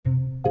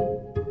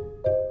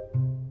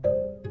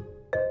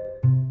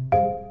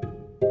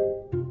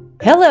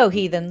Hello,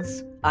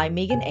 heathens! I'm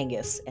Megan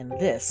Angus, and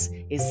this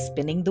is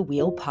Spinning the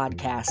Wheel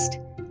Podcast.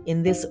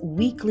 In this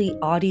weekly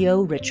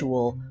audio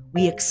ritual,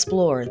 we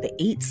explore the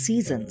 8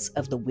 seasons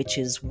of the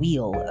Witch's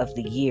Wheel of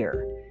the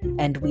Year,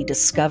 and we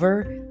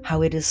discover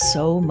how it is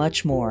so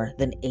much more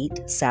than 8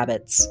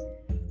 Sabbats.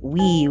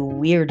 We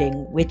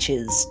weirding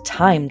witches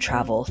time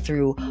travel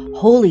through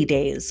holy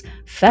days,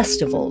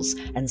 festivals,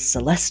 and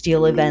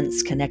celestial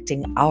events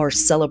connecting our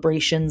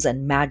celebrations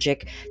and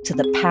magic to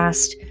the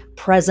past,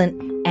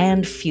 present,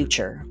 and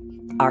future.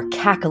 Our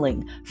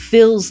cackling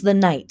fills the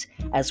night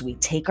as we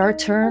take our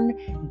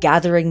turn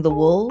gathering the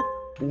wool,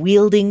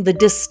 wielding the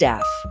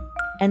distaff,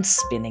 and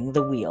spinning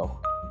the wheel.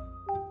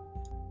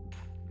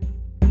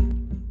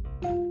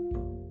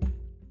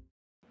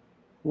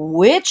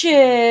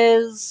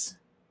 Witches!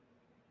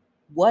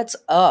 What's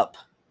up?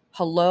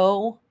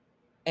 Hello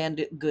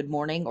and good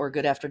morning or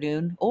good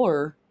afternoon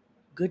or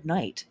good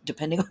night,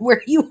 depending on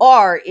where you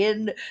are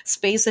in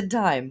space and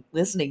time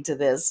listening to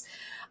this.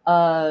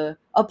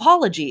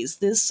 Apologies.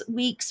 This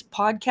week's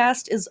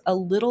podcast is a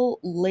little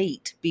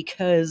late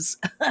because,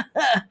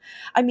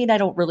 I mean, I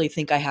don't really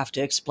think I have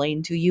to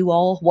explain to you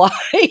all why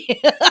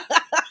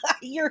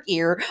you're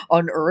here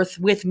on Earth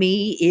with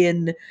me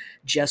in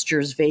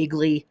gestures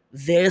vaguely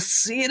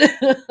this,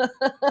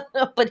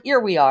 but here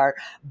we are,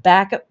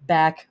 back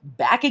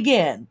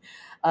again.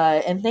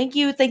 And thank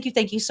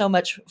you so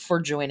much for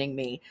joining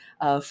me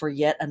for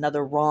yet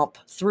another romp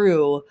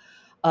through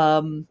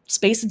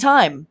space and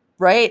time.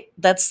 Right?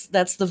 That's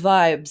the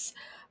vibes.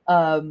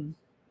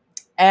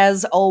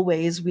 As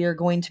always, we are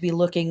going to be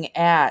looking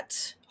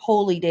at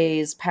holy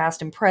days,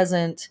 past and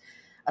present,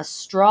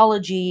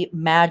 astrology,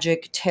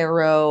 magic,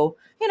 tarot,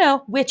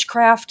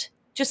 witchcraft,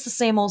 just the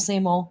same old,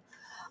 same old.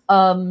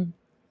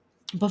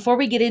 Before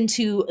we get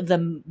into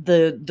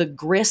the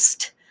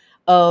grist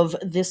of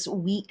this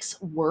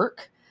week's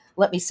work,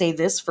 let me say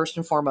this first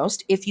and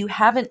foremost. If you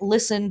haven't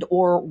listened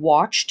or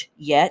watched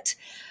yet,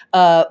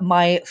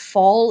 my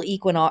fall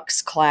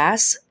equinox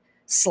class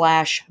 /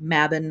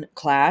 Mabon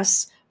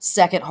class,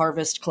 second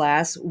harvest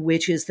class,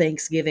 which is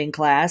Thanksgiving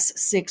class,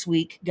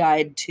 6-week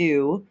guide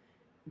to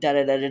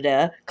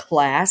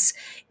class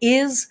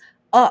is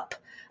up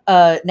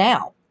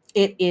now.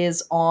 It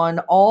is on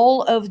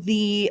all of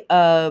the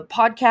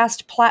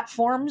podcast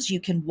platforms. You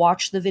can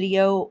watch the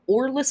video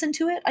or listen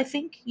to it. I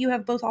think you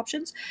have both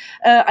options.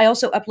 I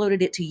also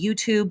uploaded it to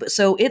YouTube,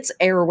 so it's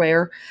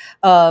everywhere.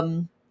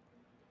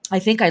 I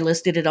think I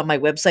listed it on my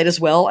website as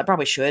well. I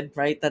probably should,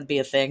 right? That'd be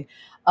a thing.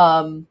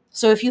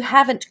 So if you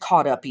haven't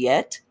caught up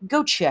yet,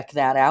 go check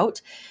that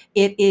out.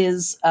 It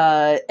is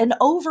an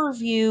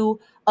overview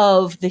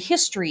of the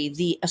history,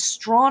 the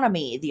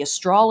astronomy, the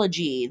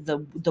astrology,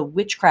 the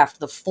witchcraft,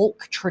 the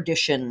folk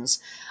traditions,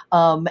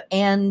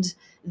 and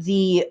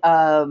the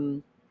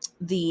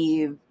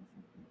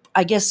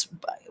I guess,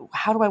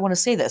 how do I want to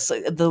say this?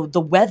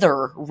 The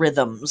weather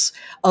rhythms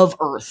of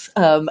Earth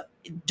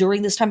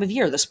during this time of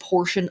year, this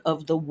portion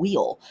of the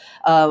wheel.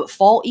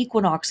 Fall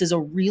equinox is a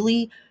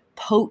really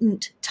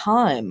potent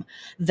time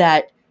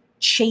that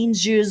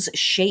changes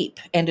shape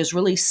and is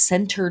really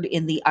centered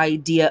in the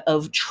idea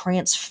of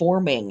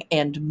transforming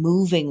and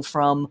moving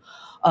from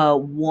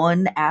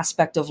one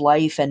aspect of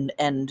life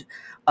and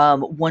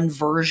one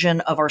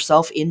version of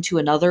ourselves into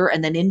another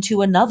and then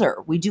into another.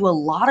 We do a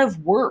lot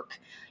of work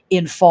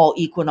in fall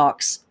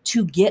equinox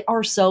to get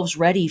ourselves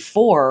ready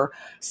for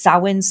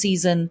Samhain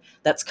season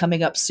that's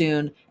coming up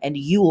soon, and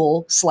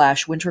Yule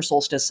 / winter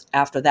solstice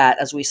after that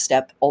as we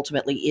step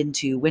ultimately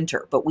into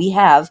winter. But we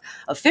have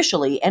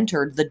officially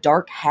entered the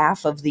dark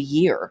half of the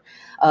year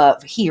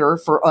here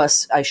for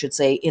us, I should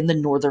say, in the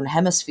northern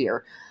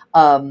hemisphere.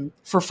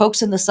 For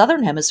folks in the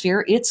southern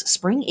hemisphere, it's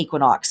spring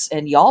equinox,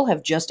 and y'all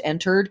have just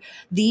entered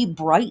the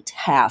bright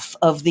half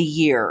of the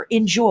year.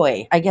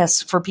 Enjoy, I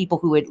guess, for people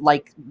who would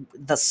like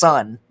the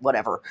sun,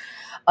 whatever.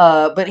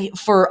 But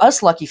for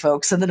us lucky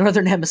folks in the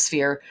northern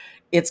hemisphere,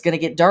 it's going to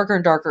get darker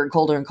and darker and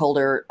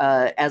colder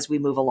as we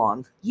move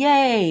along.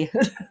 Yay!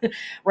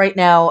 Right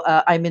now,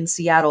 I'm in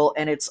Seattle,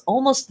 and it's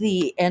almost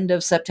the end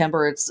of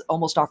September. It's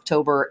almost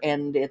October,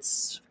 and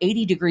it's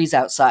 80 degrees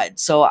outside.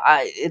 So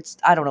I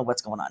don't know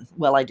what's going on.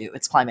 Well, I do.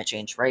 It's climate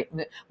change, right?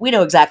 We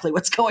know exactly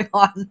what's going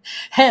on.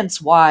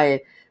 Hence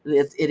why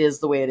it is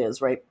the way it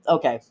is, right?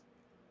 Okay.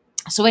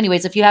 So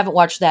anyways, if you haven't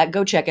watched that,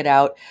 go check it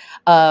out.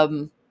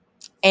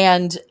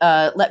 And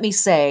let me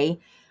say,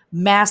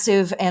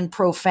 massive and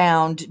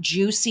profound,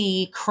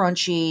 juicy,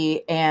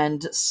 crunchy,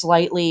 and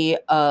slightly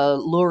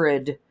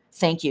lurid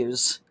thank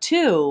yous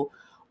to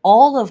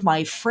all of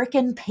my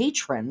frickin'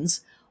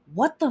 patrons.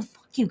 What the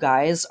fuck, you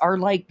guys are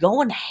like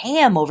going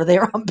ham over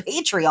there on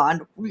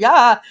Patreon.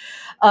 Yeah.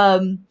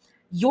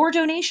 Your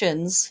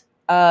donations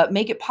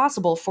make it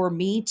possible for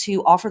me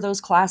to offer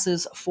those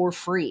classes for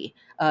free.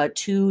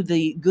 to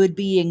the good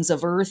beings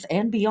of Earth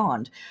and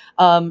beyond.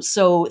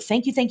 So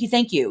thank you, thank you,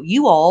 thank you.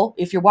 You all,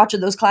 if you're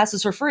watching those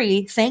classes for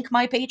free, thank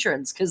my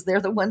patrons because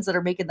they're the ones that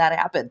are making that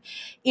happen.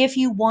 If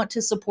you want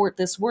to support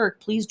this work,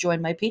 please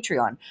join my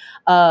Patreon.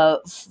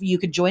 You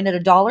could join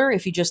at $1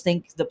 if you just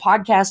think the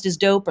podcast is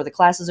dope or the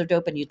classes are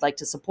dope and you'd like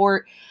to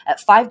support. At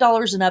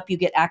 $5 and up, you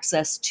get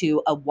access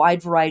to a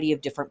wide variety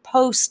of different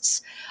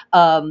posts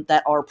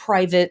that are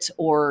private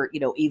or,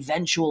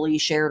 eventually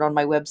shared on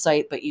my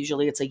website, but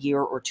usually it's a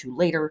year or two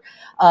later.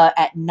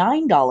 At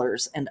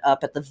 $9 and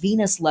up, at the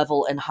Venus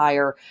level and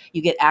higher,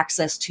 you get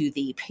access to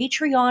the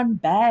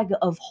Patreon Bag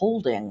of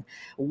Holding,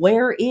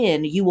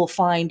 wherein you will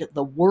find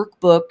the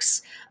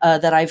workbooks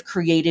that I've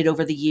created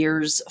over the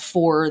years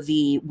for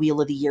the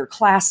Wheel of the Year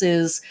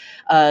classes.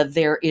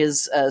 There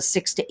is a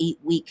 6 to 8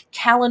 week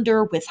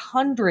calendar with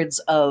hundreds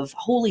of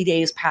holy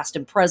days, past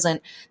and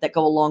present, that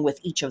go along with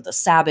each of the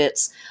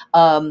Sabbats.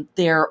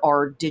 There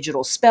are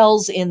digital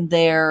spells in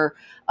there.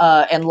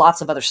 And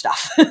lots of other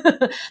stuff.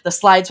 The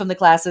slides from the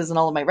classes and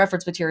all of my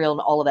reference material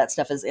and all of that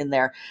stuff is in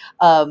there.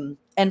 And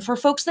for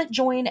folks that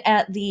join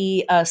at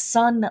the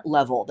Sun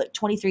level, that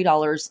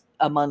 $23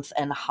 a month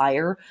and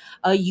higher,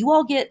 you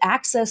all get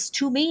access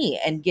to me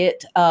and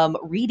get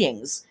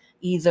readings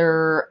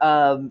either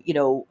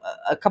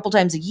a couple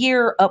times a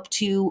year up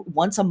to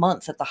once a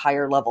month at the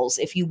higher levels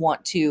if you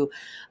want to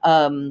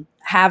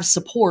have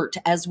support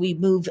as we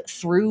move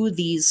through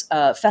these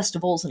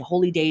festivals and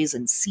holy days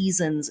and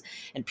seasons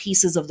and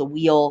pieces of the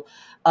wheel.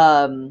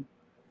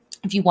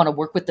 If you want to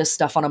work with this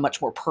stuff on a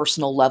much more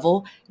personal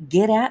level,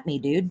 get at me,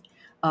 dude.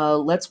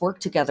 Let's work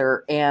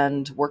together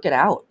and work it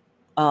out.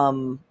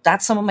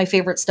 That's some of my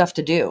favorite stuff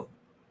to do,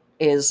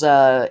 is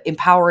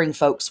empowering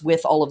folks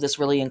with all of this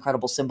really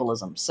incredible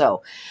symbolism.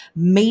 So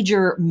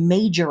major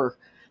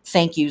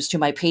thank yous to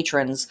my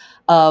patrons.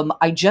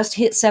 I just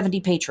hit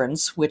 70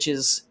 patrons, which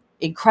is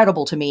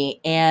incredible to me.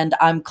 And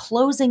I'm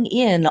closing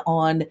in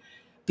on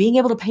being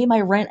able to pay my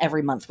rent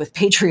every month with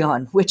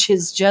Patreon, which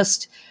is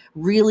just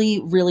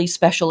really, really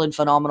special and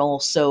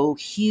phenomenal. So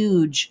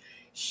huge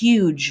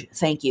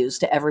thank yous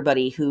to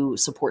everybody who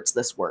supports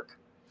this work.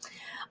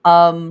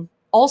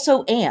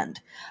 Also,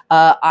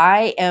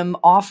 I am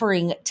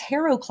offering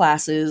tarot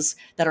classes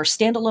that are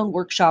standalone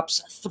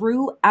workshops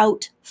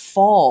throughout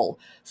fall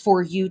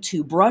for you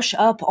to brush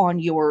up on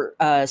your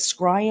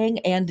scrying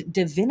and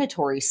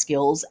divinatory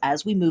skills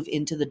as we move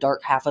into the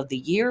dark half of the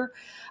year.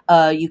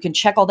 You can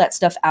check all that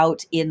stuff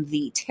out in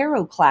the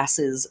tarot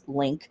classes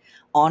link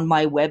on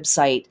my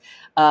website.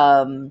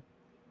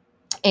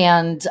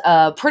 And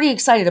pretty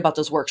excited about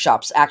those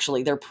workshops,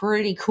 actually. They're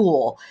pretty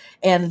cool.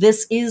 And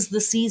this is the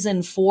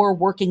season for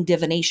working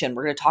divination.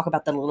 We're going to talk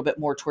about that a little bit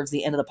more towards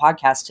the end of the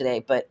podcast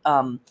today.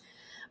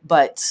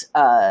 But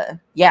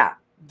yeah,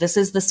 this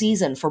is the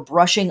season for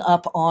brushing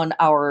up on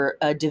our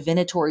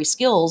divinatory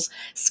skills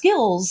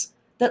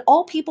that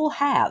all people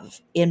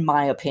have, in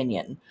my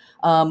opinion.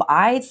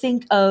 I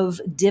think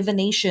of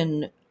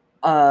divination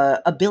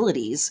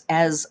abilities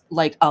as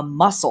like a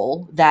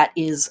muscle that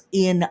is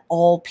in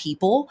all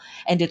people,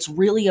 and it's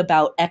really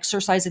about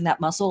exercising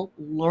that muscle,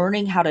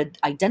 learning how to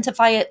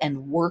identify it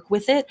and work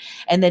with it,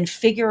 and then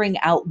figuring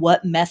out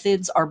what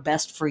methods are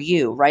best for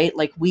you, right?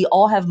 Like, we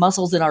all have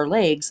muscles in our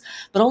legs,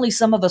 but only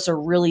some of us are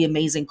really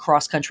amazing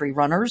cross-country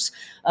runners,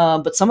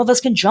 but some of us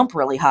can jump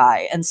really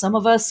high, and some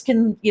of us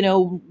can,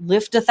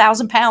 lift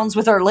 1,000 pounds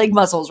with our leg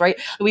muscles, right?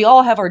 We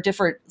all have our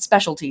different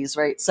specialties,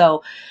 right?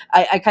 So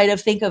I kind of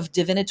think of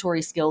divinatory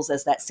skills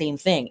as that same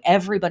thing.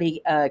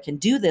 Everybody can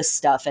do this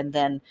stuff, and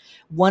then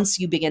once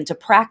you begin to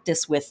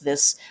practice with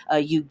this,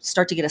 you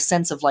start to get a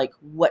sense of like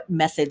what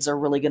methods are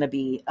really going to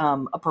be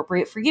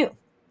appropriate for you.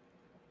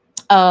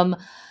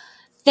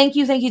 Thank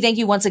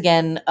you once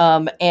again.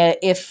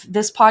 If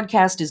this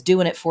podcast is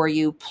doing it for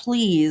you,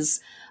 please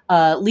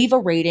leave a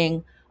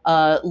rating,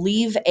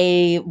 leave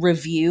a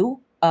review,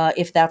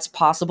 if that's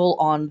possible,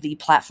 on the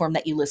platform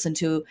that you listen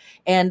to.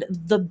 And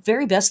the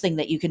very best thing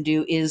that you can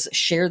do is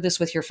share this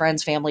with your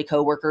friends, family,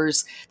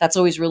 coworkers. That's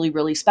always really,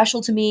 really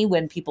special to me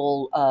when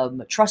people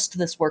trust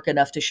this work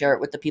enough to share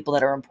it with the people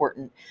that are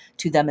important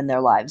to them in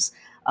their lives.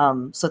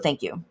 So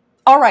thank you.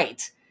 All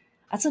right.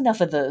 That's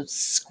enough of the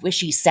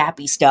squishy,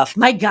 sappy stuff.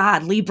 My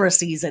God, Libra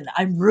season.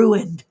 I'm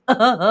ruined.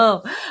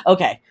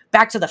 Okay.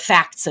 Back to the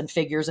facts and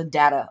figures and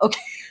data. Okay.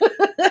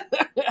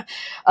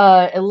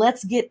 And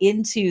let's get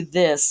into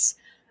this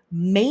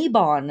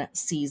Mabon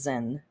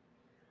season.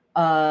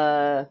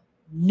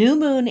 New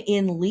moon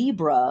in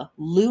Libra,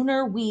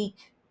 lunar week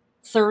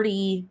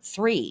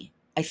 33,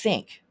 I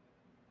think.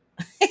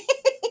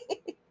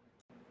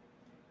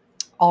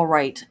 All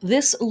right,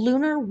 this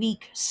lunar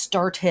week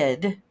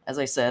started, as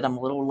I said, I'm a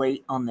little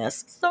late on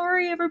this.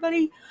 Sorry,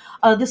 everybody.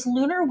 This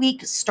lunar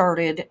week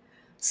started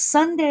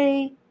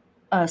Sunday,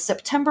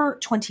 September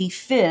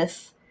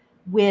 25th,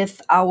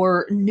 with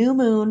our new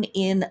moon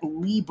in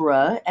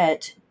Libra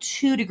at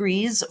 2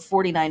 degrees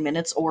 49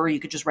 minutes, or you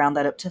could just round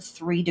that up to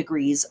 3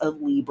 degrees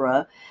of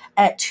Libra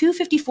at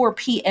 2:54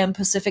 p.m.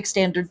 Pacific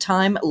Standard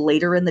Time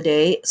later in the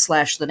day /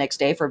 the next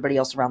day for everybody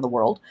else around the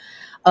world.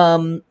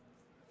 And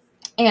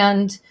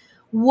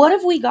What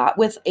have we got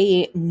with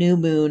a new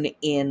moon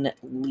in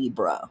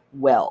Libra?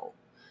 Well,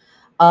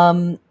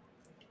 um,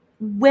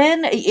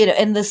 when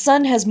and the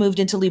sun has moved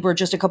into Libra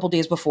just a couple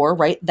days before,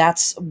 right?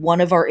 That's one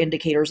of our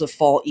indicators of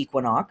fall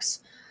equinox.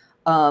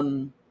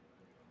 Um,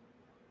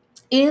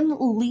 in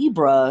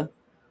Libra,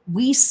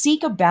 we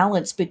seek a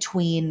balance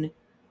between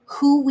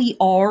who we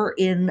are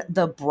in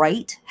the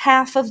bright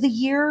half of the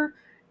year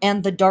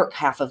and the dark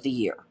half of the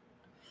year.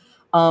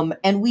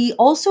 And we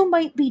also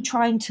might be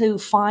trying to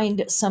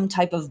find some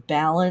type of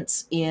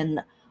balance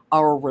in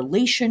our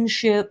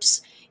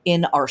relationships,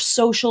 in our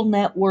social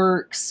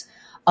networks.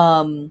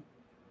 Um,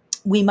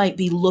 we might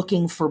be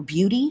looking for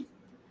beauty,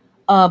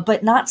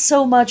 but not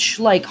so much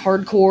like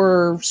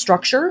hardcore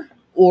structure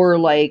or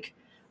like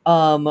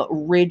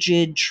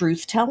rigid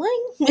truth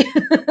telling.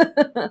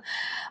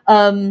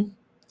 um,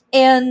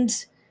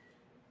 and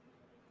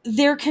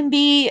there can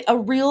be a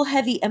real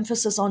heavy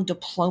emphasis on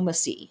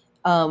diplomacy.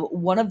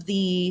 One of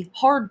the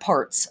hard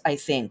parts, I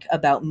think,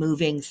 about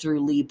moving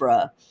through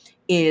Libra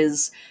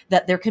is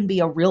that there can be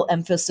a real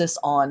emphasis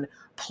on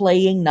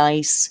playing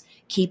nice,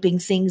 keeping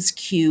things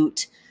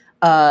cute,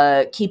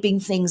 keeping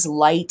things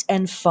light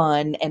and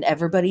fun, and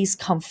everybody's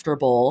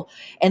comfortable.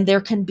 And there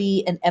can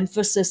be an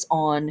emphasis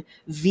on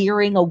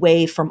veering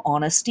away from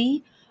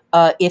honesty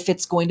if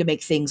it's going to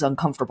make things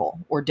uncomfortable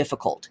or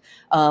difficult,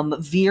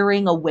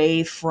 veering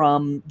away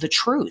from the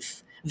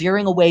truth,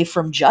 veering away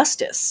from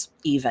justice,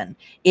 even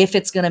if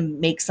it's going to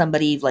make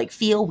somebody like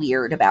feel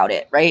weird about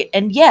it, right?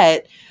 And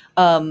yet,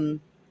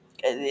 um,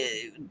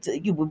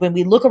 when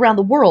we look around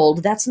the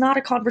world, that's not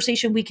a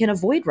conversation we can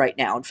avoid right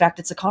now. In fact,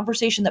 it's a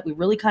conversation that we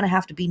really kind of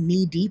have to be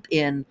knee deep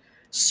in,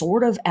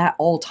 sort of at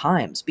all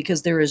times,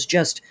 because there is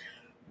just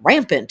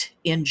rampant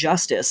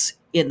injustice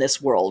in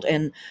this world,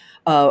 and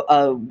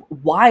a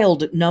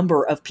wild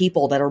number of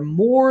people that are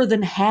more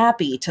than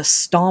happy to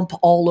stomp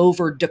all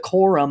over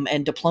decorum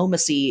and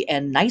diplomacy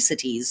and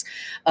niceties,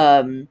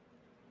 um,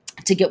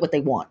 to get what they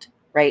want,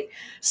 right?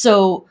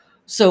 So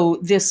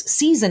this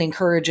season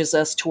encourages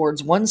us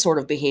towards one sort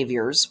of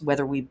behaviors,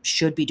 whether we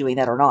should be doing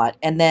that or not,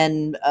 and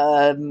then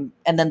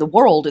the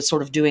world is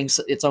sort of doing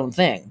its own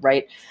thing,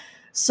 right?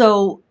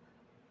 So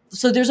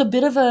there's a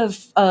bit of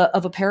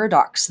a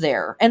paradox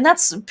there, and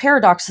that's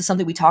paradox is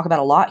something we talk about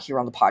a lot here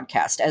on the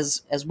podcast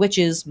as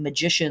witches,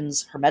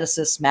 magicians,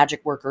 hermeticists,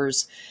 magic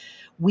workers.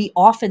 We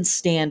often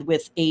stand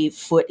with a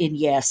foot in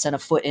yes and a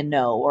foot in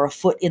no, or a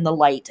foot in the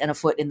light and a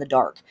foot in the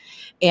dark,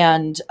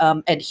 and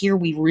here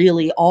we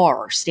really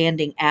are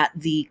standing at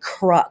the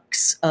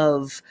crux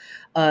of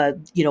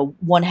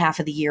one half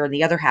of the year and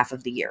the other half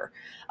of the year.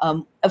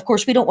 Of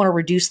course, we don't want to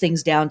reduce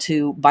things down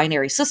to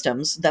binary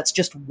systems. That's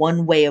just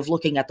one way of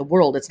looking at the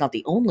world. It's not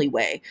the only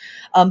way,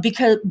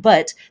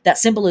 but that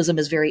symbolism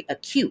is very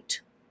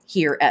acute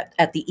here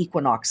at the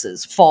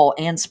equinoxes, fall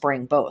and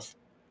spring both.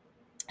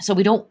 So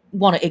we don't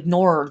want to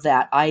ignore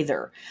that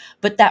either.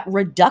 But that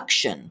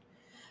reduction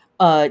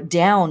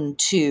down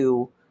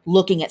to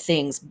looking at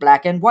things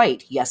black and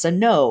white, yes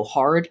and no,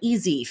 hard,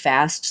 easy,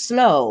 fast,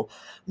 slow,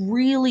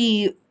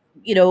 really,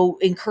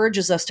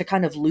 encourages us to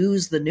kind of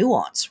lose the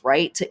nuance,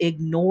 right? To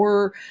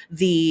ignore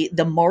the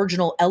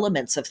marginal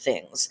elements of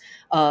things,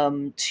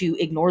 to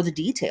ignore the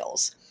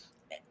details.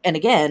 And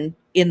again,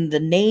 in the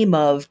name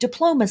of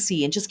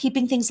diplomacy and just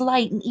keeping things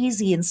light and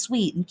easy and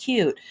sweet and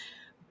cute,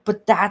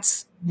 but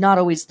that's not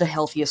always the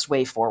healthiest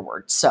way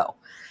forward. So,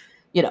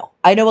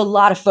 I know a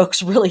lot of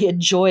folks really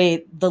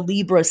enjoy the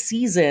Libra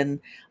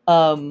season,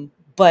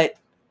 but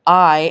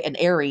I, an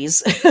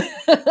Aries,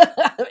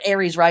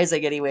 Aries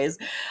rising, anyways,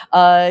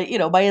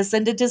 my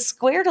ascendant is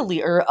square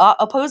to or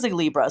opposing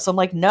Libra. So I'm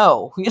like,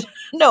 no,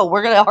 no,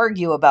 we're going to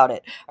argue about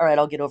it. All right,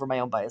 I'll get over my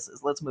own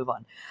biases. Let's move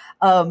on.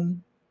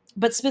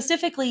 But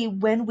specifically,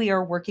 when we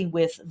are working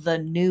with the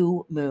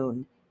new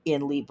moon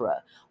in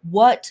Libra,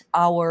 what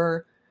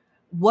are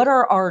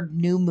our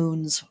new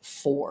moons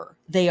for?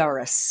 They are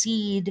a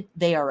seed,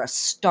 they are a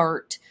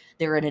start,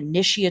 they're an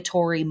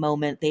initiatory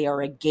moment, they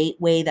are a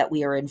gateway that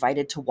we are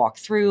invited to walk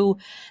through,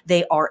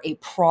 they are a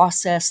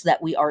process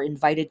that we are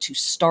invited to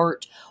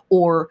start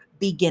or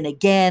begin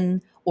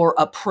again or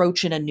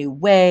approach in a new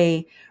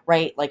way,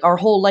 right? Like our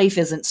whole life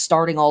isn't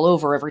starting all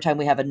over every time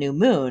we have a new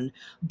moon,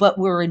 but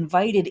we're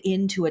invited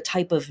into a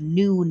type of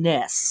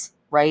newness,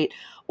 right?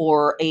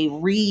 Or a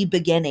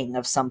re-beginning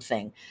of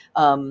something.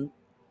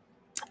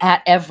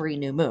 At every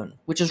new moon,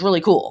 which is really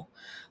cool.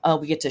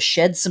 We get to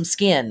shed some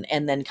skin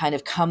and then kind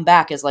of come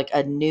back as like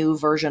a new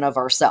version of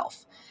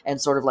ourself, and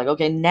sort of like,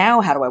 okay,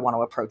 now how do I want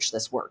to approach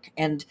this work?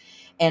 And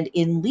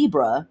in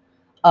Libra,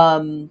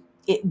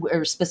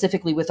 or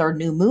specifically with our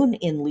new moon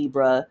in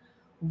Libra,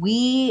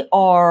 we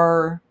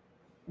are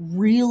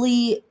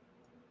really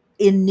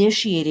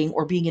initiating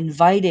or being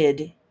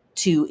invited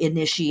to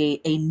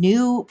initiate a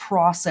new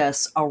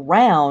process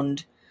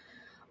around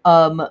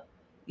um,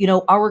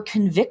 our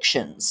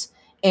convictions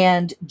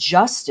and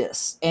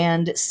justice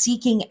and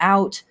seeking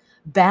out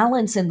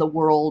balance in the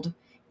world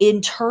in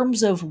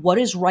terms of what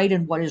is right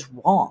and what is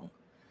wrong.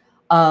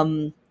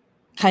 Um,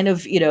 Kind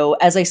of,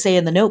 as I say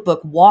in the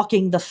notebook,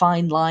 walking the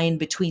fine line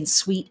between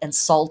sweet and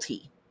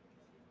salty.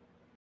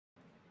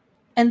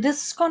 And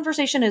this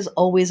conversation is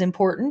always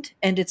important,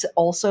 and it's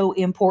also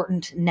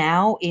important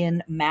now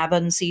in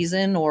Mabon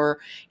season or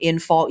in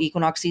fall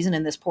equinox season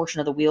in this portion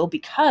of the wheel,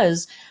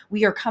 because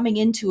we are coming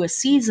into a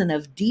season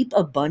of deep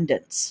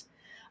abundance.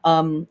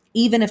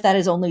 Even if that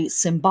is only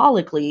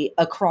symbolically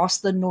across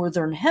the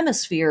northern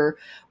hemisphere,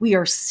 we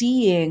are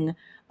seeing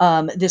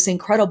this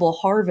incredible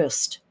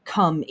harvest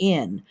come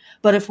in.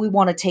 But if we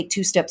want to take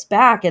two steps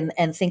back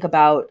and think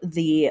about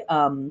the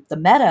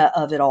meta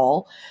of it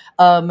all,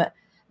 um,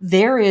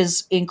 there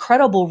is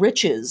incredible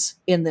riches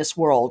in this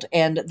world,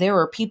 and there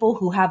are people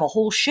who have a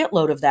whole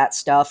shitload of that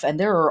stuff, and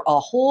there are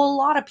a whole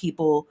lot of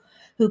people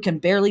who can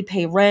barely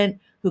pay rent,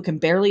 who can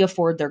barely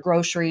afford their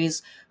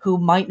groceries, who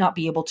might not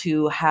be able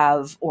to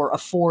have or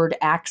afford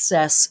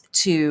access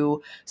to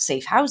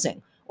safe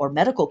housing or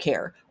medical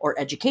care or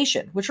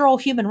education, which are all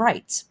human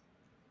rights.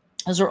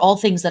 Those are all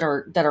things that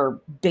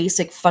are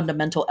basic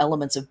fundamental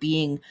elements of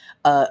being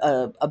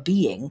a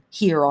being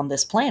here on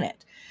this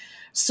planet.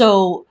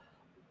 So,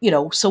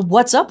 so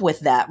what's up with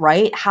that,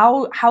 right?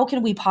 How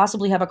can we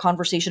possibly have a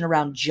conversation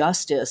around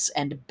justice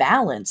and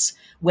balance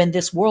when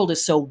this world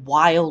is so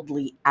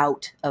wildly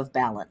out of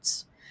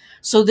balance?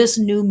 So this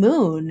new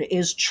moon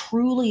is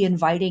truly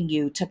inviting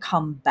you to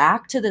come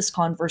back to this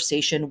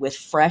conversation with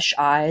fresh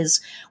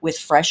eyes, with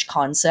fresh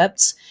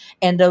concepts,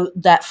 and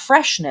that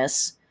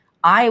freshness,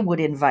 I would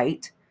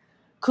invite,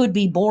 could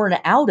be born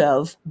out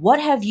of what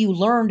have you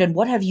learned and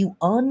what have you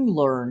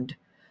unlearned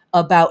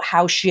about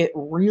how shit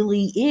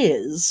really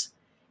is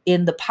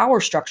in the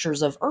power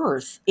structures of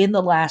Earth in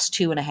the last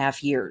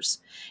 2.5 years,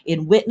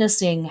 in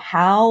witnessing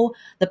how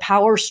the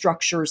power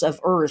structures of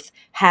Earth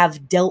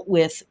have dealt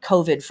with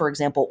COVID, for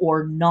example,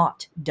 or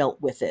not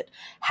dealt with it,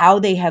 how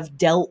they have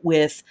dealt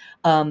with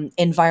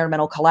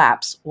environmental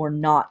collapse or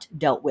not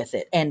dealt with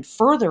it, and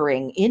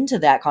furthering into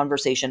that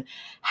conversation,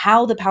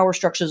 how the power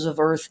structures of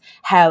Earth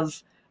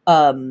have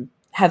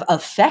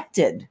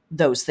affected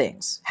those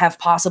things, have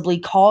possibly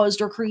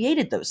caused or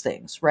created those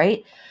things,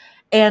 right?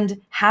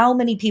 And how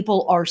many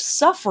people are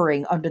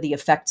suffering under the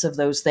effects of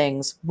those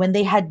things when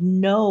they had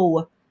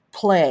no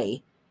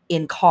play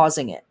in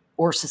causing it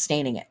or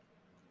sustaining it.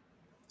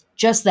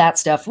 Just that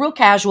stuff, real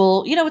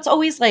casual. It's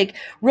always like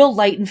real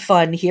light and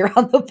fun here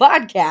on the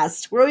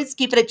podcast. We're always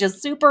keeping it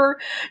just super,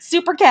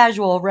 super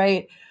casual,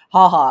 right?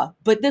 Haha.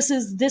 But this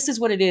is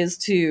what it is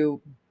to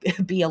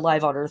be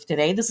alive on Earth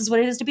today. This is what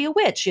it is to be a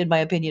witch, in my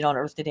opinion, on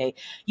Earth today.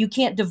 You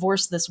can't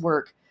divorce this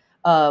work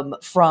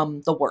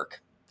from the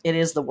work. It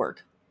is the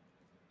work.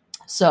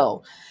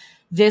 So,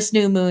 this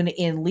new moon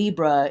in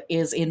Libra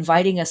is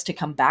inviting us to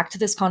come back to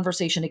this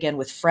conversation again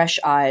with fresh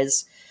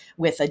eyes,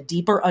 with a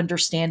deeper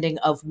understanding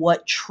of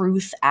what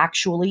truth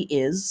actually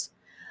is,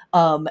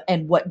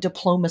 and what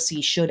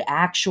diplomacy should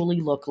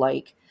actually look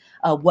like,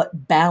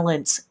 what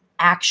balance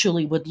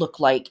actually would look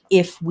like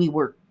if we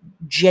were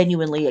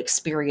genuinely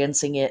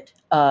experiencing it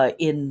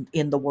in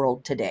the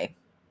world today.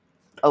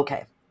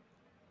 Okay.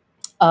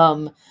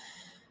 Um,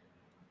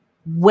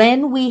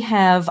 when we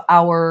have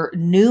our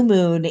new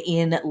moon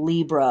in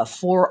Libra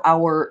for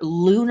our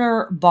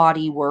lunar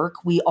body work,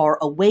 we are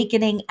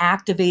awakening,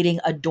 activating,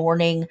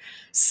 adorning,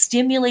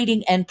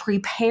 stimulating, and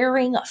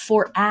preparing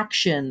for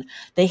action.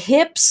 The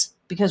hips,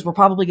 because we're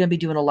probably going to be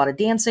doing a lot of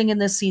dancing in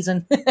this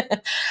season,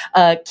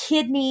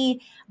 kidney,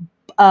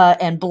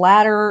 and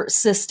bladder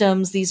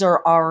systems. These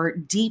are our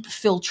deep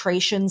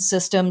filtration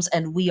systems,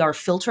 and we are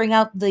filtering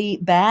out the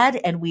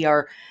bad and we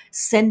are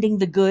sending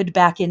the good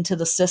back into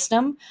the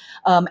system.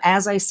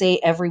 As I say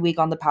every week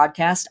on the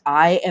podcast,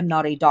 I am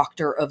not a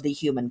doctor of the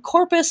human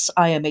corpus.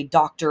 I am a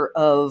doctor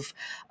of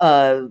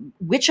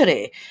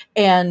witchery.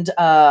 And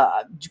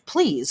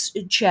please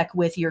check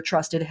with your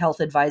trusted health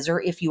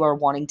advisor if you are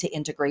wanting to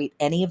integrate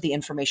any of the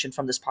information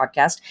from this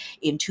podcast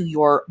into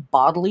your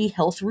bodily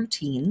health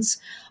routines.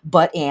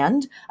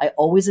 And I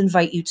always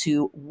invite you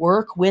to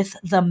work with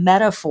the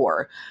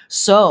metaphor.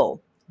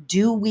 So,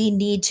 do we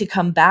need to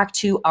come back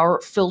to our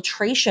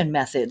filtration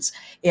methods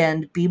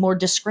and be more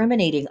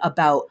discriminating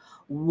about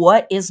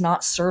what is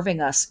not serving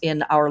us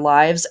in our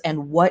lives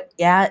and what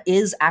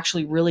is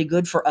actually really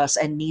good for us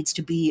and needs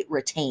to be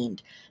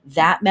retained?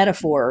 That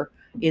metaphor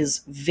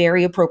is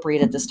very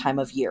appropriate at this time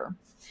of year.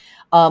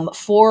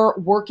 For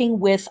working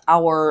with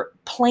our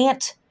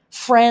plant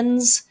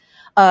friends,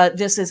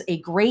 this is a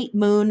great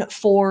moon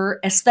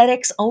for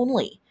aesthetics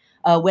only.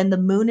 When the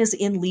moon is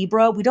in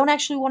Libra, we don't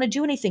actually want to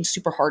do anything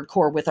super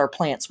hardcore with our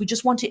plants. We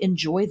just want to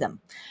enjoy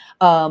them.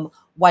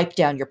 Wipe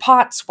down your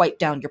pots, wipe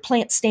down your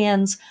plant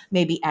stands,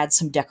 maybe add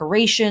some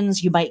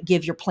decorations. You might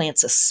give your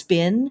plants a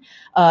spin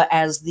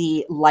as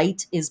the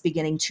light is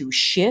beginning to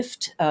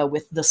shift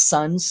with the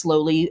sun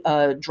slowly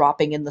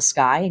dropping in the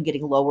sky and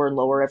getting lower and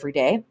lower every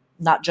day.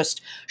 Not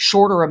just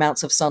shorter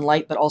amounts of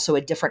sunlight, but also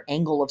a different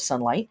angle of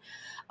sunlight.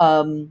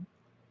 Um,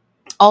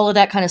 all of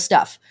that kind of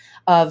stuff.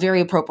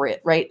 Very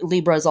appropriate, right?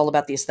 Libra is all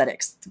about the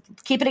aesthetics,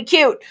 keeping it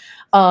cute.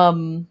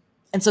 And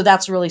so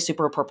that's really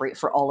super appropriate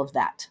for all of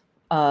that.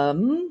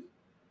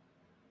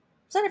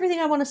 Is that everything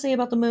I want to say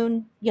about the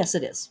moon? Yes,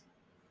 it is.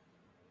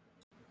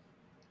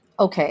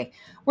 Okay,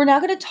 we're now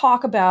going to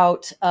talk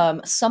about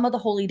some of the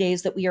holy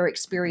days that we are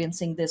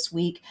experiencing this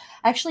week.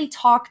 I actually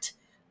talked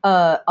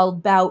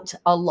about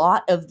a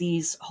lot of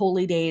these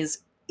holy days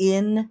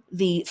in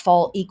the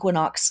fall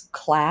equinox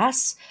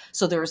class.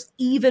 So there's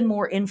even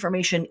more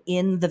information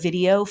in the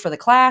video for the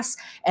class,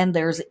 and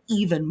there's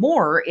even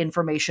more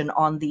information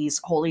on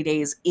these holy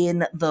days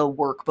in the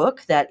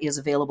workbook that is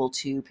available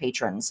to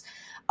patrons.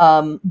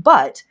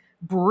 But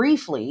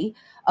briefly,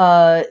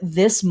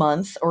 this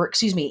month, or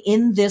excuse me,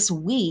 in this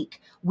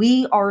week,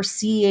 we are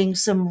seeing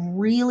some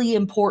really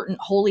important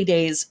holy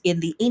days in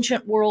the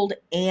ancient world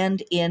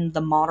and in the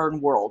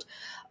modern world.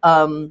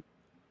 Um,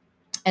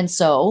 and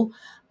so,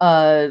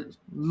 uh,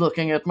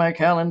 looking at my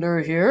calendar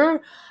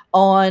here,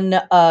 on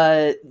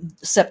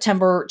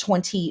September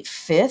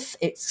 25th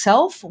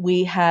itself,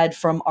 we had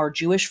from our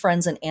Jewish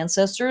friends and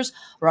ancestors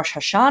Rosh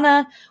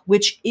Hashanah,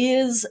 which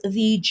is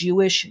the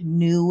Jewish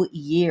New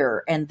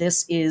Year. And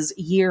this is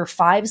year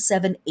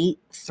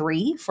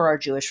 5783 for our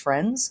Jewish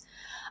friends.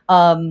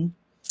 Um,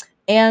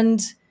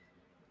 and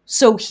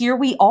so here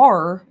we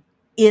are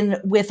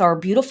in with our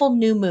beautiful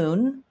new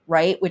moon,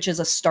 right, which is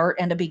a start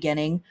and a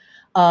beginning,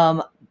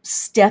 um,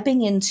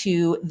 stepping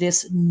into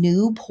this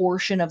new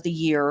portion of the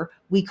year.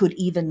 We could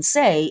even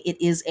say it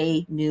is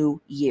a new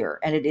year,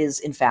 and it is,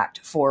 in fact,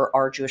 for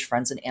our Jewish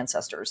friends and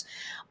ancestors.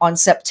 On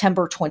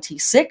September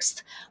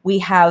 26th, we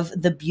have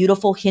the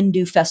beautiful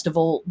Hindu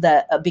festival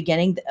that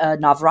beginning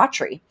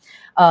Navratri,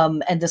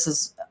 and this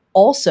is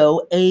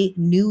also a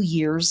New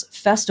Year's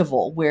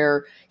festival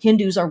where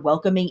Hindus are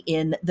welcoming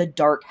in the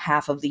dark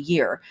half of the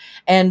year.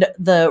 And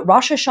the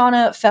Rosh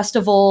Hashanah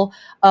festival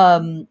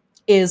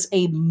is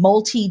a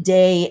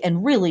multi-day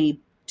and really,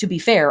 to be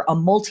fair, a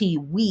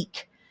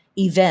multi-week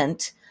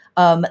event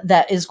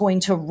that is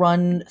going to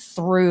run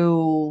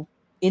through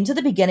into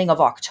the beginning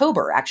of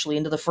October, actually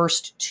into the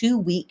first 2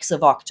 weeks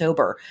of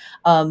October.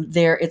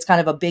 There, it's kind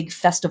of a big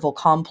festival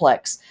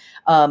complex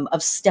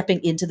of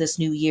stepping into this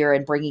new year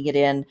and bringing it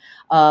in.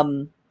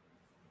 Um,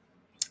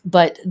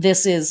 but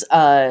this is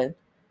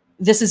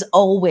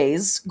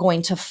always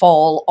going to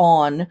fall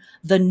on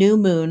the new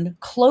moon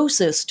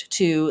closest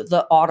to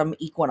the autumn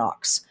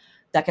equinox.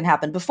 That can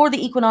happen before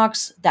the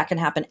equinox, that can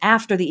happen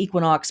after the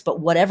equinox, but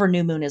whatever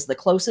new moon is the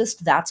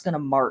closest, that's going to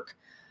mark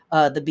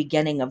the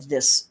beginning of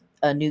this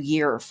new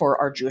year for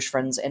our Jewish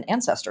friends and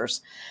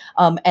ancestors.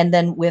 And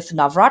then with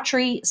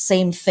Navratri,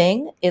 same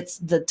thing. It's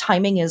the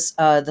timing is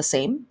the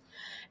same.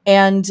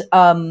 And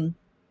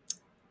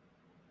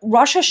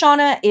Rosh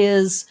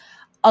Hashanah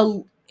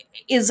a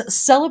is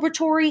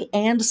celebratory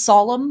and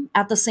solemn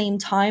at the same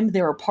time.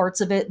 There are parts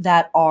of it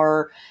that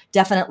are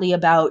definitely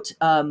about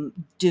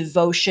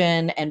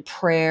devotion and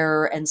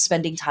prayer and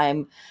spending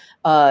time,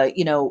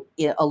 alone,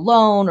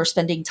 or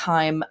spending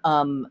time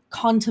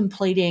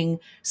contemplating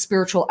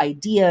spiritual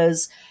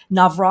ideas.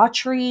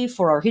 Navratri,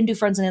 for our Hindu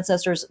friends and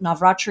ancestors,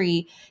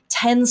 Navratri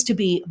tends to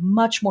be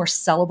much more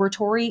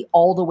celebratory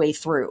all the way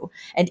through.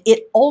 And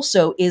it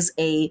also is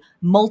a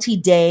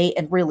multi-day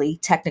and really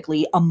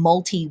technically a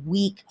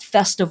multi-week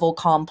festival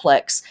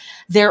complex.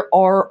 There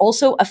are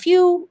also a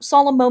few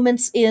solemn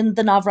moments in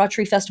the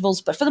Navratri festivals,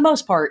 but for the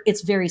most part,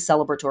 it's very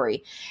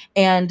celebratory.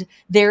 And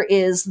there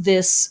is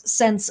this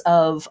sense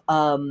of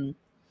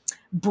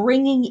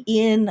bringing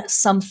in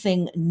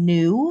something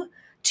new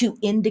to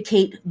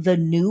indicate the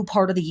new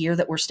part of the year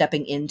that we're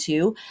stepping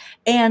into.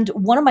 And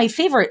one of my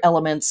favorite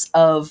elements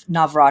of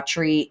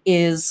Navratri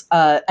is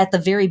at the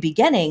very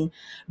beginning,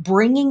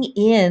 bringing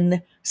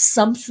in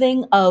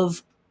something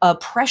of a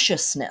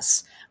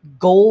preciousness,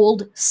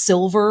 gold,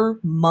 silver,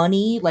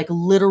 money, like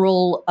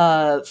literal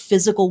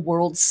physical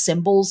world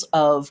symbols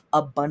of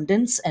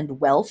abundance and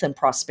wealth and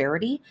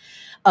prosperity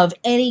of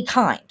any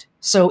kind.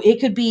 So it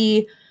could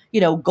be,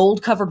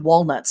 gold covered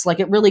walnuts. Like,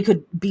 it really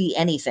could be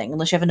anything.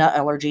 Unless you have a nut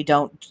allergy,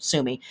 don't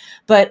sue me.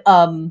 But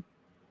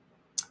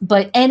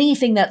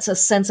anything that's a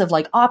sense of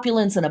like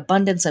opulence and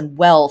abundance and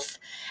wealth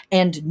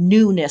and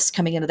newness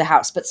coming into the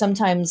house. But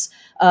sometimes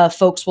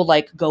folks will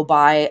like go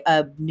buy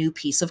a new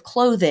piece of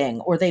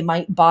clothing, or they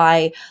might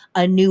buy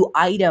a new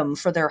item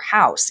for their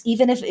house,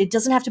 even if it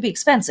doesn't have to be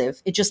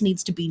expensive. It just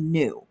needs to be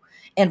new.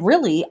 And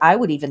really, I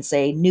would even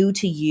say new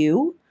to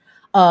you.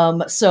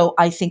 So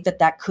I think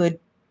that could,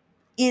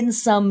 in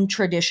some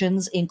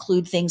traditions,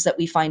 include things that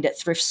we find at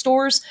thrift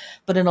stores.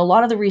 But in a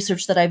lot of the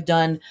research that I've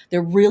done,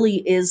 there really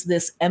is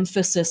this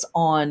emphasis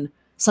on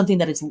something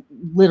that is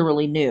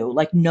literally new,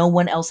 like no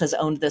one else has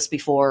owned this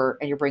before,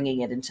 and you're bringing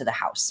it into the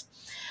house.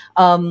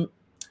 Um,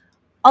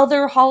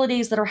 Other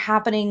holidays that are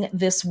happening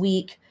this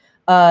week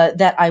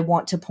that I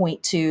want to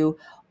point to: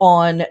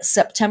 on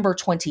September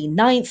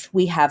 29th,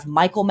 we have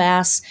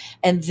Michaelmas,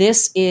 and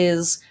this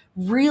is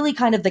really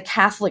kind of the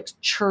Catholic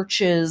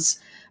Church's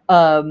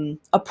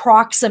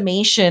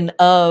approximation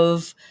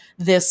of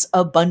this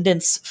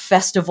abundance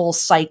festival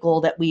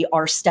cycle that we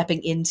are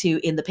stepping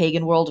into in the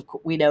pagan world.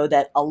 We know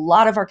that a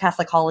lot of our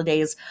Catholic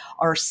holidays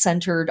are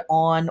centered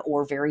on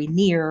or very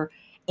near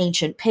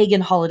ancient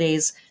pagan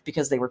holidays,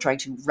 because they were trying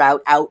to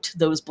rout out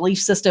those belief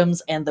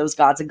systems and those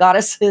gods and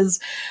goddesses.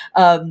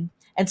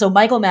 And so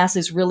Michaelmas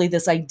is really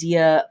this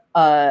idea,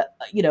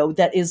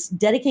 that is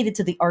dedicated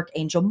to the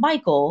Archangel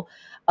Michael,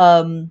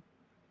 um,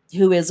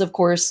 who is, of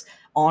course,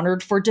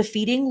 honored for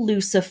defeating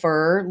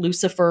Lucifer,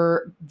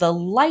 the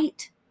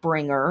light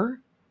bringer.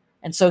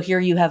 And so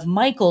here you have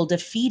Michael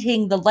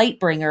defeating the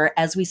Lightbringer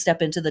as we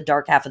step into the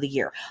dark half of the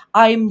year.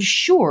 I'm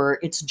sure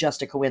it's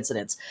just a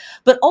coincidence.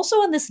 But also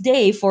on this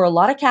day, for a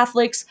lot of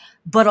Catholics,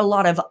 but a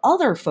lot of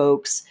other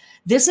folks,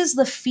 this is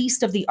the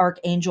Feast of the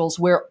Archangels,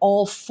 where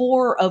all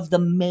four of the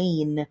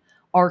main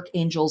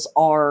archangels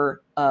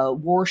are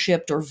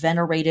worshipped or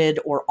venerated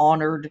or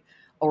honored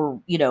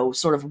or,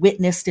 sort of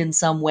witnessed in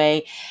some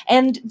way.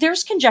 And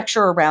there's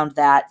conjecture around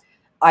that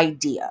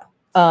idea.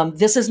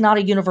 This is not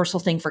a universal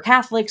thing for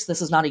Catholics.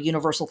 This is not a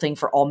universal thing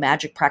for all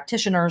magic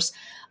practitioners.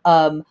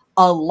 A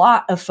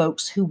lot of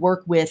folks who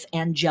work with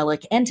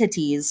angelic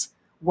entities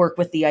work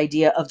with the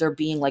idea of there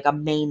being like a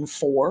main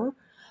four.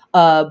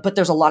 But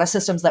there's a lot of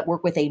systems that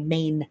work with a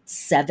main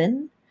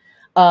seven.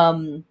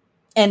 And,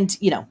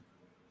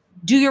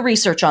 do your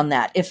research on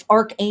that. If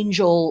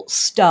archangel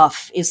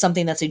stuff is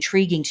something that's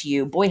intriguing to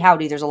you, boy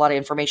howdy, there's a lot of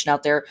information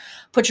out there.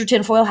 Put your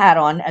tinfoil hat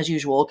on, as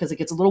usual, because it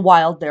gets a little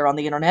wild there on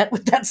the internet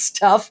with that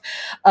stuff.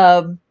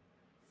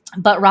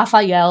 But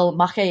Raphael,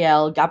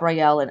 Machiel,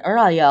 Gabriel, and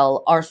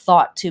Uriel are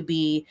thought to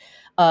be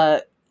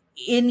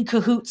in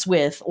cahoots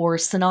with or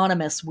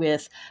synonymous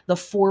with the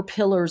four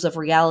pillars of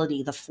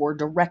reality, the four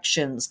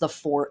directions, the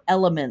four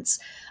elements,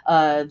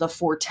 the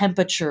four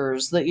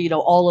temperatures,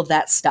 all of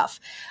that stuff.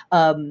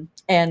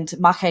 And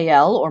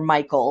Machiel, or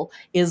Michael,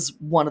 is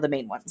one of the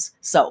main ones.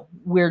 So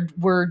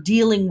we're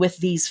dealing with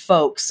these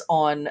folks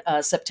on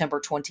September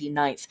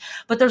 29th.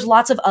 But there's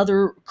lots of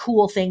other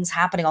cool things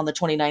happening on the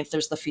 29th.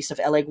 There's the Feast of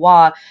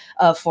Elegua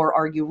for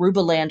our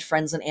Yoruba land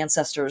friends and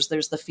ancestors.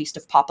 There's the Feast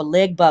of Papa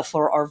Legba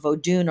for our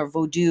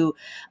Vodou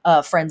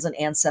friends and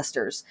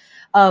ancestors.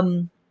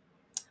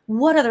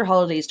 What other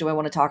holidays do I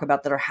want to talk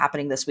about that are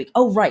happening this week?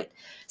 Oh, right.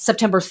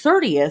 September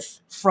 30th,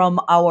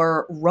 from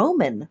our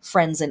Roman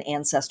friends and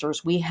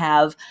ancestors, we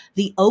have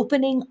the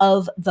opening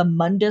of the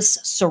Mundus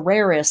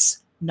Soraris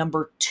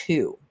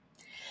 #2.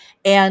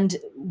 And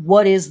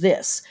what is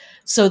this?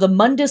 So the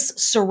Mundus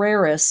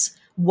Soraris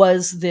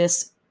was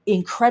this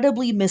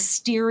incredibly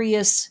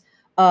mysterious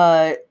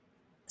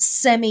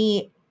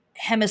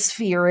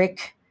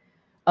semi-hemispheric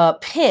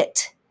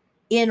pit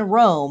in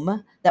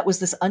Rome that was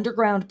this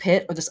underground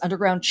pit or this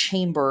underground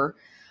chamber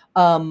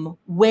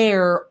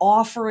where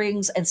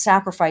offerings and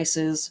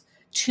sacrifices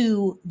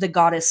to the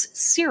goddess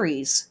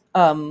Ceres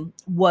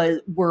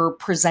were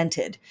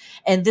presented.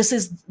 And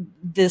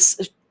this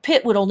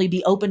pit would only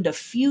be opened a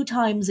few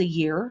times a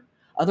year.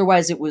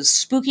 Otherwise, it was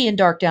spooky and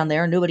dark down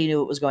there. Nobody knew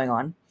what was going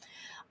on.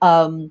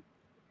 And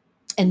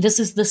this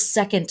is the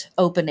second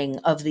opening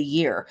of the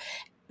year.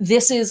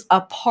 This is a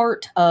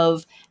part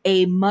of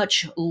a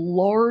much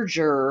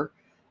larger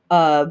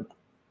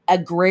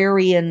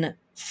agrarian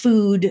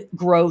food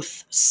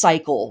growth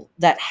cycle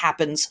that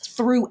happens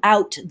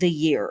throughout the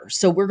year.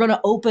 So we're going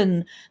to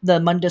open the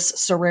Mundus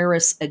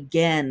Soraris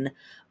again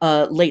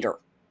later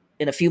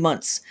in a few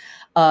months.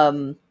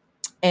 And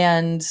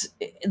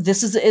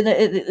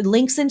it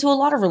links into a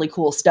lot of really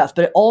cool stuff,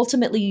 but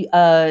ultimately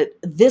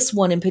this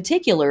one in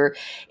particular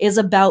is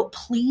about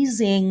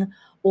pleasing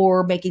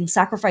or making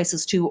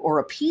sacrifices to or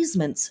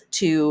appeasements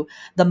to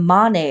the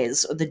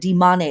manes or the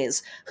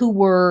Dimanes, who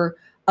were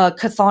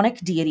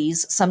chthonic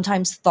deities,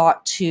 sometimes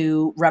thought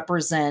to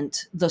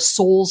represent the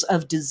souls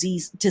of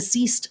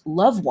deceased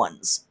loved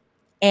ones.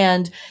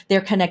 And they're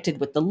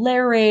connected with the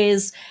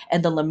Lares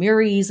and the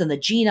Lemures and the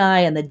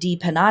Genii and the Di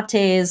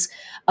Penates.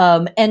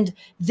 And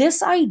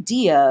this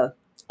idea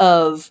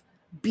of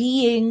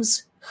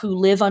beings who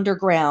live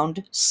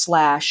underground /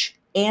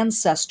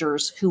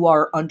 ancestors who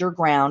are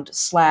underground /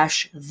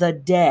 the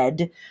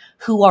dead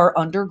who are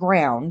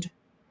underground,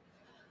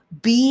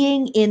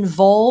 being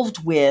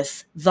involved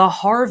with the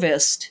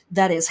harvest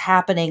that is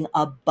happening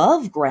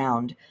above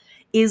ground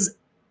is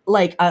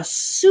like a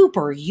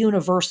super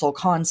universal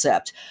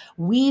concept.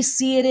 We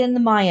see it in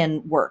the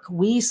Mayan work.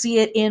 We see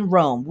it in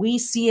Rome. We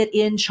see it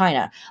in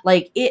China.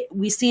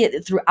 We see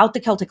it throughout the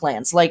Celtic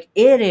lands. Like,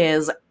 it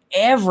is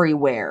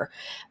everywhere.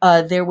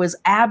 There was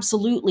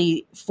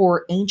absolutely,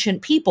 for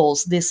ancient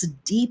peoples, this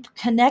deep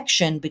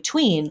connection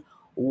between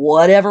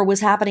whatever was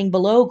happening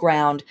below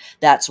ground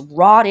that's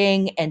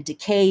rotting and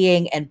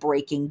decaying and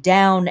breaking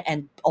down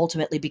and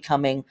ultimately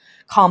becoming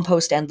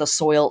compost and the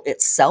soil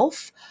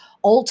itself,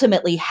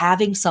 ultimately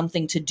having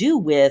something to do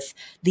with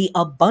the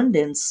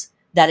abundance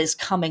that is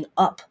coming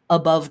up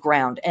above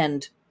ground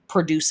and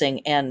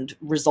producing and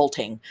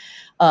resulting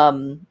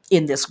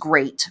in this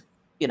great,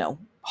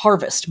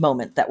 harvest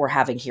moment that we're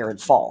having here in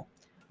fall.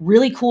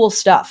 Really cool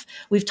stuff.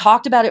 We've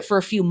talked about it for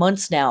a few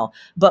months now,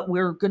 but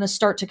we're going to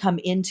start to come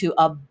into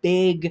a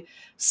big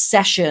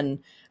session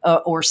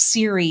or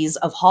series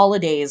of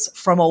holidays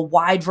from a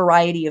wide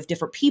variety of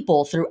different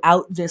people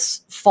throughout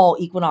this fall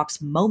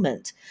equinox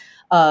moment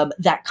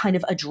that kind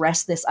of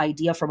address this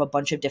idea from a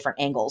bunch of different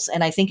angles.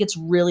 And I think it's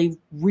really,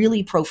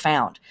 really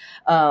profound.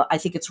 I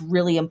think it's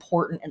really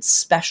important and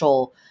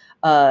special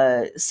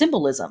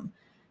symbolism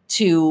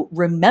to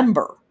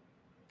remember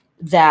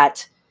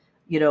that,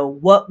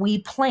 what we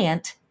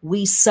plant,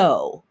 we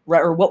sow,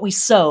 right? Or what we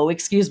sow,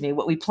 excuse me,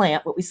 what we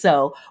plant, what we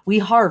sow, we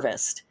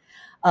harvest.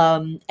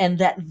 And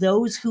that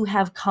those who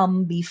have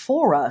come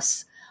before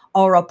us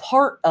are a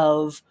part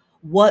of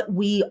what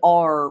we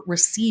are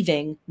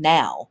receiving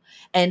now.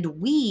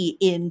 And we,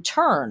 in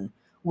turn,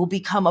 will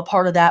become a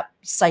part of that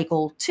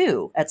cycle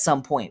too at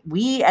some point.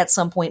 We, at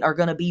some point, are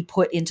going to be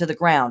put into the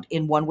ground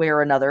in one way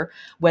or another,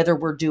 whether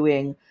we're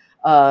doing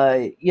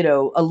a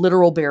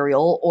literal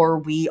burial, or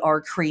we are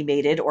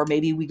cremated, or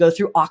maybe we go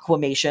through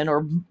aquamation,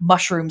 or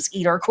mushrooms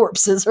eat our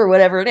corpses, or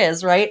whatever it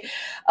is, right?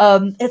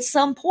 At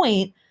some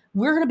point,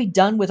 we're going to be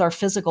done with our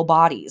physical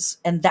bodies,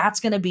 and that's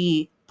going to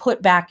be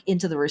put back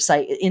into the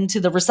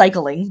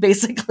recycling.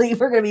 Basically,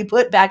 we're going to be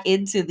put back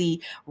into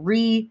the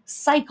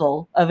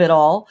recycle of it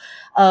all,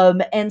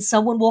 and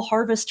someone will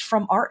harvest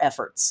from our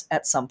efforts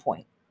at some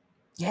point.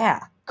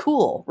 Yeah,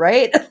 cool,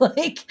 right?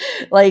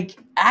 like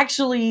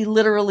actually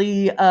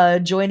literally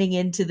joining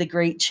into the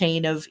great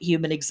chain of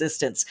human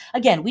existence.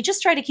 Again, we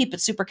just try to keep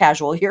it super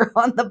casual here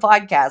on the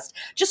podcast.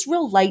 Just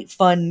real light,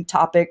 fun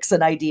topics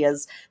and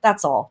ideas.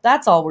 That's all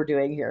we're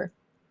doing here.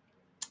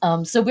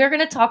 So we're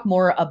going to talk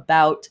more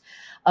about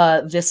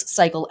this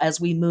cycle as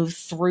we move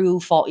through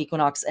fall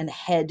equinox and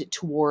head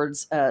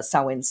towards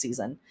Samhain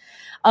season.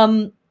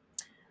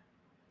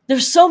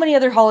 There's so many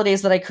other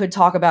holidays that I could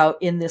talk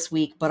about in this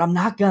week, but I'm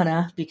not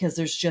gonna, because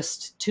there's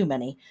just too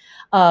many.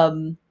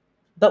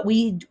 But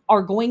we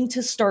are going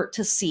to start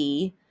to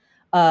see,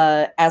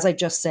 as I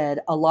just said,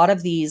 a lot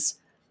of these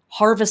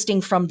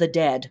harvesting from the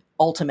dead,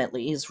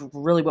 ultimately, is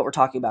really what we're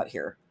talking about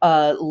here.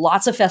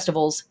 Lots of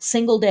festivals,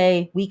 single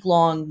day, week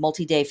long,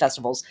 multi-day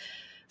festivals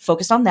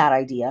focused on that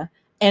idea.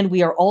 And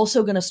we are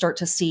also going to start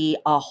to see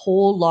a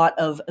whole lot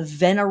of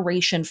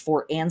veneration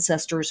for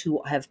ancestors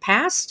who have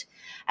passed,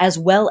 as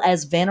well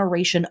as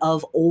veneration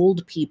of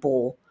old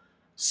people.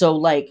 So,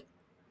 like,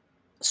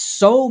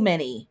 so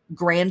many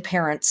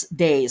grandparents'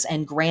 days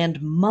and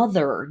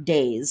grandmother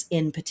days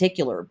in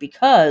particular,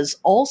 because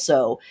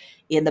also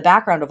in the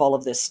background of all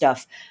of this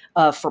stuff,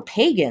 for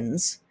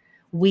pagans,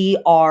 we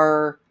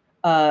are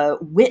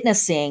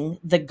witnessing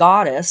the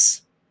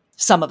goddess.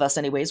 Some of us,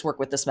 anyways, work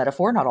with this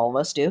metaphor. Not all of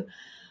us do.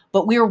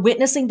 But we are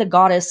witnessing the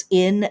goddess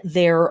in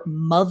their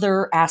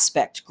mother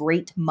aspect,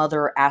 great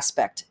mother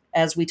aspect.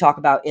 As we talk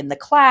about in the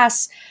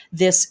class,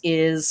 this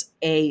is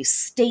a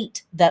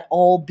state that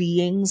all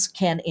beings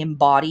can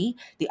embody,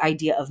 the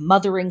idea of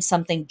mothering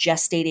something,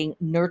 gestating,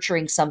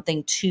 nurturing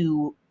something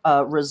to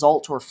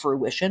result or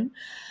fruition.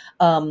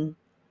 And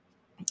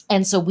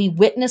so we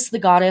witness the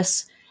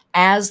goddess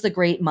as the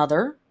great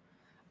mother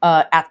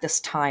at this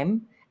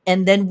time.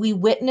 And then we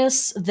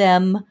witness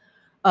them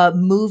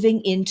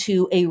moving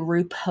into a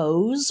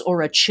repose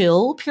or a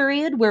chill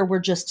period where we're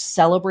just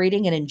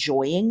celebrating and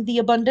enjoying the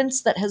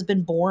abundance that has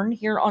been born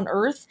here on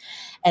earth.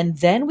 And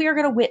then we are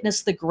going to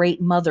witness the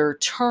great mother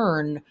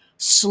turn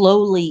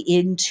slowly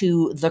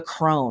into the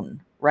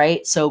crone,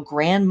 right? So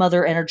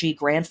grandmother energy,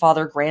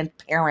 grandfather,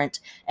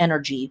 grandparent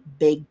energy,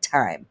 big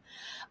time.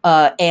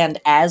 And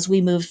as we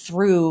move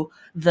through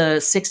the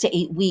 6 to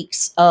 8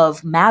 weeks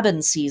of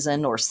Mabon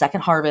season, or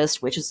second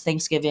harvest, which is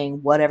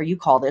Thanksgiving, whatever you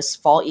call this,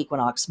 fall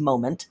equinox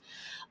moment,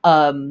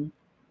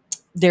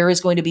 there is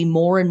going to be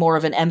more and more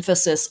of an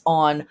emphasis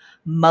on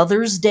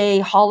Mother's Day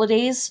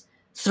holidays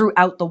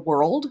throughout the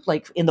world.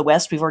 Like in the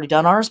West, we've already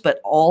done ours, but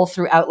all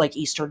throughout, like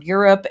Eastern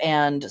Europe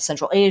and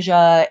Central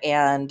Asia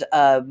and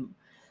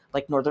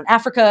like Northern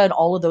Africa and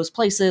all of those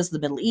places, the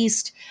Middle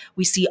East,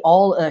 we see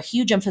all a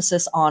huge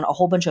emphasis on a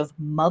whole bunch of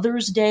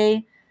Mother's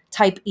Day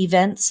type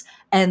events,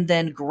 and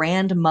then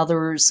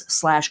grandmothers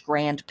 /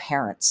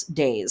 grandparents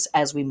days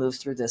as we move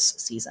through this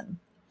season.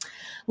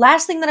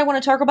 Last thing that I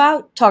want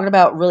to talking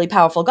about really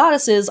powerful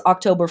goddesses,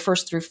 October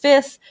 1st through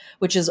 5th,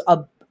 which is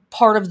a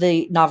part of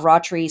the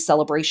Navratri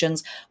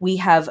celebrations. We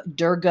have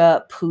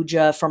Durga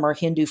Puja from our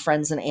Hindu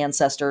friends and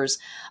ancestors.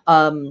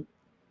 And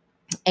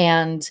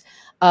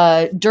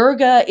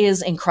Durga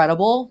is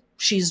incredible.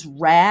 She's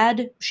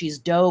rad. She's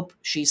dope.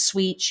 She's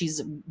sweet.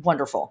 She's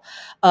wonderful.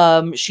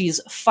 She's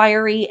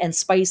fiery and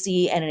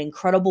spicy and an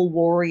incredible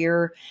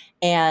warrior,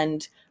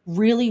 and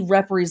really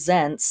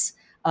represents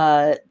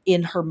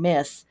in her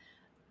myth,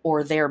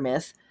 or their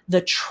myth,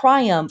 the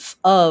triumph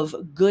of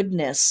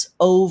goodness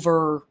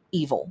over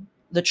evil,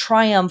 the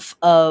triumph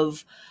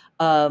of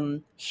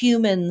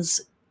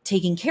humans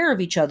taking care of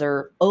each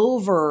other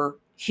over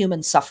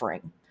human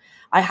suffering.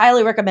 I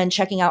highly recommend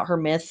checking out her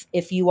myth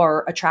if you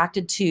are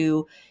attracted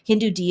to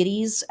Hindu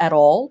deities at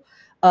all.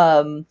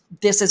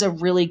 This is a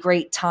really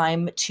great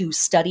time to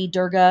study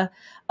Durga.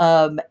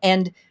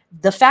 And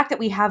the fact that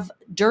we have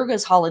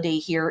Durga's holiday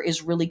here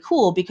is really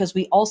cool, because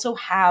we also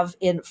have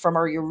from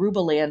our Yoruba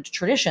land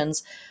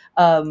traditions,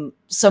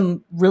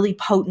 some really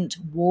potent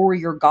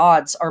warrior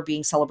gods are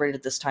being celebrated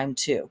at this time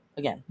too.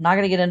 Again, not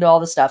going to get into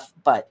all the stuff,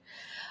 but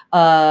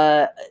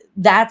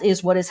that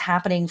is what is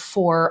happening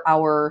for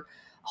our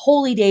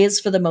holy days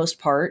for the most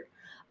part.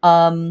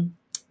 The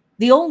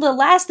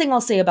last thing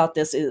I'll say about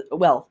this is,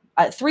 well,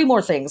 three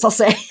more things I'll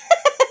say.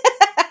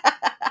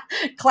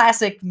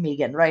 Classic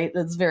Megan, right?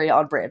 That's very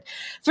on brand.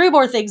 Three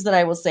more things that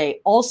I will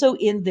say. Also,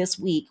 in this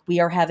week, we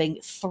are having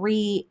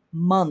 3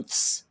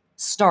 months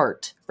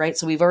start, right?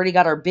 So we've already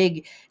got our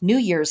big New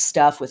Year's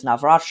stuff with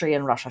Navratri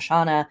and Rosh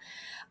Hashanah.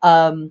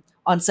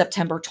 On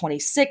September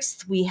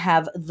 26th, we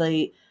have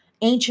the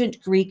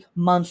ancient Greek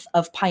month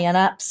of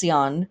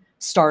Payanapsion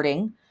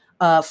starting.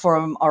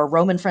 From our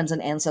Roman friends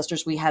and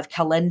ancestors, we have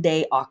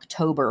Calende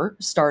October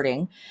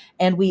starting.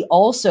 And we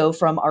also,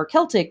 from our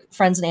Celtic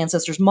friends and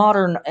ancestors,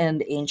 modern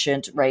and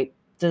ancient, right?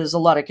 There's a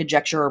lot of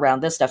conjecture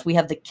around this stuff. We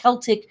have the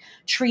Celtic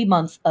tree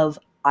month of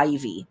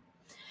Ivy.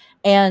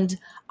 And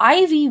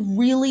Ivy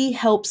really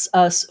helps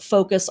us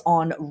focus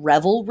on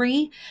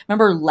revelry.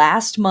 Remember,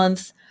 last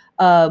month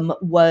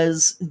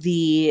was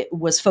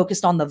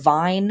focused on the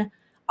vine.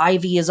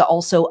 Ivy is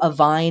also a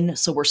vine,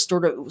 so we're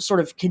sort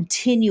of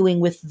continuing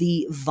with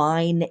the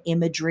vine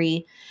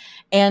imagery.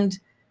 And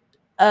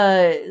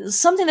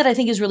something that I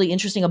think is really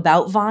interesting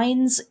about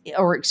vines,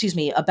 or excuse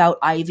me, about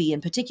ivy in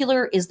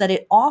particular, is that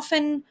it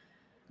often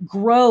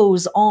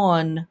grows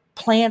on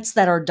plants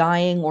that are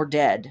dying or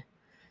dead.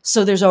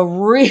 So there's a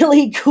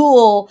really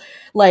cool,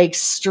 like,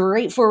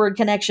 straightforward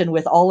connection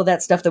with all of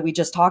that stuff that we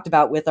just talked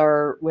about with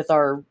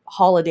our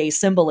holiday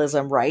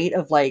symbolism, right?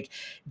 Of like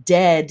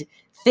dead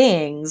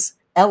things,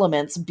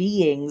 elements,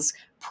 beings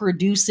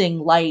producing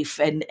life,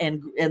 and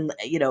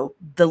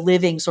the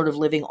living sort of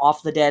living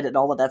off the dead, and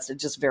all of that's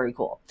just very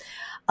cool.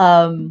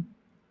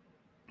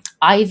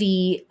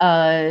 Ivy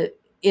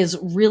is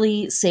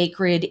really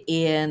sacred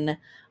in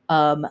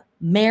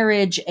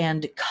marriage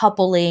and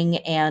coupling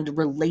and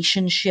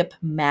relationship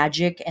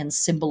magic and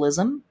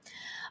symbolism.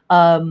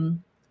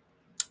 And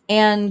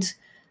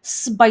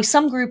by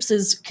some groups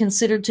is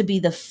considered to be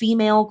the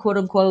female, quote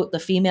unquote, the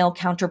female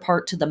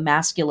counterpart to the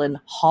masculine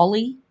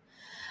holly.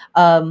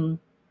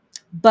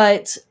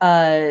 But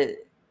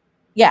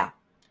yeah,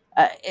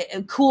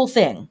 cool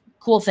thing.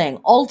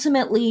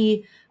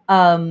 Ultimately,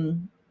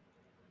 when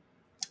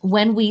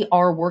we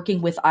are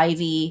working with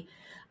ivy,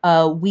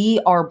 we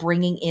are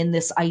bringing in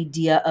this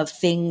idea of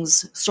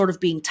things sort of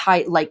being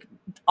tied, like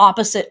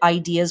opposite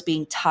ideas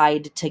being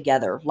tied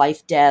together: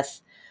 life,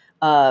 death,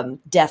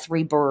 death,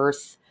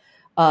 rebirth.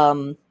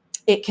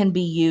 It can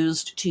be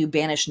used to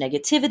banish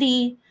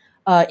negativity.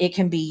 It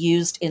can be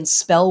used in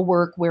spell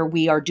work where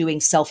we are doing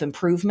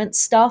self-improvement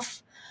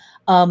stuff.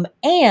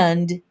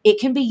 And it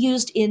can be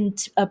used in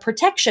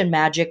protection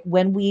magic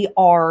when we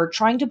are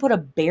trying to put a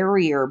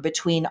barrier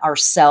between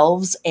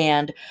ourselves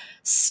and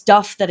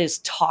stuff that is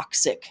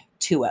toxic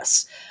to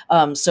us.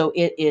 So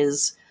it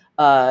is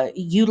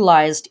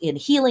utilized in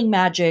healing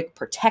magic,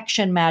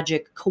 protection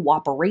magic,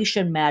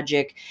 cooperation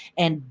magic,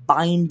 and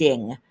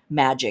binding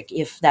magic,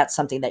 if that's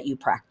something that you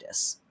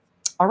practice.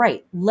 All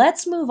right,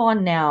 let's move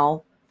on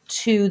now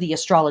to the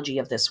astrology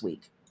of this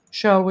week.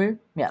 Shall we?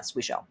 Yes,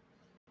 we shall.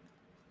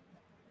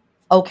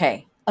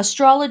 Okay,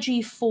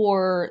 astrology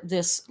for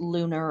this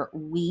lunar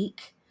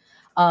week.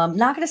 Not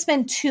going to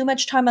spend too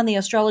much time on the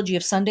astrology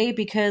of Sunday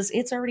because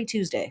it's already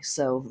Tuesday.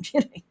 So,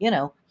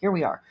 here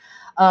we are.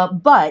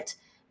 But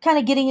kind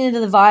of getting into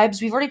the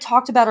vibes, we've already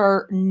talked about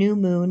our new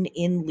moon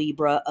in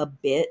Libra a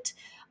bit.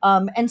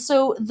 And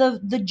so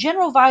the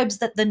general vibes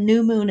that the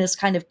new moon is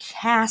kind of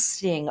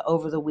casting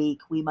over the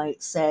week, we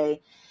might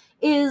say,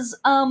 is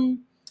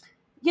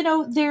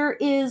there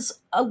is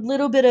a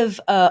little bit of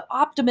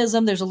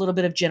optimism. There's a little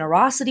bit of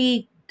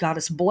generosity,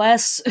 goddess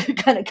bless,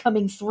 kind of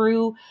coming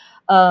through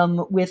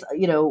with,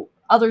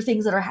 other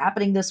things that are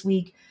happening this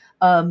week.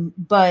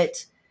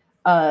 But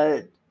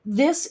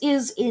this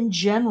is, in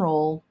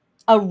general,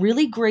 a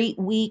really great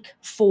week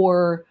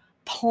for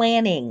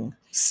planning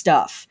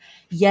stuff.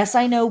 Yes,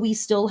 I know we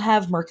still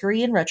have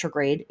Mercury in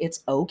retrograde.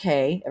 It's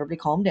okay. Everybody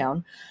calm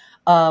down.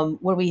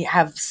 What do we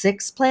have?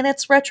 6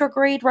 planets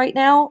retrograde right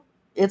now?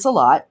 It's a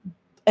lot.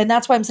 And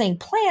that's why I'm saying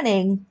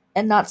planning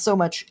and not so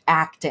much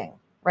acting,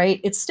 right?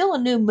 It's still a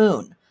new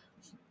moon.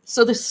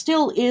 So this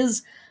still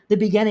is the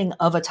beginning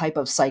of a type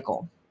of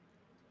cycle.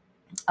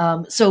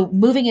 So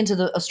moving into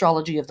the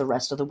astrology of the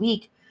rest of the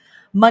week,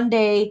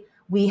 Monday,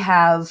 we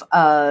have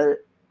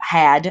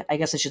had, I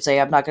guess I should say,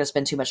 I'm not going to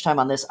spend too much time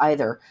on this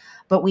either,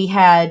 but we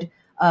had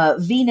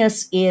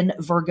Venus in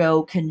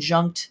Virgo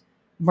conjunct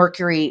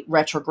Mercury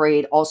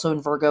retrograde, also in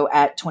Virgo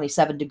at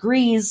 27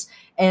 degrees.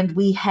 And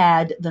we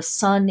had the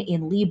Sun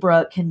in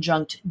Libra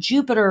conjunct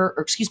Jupiter,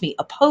 or excuse me,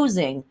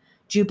 opposing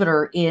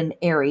Jupiter in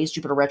Aries,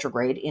 Jupiter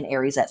retrograde in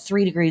Aries at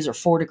 3 degrees or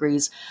 4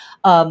 degrees.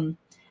 And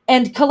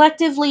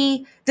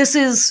collectively, this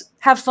is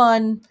have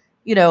fun,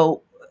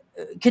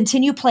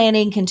 continue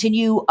planning,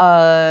 continue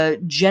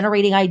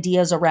generating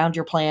ideas around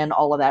your plan,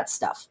 all of that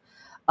stuff.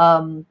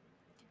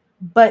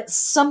 But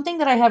something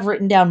that I have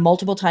written down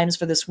multiple times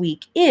for this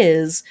week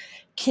is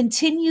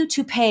continue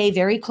to pay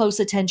very close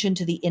attention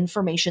to the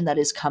information that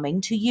is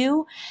coming to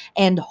you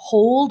and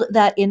hold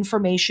that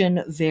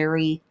information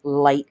very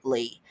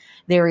lightly.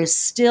 There is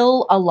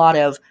still a lot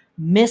of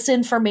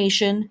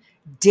misinformation,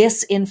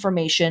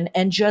 disinformation,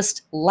 and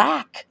just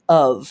lack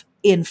of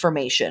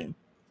information.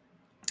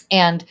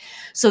 And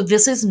so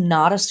this is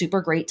not a super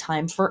great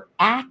time for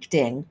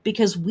acting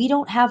because we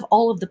don't have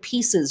all of the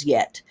pieces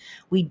yet.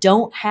 We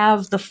don't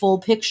have the full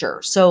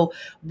picture. So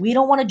we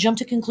don't want to jump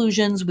to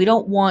conclusions. We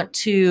don't want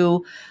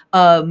to,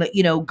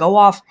 go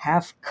off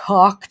half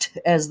cocked,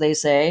 as they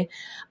say.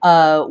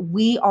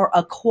 We are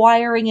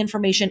acquiring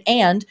information,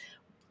 and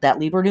that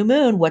Libra new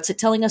moon, what's it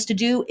telling us to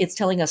do? It's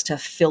telling us to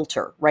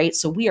filter, right?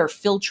 So we are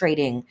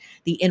filtrating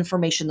the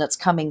information that's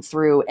coming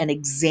through and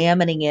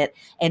examining it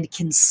and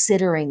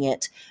considering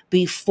it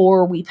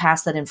before we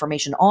pass that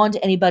information on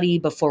to anybody,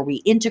 before we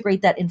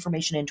integrate that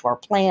information into our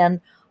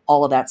plan,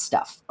 all of that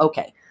stuff.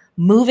 Okay,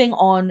 moving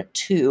on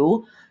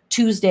to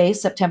Tuesday,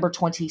 September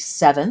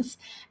 27th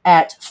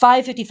at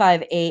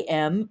 5:55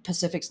 a.m.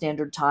 Pacific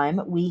Standard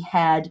Time, we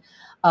had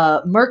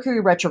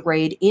Mercury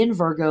retrograde in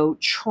Virgo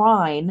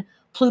trine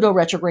Pluto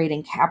retrograde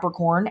in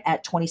Capricorn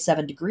at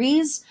 27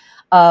 degrees.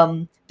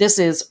 This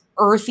is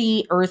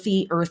earthy,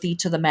 earthy, earthy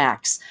to the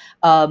max.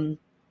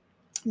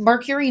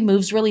 Mercury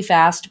moves really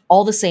fast.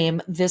 All the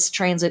same, this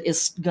transit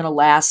is going to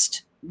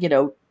last,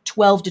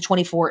 12 to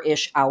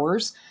 24-ish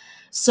hours.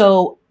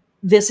 So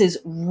this is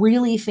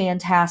really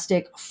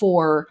fantastic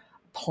for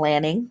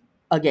planning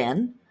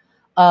again,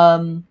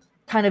 kind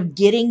of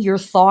getting your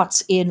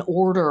thoughts in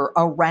order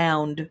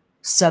around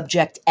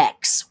subject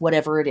X,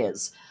 whatever it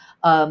is.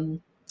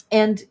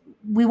 And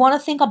we want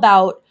to think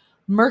about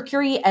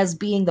Mercury as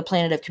being the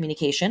planet of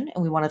communication,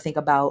 and we want to think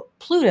about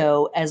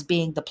Pluto as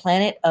being the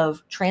planet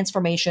of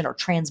transformation or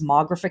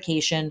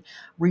transmogrification,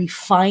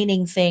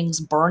 refining things,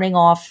 burning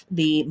off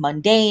the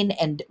mundane,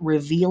 and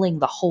revealing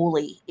the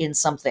holy in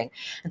something.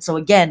 And so,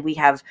 again, we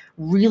have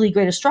really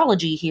great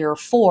astrology here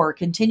for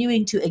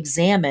continuing to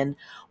examine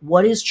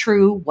what is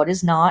true, what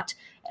is not,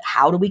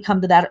 how do we come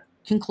to that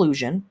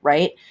conclusion,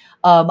 right?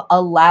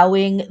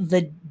 Allowing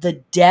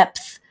the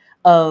depth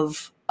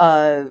of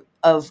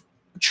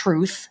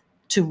truth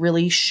to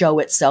really show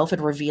itself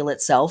and reveal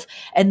itself,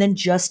 and then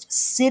just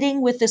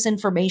sitting with this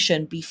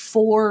information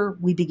before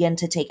we begin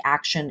to take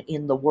action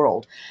in the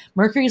world.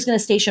 Mercury is going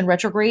to station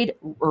retrograde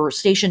or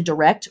station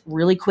direct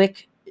really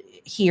quick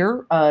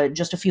here,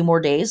 just a few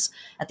more days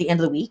at the end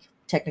of the week,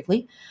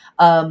 technically.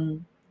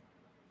 And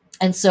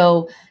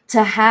so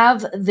to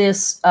have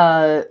this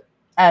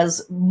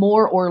as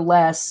more or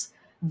less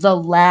the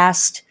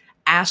last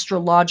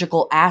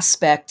astrological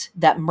aspect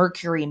that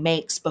Mercury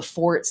makes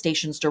before it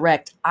stations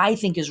direct, I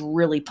think is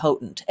really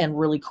potent and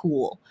really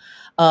cool.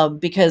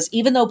 Because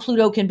even though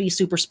Pluto can be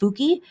super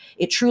spooky,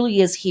 it truly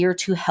is here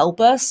to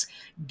help us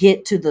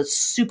get to the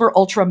super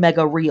ultra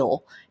mega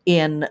real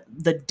in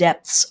the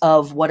depths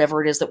of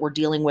whatever it is that we're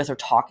dealing with or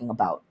talking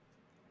about.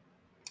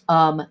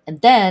 And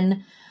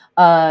then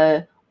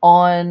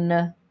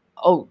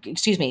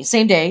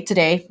same day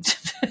today,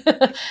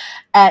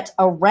 at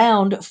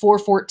around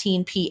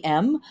 4:14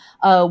 p.m.,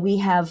 we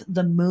have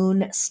the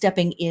moon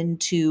stepping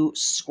into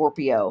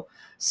Scorpio.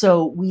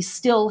 So we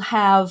still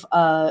have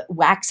a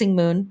waxing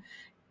moon.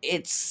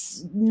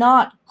 It's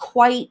not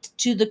quite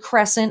to the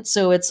crescent,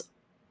 so it's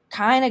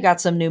kind of got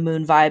some new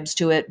moon vibes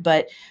to it,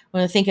 but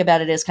when I think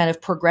about it as kind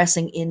of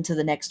progressing into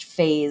the next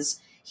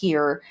phase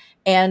here.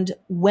 And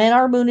when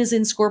our moon is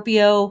in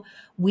Scorpio,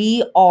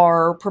 we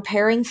are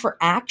preparing for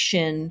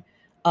action,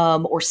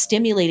 or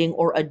stimulating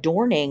or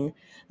adorning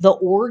the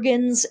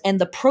organs and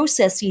the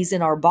processes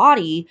in our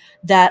body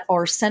that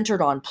are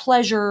centered on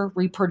pleasure,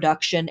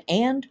 reproduction,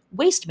 and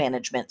waste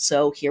management.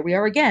 So here we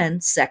are again,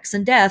 sex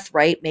and death,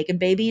 right? Making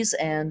babies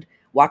and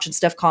watching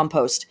stuff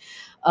compost.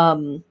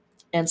 And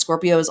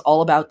Scorpio is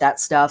all about that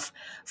stuff.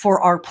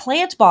 For our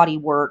plant body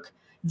work,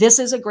 this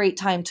is a great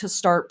time to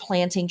start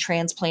planting,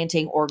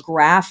 transplanting, or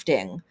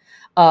grafting,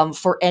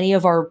 for any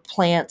of our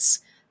plants,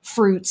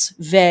 fruits,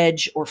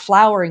 veg, or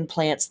flowering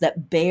plants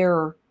that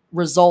bear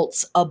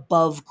results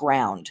above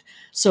ground.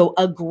 So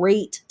a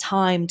great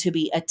time to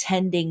be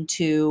attending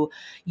to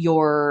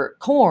your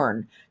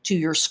corn, to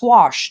your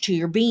squash, to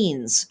your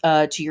beans,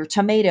 to your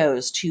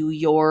tomatoes, to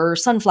your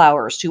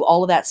sunflowers, to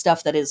all of that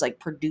stuff that is like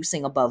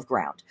producing above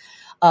ground.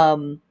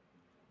 Um,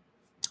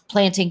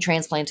 Planting,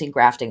 transplanting,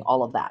 grafting,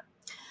 all of that.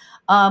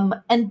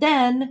 And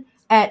then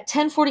at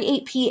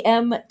 10:48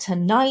 p.m.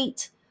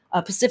 tonight,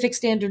 Pacific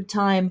Standard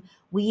Time,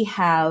 we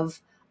have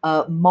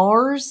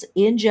Mars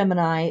in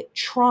Gemini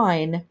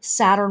trine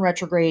Saturn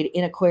retrograde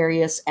in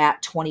Aquarius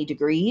at 20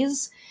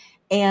 degrees.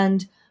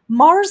 And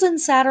Mars and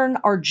Saturn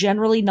are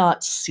generally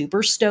not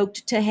super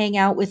stoked to hang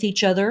out with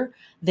each other.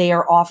 They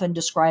are often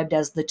described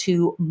as the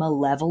two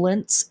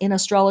malevolents in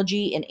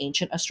astrology, in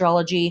ancient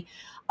astrology.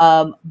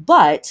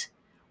 But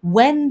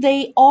when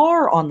they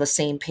are on the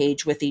same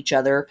page with each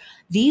other,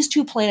 these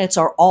two planets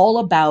are all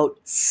about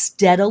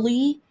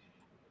steadily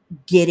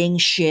getting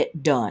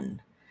shit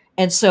done.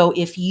 And so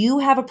if you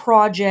have a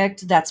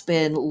project that's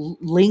been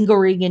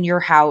lingering in your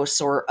house,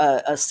 or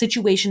a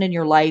situation in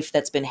your life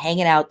that's been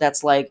hanging out,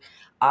 that's like,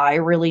 I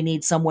really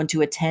need someone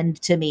to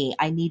attend to me.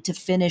 I need to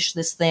finish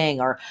this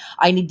thing, or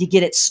I need to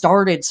get it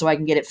started so I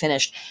can get it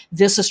finished.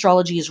 This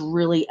astrology is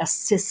really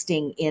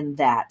assisting in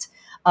that.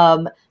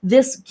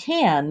 This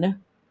can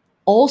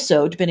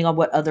also, depending on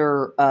what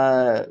other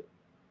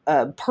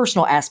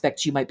personal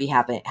aspects you might be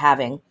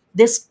having.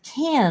 This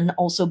can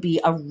also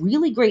be a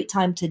really great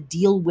time to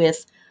deal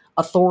with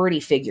authority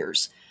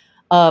figures.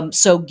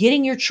 So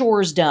getting your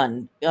chores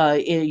done,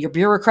 your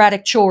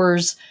bureaucratic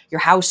chores, your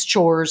house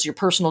chores, your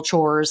personal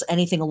chores,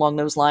 anything along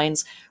those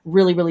lines,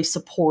 really, really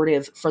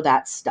supportive for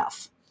that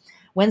stuff.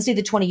 Wednesday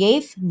the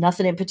 28th,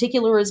 nothing in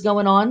particular is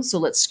going on, so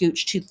let's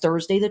scooch to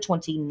Thursday the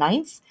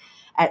 29th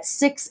at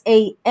 6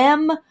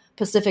 a.m.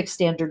 Pacific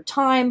Standard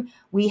Time.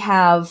 We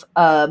have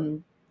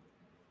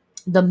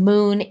the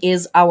moon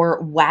is our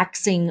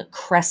waxing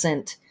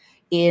crescent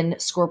in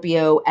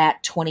Scorpio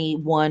at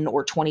 21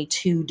 or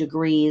 22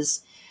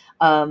 degrees.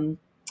 And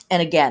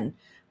again,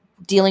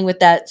 dealing with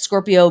that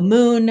Scorpio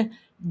moon,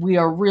 we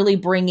are really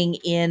bringing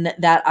in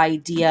that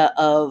idea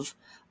of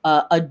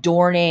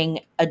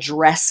adorning,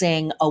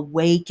 addressing,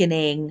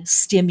 awakening,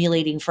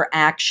 stimulating for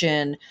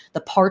action,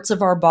 the parts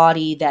of our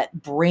body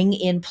that bring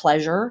in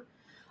pleasure,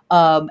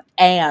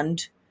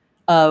 and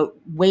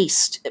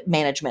waste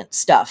management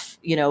stuff,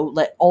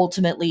 let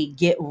ultimately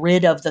get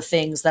rid of the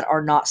things that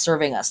are not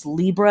serving us.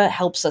 Libra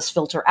helps us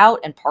filter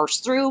out and parse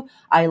through.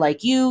 I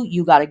like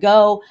you got to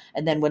go.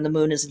 And then when the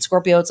moon is in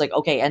Scorpio, it's like,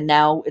 okay, and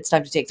now it's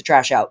time to take the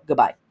trash out.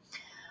 Goodbye.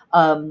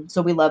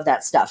 So we love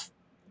that stuff.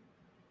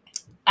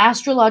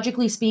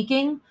 Astrologically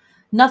speaking,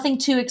 nothing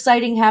too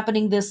exciting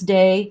happening this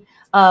day.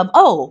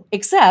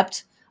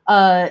 Except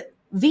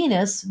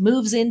Venus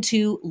moves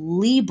into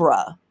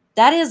Libra.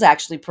 That is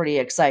actually pretty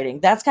exciting.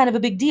 That's kind of a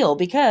big deal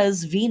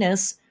because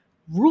Venus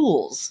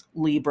rules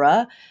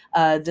Libra.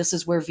 This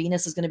is where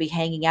Venus is going to be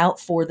hanging out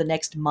for the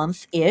next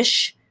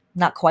month-ish.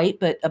 Not quite,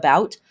 but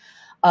about.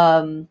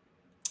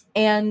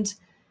 And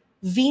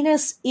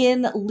Venus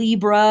in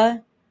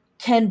Libra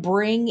can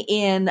bring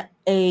in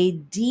a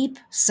deep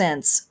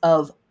sense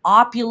of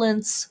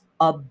opulence,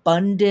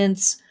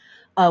 abundance,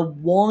 a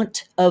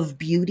want of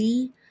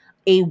beauty,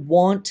 a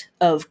want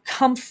of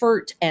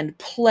comfort and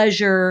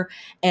pleasure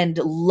and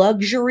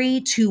luxury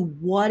to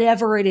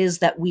whatever it is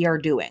that we are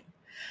doing.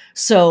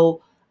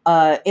 So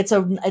it's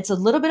a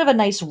little bit of a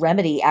nice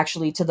remedy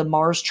actually to the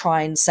Mars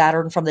trine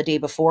Saturn from the day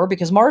before,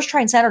 because Mars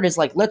trine Saturn is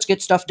like, let's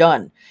get stuff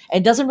done,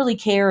 and doesn't really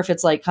care if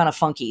it's like kind of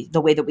funky the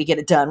way that we get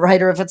it done,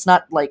 right? Or if it's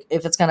not, like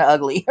if it's kind of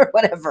ugly or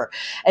whatever.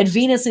 And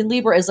Venus in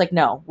Libra is like,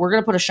 no, we're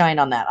gonna put a shine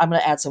on that. I'm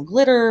gonna add some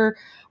glitter.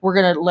 We're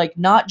gonna like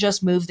not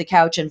just move the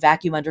couch and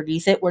vacuum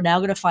underneath it. We're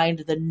now gonna find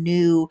the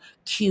new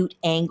cute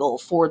angle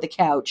for the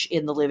couch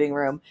in the living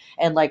room,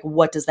 and like,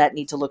 what does that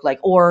need to look like?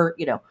 Or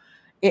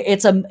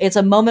it's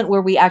a moment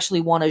where we actually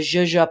want to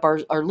zhuzh up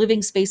our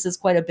living spaces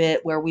quite a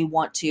bit, where we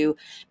want to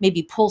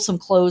maybe pull some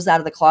clothes out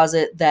of the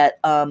closet that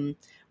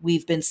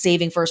we've been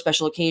saving for a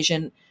special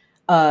occasion,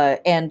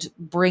 and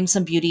bring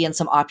some beauty and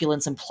some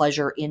opulence and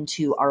pleasure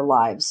into our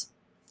lives.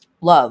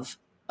 Love.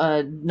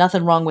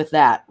 Nothing wrong with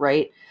that,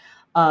 right?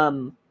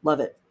 Love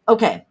it.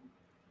 Okay.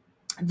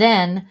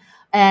 Then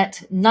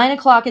at 9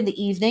 o'clock in the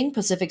evening,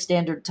 Pacific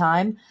Standard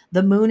Time,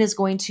 the moon is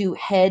going to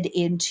head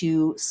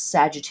into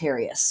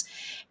Sagittarius.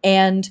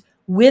 And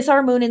with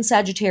our moon in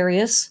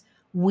Sagittarius,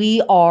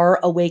 we are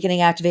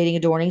awakening, activating,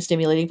 adorning,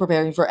 stimulating,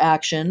 preparing for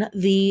action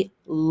the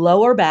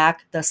lower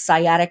back, the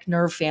sciatic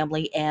nerve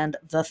family, and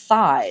the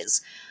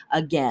thighs.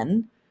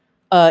 Again,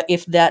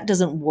 if that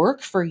doesn't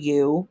work for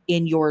you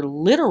in your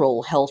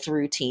literal health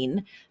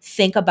routine,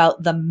 think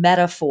about the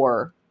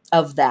metaphor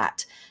of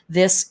that.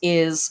 This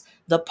is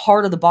the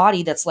part of the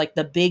body that's like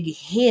the big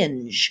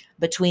hinge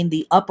between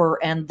the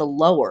upper and the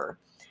lower.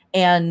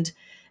 And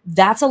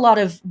that's a lot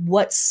of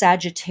what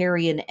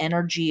Sagittarian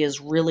energy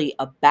is really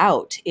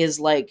about, is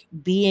like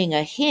being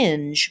a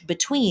hinge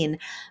between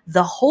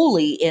the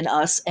holy in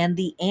us and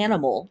the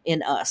animal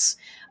in us,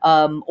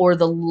 or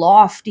the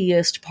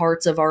loftiest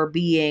parts of our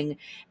being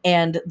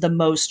and the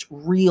most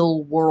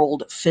real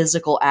world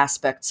physical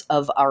aspects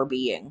of our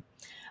being.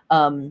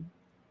 And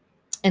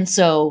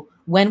so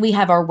when we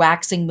have our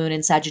waxing moon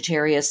in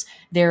Sagittarius,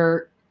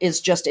 there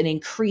is just an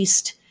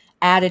increased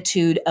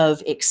attitude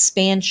of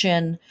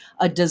expansion,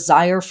 a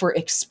desire for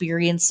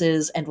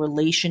experiences and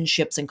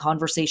relationships and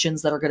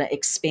conversations that are going to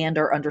expand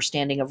our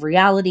understanding of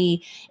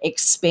reality,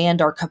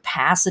 expand our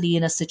capacity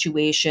in a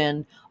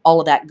situation, all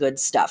of that good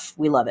stuff.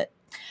 We love it.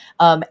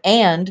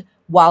 And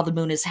while the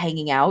moon is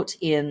hanging out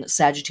in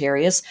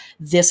Sagittarius,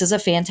 this is a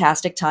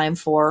fantastic time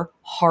for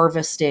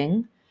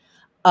harvesting,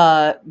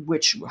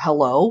 which,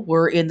 hello,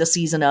 we're in the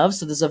season of,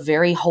 so there's a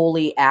very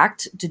holy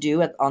act to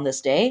do on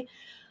this day,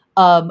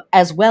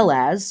 as well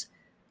as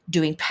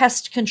doing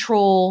pest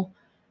control,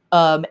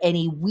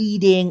 any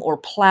weeding or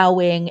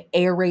plowing,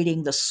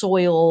 aerating the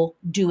soil,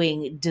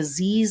 doing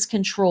disease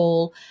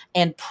control,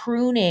 and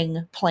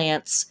pruning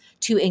plants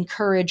to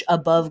encourage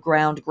above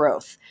ground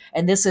growth.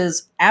 And this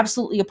is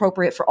absolutely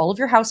appropriate for all of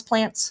your house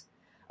plants.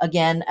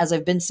 Again, as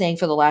I've been saying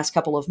for the last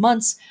couple of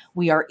months,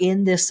 we are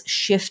in this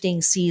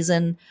shifting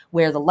season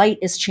where the light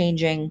is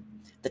changing,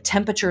 the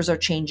temperatures are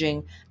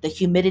changing, the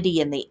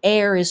humidity in the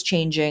air is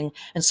changing.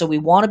 And so we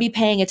want to be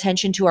paying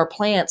attention to our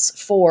plants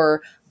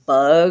for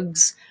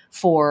bugs,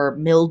 for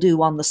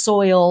mildew on the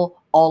soil,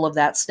 all of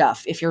that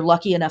stuff. If you're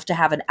lucky enough to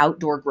have an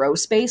outdoor grow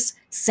space,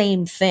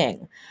 same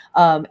thing.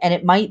 And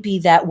it might be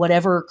that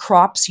whatever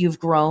crops you've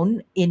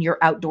grown in your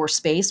outdoor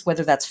space,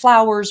 whether that's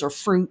flowers or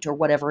fruit or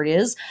whatever it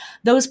is,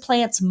 those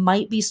plants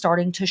might be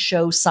starting to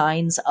show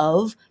signs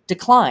of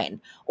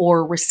decline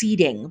or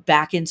receding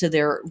back into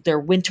their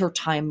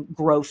wintertime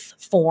growth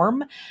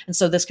form. And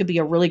so this could be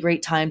a really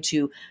great time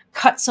to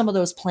cut some of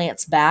those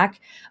plants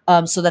back,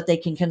 so that they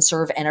can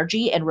conserve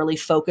energy and really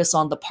focus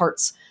on the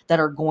parts that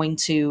are going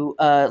to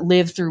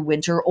live through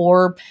winter,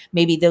 or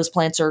maybe those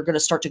plants are going to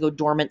start to go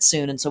dormant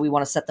soon, and so we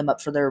want to set them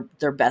up for their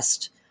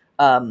best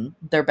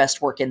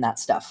work in that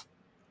stuff.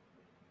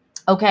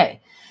 Okay,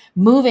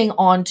 moving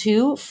on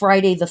to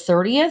Friday the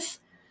 30th.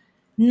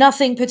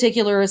 Nothing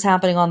particular is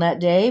happening on that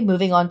day.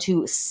 Moving on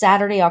to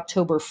Saturday,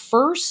 October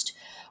 1st,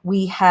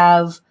 we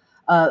have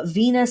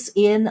Venus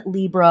in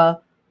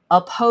Libra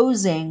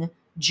opposing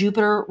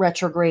Jupiter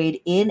retrograde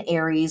in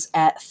Aries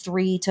at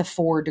 3 to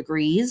 4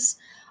 degrees.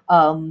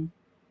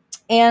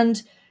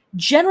 And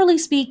generally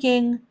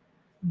speaking,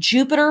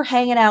 Jupiter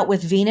hanging out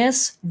with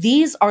Venus,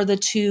 these are the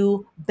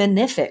two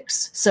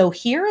benefics. So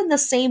here in the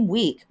same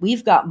week,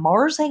 we've got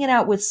Mars hanging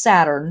out with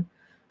Saturn,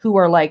 who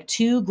are like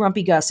two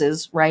grumpy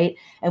Gusses, right?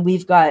 And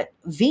we've got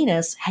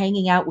Venus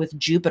hanging out with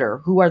Jupiter,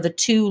 who are the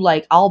two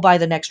like, I'll buy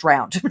the next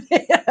round.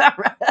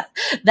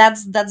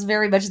 That's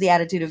very much the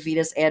attitude of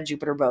Venus and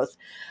Jupiter both.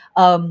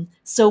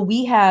 So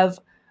we have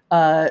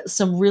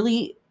some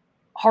really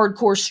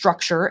hardcore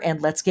structure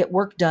and let's get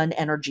work done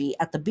energy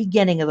at the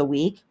beginning of the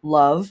week.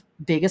 Love,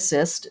 big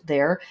assist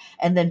there.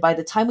 And then by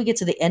the time we get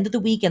to the end of the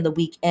week and the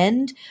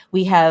weekend,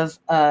 we have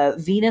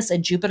Venus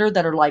and Jupiter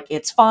that are like,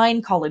 it's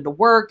fine, call into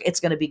work. It's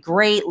going to be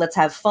great. Let's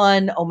have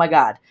fun. Oh my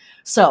God.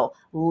 So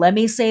let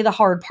me say the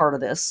hard part of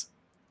this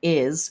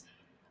is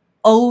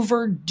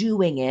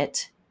overdoing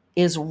it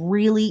is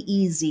really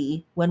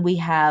easy when we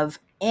have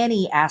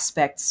any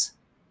aspects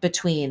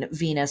between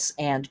Venus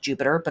and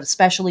Jupiter, but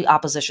especially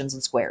oppositions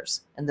and squares.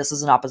 And this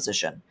is an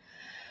opposition.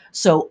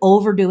 So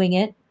overdoing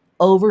it,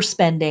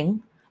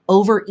 overspending,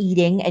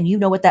 overeating, and you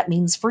know what that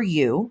means for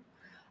you,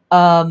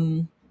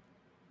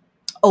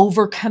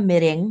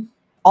 overcommitting,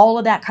 all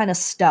of that kind of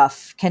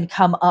stuff can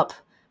come up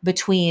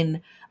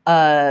between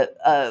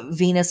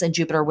Venus and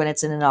Jupiter when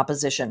it's in an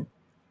opposition.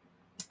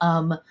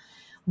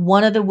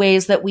 One of the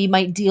ways that we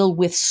might deal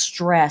with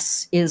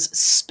stress is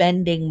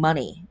spending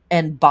money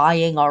and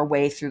buying our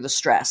way through the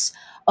stress.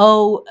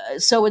 Oh,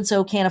 so and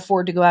so can't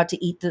afford to go out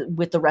to eat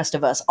with the rest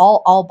of us.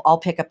 I'll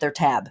pick up their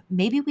tab.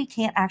 Maybe we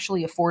can't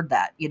actually afford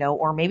that,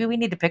 or maybe we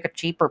need to pick a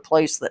cheaper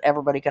place that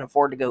everybody can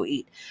afford to go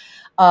eat.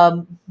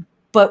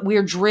 But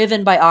we're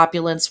driven by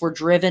opulence. We're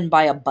driven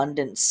by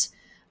abundance.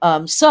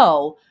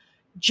 So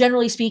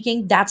generally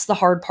speaking, that's the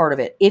hard part of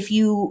it. If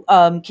you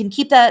can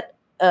keep that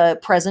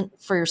present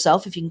for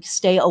yourself, if you can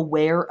stay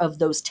aware of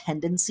those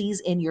tendencies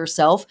in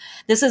yourself,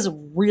 this is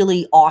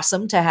really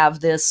awesome to have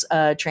this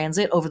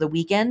transit over the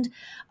weekend.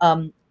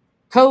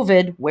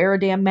 COVID, wear a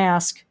damn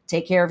mask,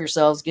 take care of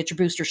yourselves, get your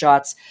booster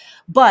shots.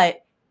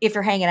 But if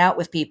you're hanging out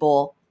with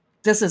people,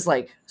 this is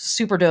like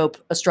super dope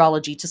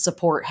astrology to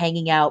support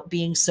hanging out,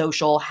 being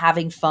social,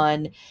 having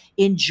fun,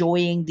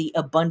 enjoying the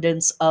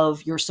abundance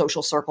of your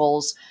social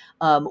circles,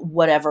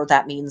 whatever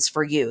that means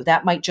for you.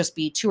 That might just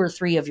be 2 or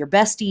 3 of your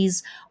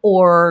besties,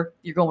 or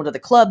you're going to the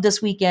club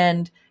this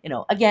weekend.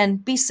 Again,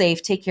 be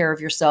safe, take care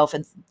of yourself,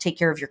 and take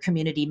care of your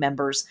community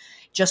members.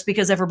 Just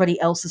because everybody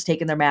else is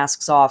taking their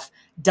masks off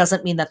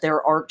doesn't mean that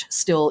there aren't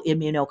still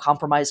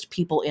immunocompromised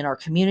people in our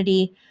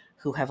community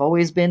who have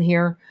always been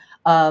here.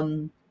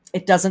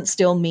 It doesn't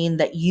still mean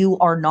that you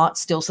are not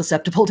still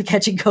susceptible to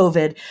catching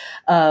COVID.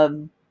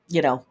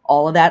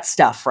 All of that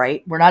stuff,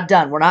 right? We're not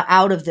done. We're not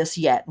out of this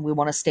yet. We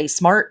want to stay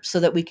smart so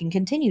that we can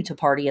continue to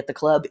party at the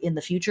club in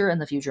the future and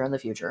the future and the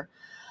future.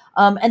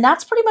 And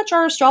that's pretty much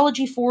our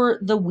astrology for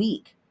the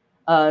week.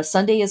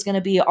 Sunday is going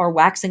to be our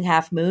waxing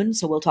half moon,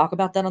 so we'll talk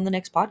about that on the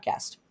next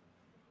podcast.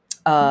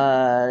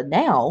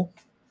 Now,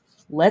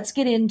 let's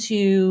get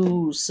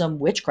into some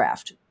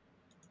witchcraft.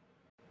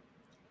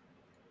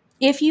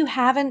 If you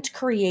haven't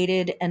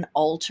created an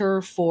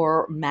altar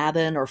for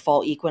Mabon or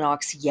fall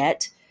equinox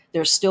yet,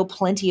 there's still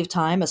plenty of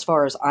time as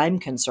far as I'm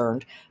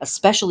concerned,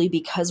 especially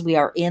because we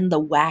are in the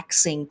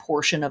waxing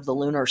portion of the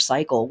lunar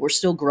cycle. We're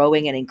still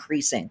growing and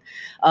increasing.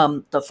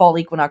 The fall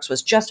equinox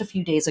was just a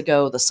few days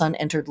ago. The sun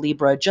entered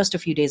Libra just a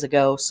few days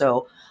ago.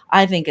 So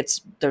I think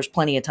there's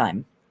plenty of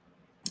time.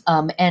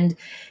 And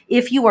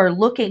if you are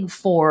looking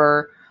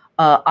for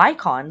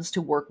icons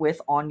to work with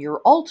on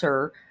your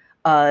altar,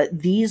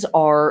 these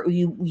are,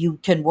 you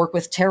can work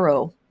with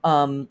tarot.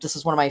 This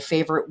is one of my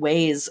favorite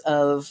ways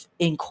of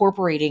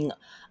incorporating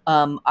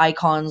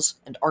icons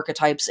and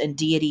archetypes and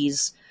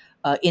deities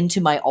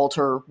into my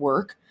altar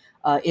work,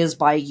 is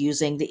by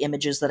using the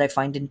images that I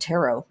find in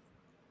tarot.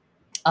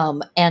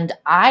 And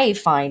I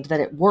find that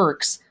it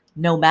works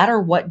no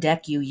matter what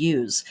deck you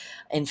use.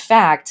 In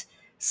fact,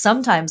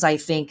 Sometimes I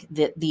think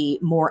that the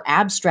more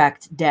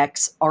abstract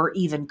decks are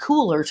even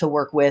cooler to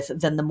work with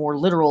than the more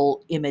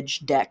literal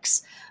image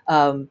decks,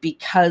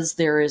 because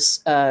there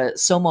is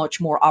so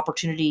much more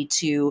opportunity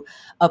to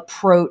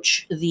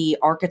approach the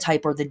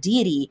archetype or the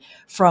deity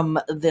from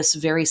this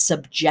very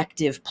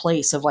subjective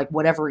place of like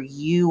whatever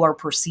you are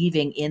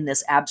perceiving in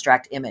this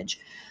abstract image.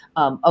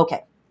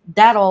 Okay.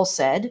 That all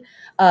said,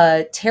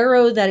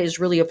 tarot that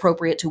is really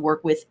appropriate to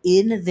work with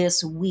in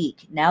this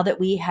week, now that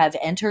we have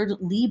entered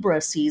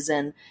Libra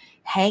season,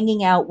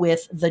 hanging out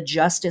with the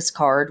Justice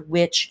card,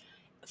 which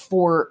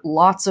for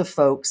lots of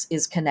folks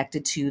is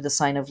connected to the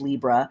sign of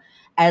Libra,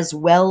 as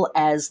well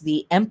as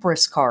the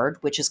Empress card,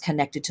 which is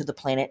connected to the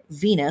planet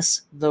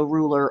Venus, the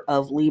ruler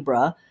of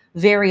Libra.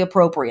 Very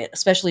appropriate,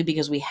 especially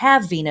because we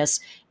have Venus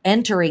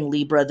entering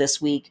Libra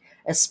this week,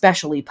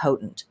 especially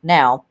potent.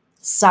 Now,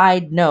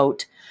 side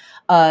note,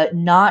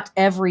 not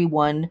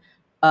everyone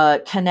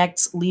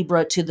connects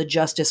Libra to the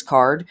Justice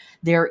card.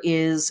 There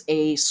is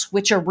a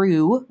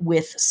switcheroo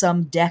with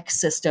some deck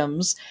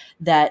systems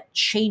that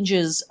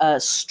changes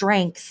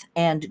strength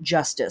and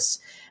justice.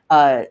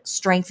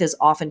 Strength is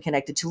often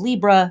connected to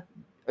Libra.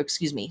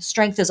 Excuse me.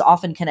 Strength is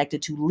often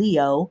connected to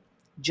Leo,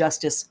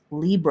 Justice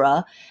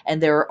Libra,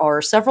 and there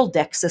are several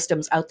deck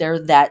systems out there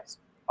that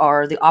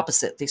are the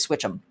opposite. They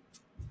switch them.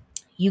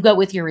 You go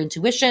with your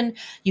intuition,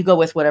 you go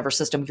with whatever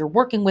system you're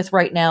working with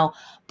right now,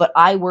 but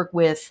I work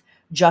with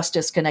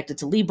Justice connected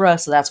to Libra,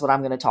 so that's what I'm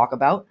going to talk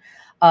about.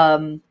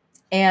 And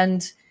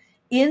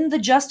in the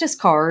Justice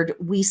card,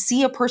 we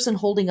see a person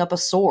holding up a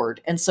sword,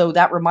 and so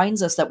that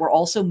reminds us that we're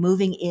also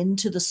moving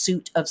into the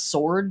suit of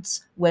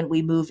swords when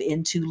we move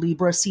into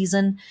Libra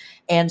season.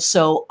 And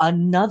so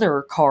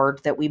another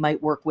card that we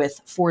might work with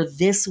for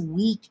this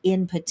week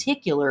in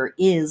particular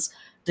is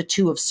the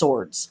Two of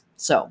Swords.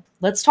 So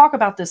let's talk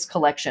about this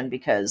collection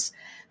because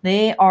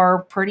they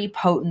are pretty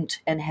potent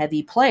and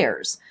heavy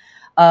players.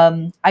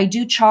 I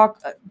do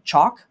chalk,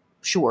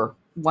 sure,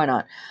 why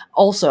not?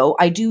 Also,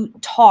 I do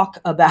talk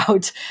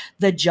about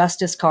the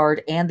Justice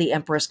card and the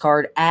Empress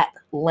card at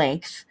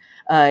length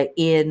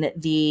in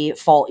the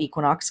Fall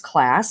Equinox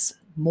class,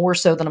 more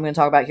so than I'm going to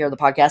talk about here on the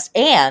podcast.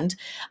 And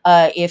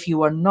if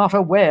you are not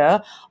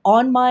aware,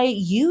 on my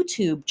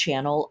YouTube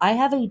channel, I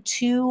have a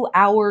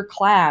 2-hour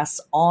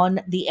class on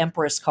the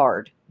Empress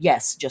card.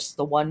 Yes, just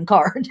the one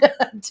card,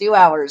 2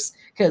 hours,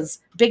 because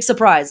big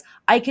surprise,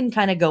 I can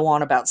kind of go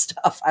on about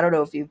stuff. I don't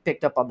know if you've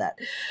picked up on that.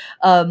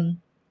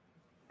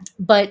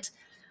 But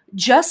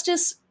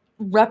Justice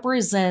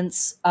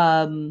represents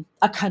a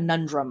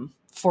conundrum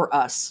for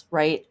us,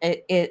 right?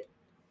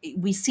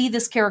 We see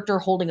this character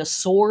holding a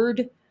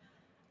sword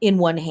in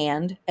one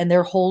hand, and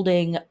they're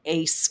holding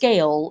a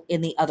scale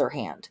in the other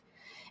hand.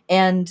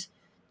 And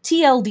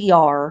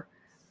TLDR,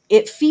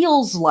 it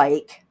feels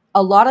like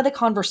a lot of the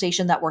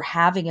conversation that we're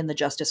having in the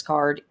Justice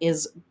card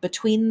is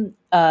between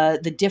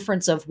the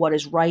difference of what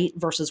is right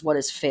versus what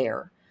is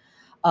fair.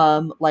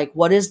 Like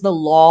what is the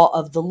law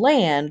of the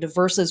land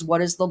versus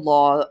what is the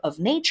law of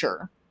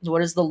nature?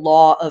 What is the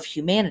law of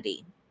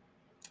humanity?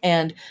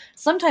 And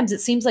sometimes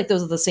it seems like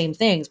those are the same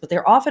things, but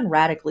they're often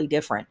radically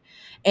different.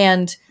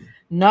 And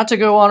not to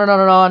go on and on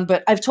and on,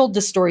 but I've told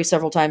this story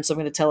several times, so I'm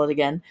going to tell it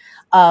again.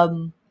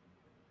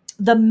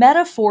 The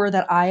metaphor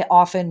that I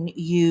often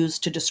use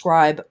to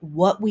describe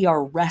what we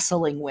are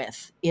wrestling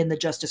with in the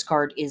Justice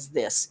card is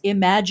this.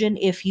 Imagine,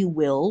 if you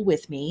will,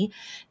 with me,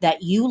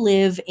 that you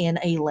live in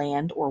a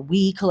land, or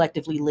we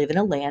collectively live in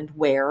a land,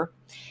 where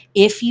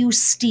if you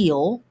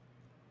steal,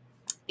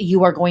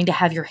 you are going to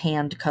have your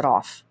hand cut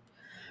off.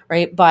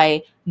 Right?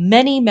 By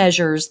many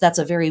measures, that's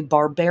a very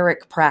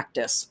barbaric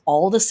practice.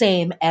 All the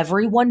same,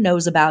 everyone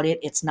knows about it.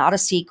 It's not a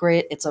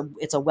secret. It's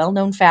a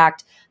well-known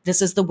fact.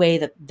 This is the way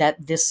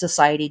that this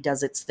society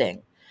does its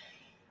thing.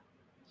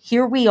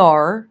 Here we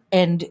are,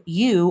 and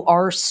you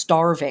are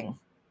starving,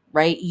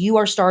 right? You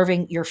are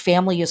starving. Your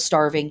family is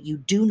starving. You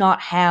do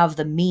not have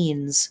the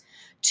means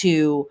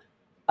to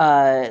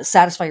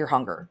satisfy your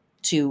hunger,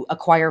 to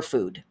acquire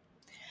food.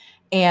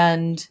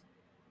 And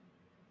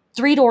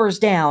 3 doors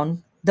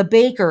down, the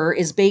baker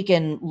is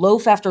baking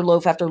loaf after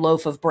loaf after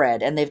loaf of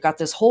bread, and they've got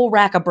this whole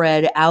rack of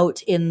bread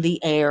out in the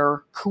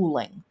air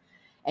cooling.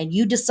 And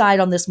you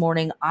decide on this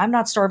morning, I'm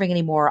not starving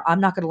anymore.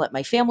 I'm not going to let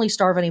my family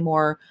starve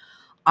anymore.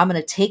 I'm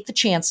going to take the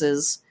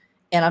chances,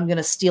 and I'm going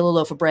to steal a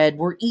loaf of bread.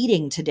 We're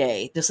eating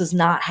today. This is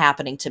not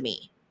happening to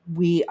me.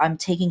 I'm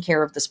taking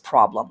care of this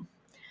problem.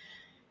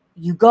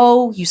 You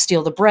go, you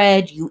steal the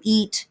bread, you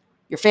eat,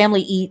 your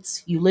family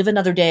eats, you live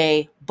another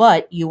day,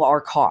 but you are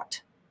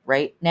caught,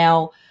 right?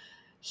 Now,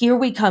 here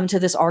we come to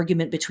this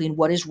argument between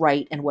what is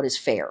right and what is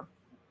fair.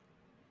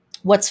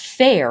 What's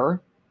fair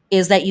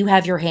is that you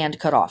have your hand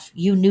cut off.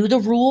 You knew the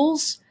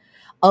rules.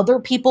 Other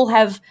people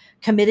have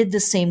committed the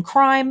same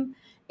crime,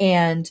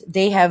 and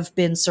they have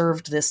been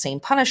served this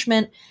same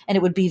punishment. And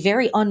it would be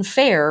very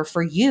unfair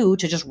for you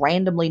to just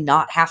randomly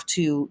not have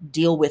to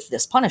deal with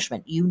this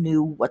punishment. You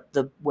knew what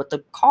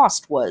the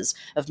cost was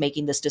of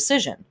making this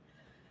decision.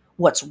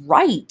 What's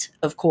right,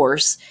 of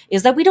course,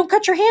 is that we don't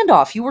cut your hand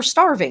off. You were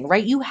starving,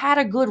 right? You had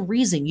a good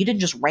reason. You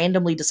didn't just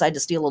randomly decide to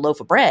steal a loaf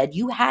of bread.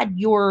 You had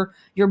your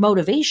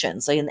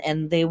motivations,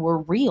 and they were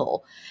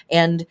real.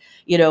 And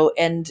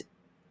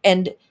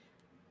and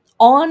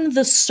on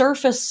the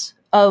surface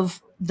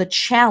of the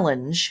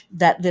challenge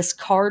that this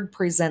card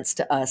presents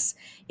to us,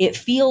 it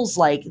feels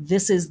like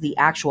this is the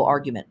actual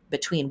argument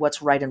between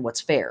what's right and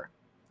what's fair.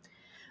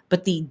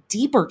 But the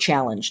deeper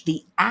challenge,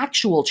 the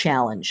actual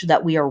challenge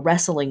that we are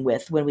wrestling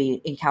with when we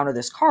encounter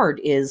this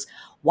card is,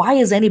 why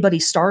is anybody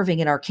starving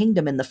in our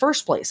kingdom in the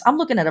first place? I'm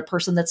looking at a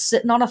person that's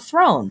sitting on a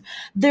throne.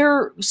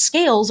 Their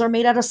scales are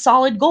made out of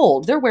solid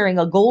gold. They're wearing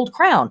a gold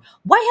crown.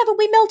 Why haven't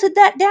we melted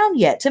that down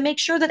yet to make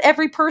sure that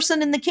every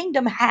person in the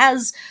kingdom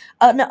has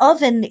an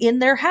oven in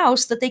their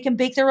house that they can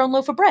bake their own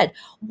loaf of bread?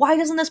 Why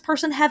doesn't this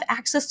person have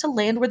access to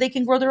land where they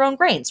can grow their own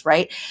grains,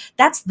 right?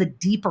 That's the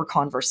deeper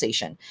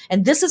conversation.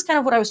 And this is kind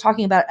of what I was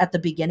talking about at the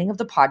beginning of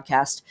the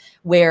podcast,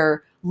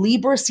 where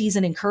Libra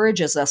season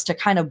encourages us to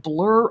kind of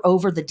blur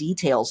over the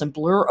details and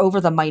blur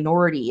over the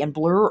minority and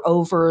blur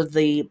over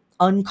the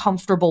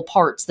uncomfortable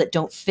parts that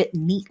don't fit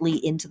neatly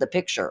into the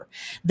picture.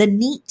 The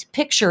neat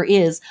picture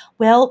is,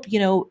 well,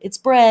 it's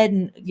bread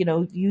and,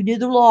 you do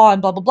the law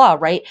and blah, blah, blah,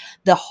 right?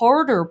 The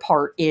harder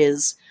part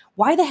is,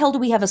 why the hell do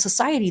we have a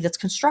society that's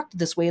constructed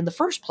this way in the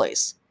first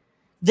place?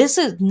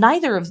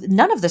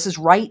 None of this is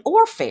right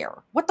or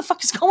fair. What the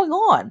fuck is going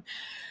on?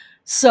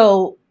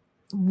 So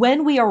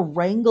when we are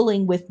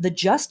wrangling with the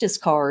Justice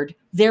card,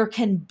 there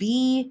can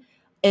be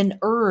an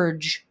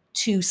urge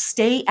to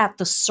stay at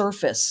the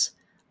surface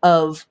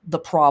of the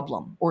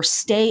problem, or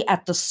stay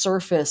at the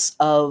surface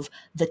of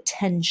the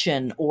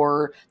tension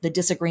or the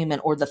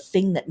disagreement or the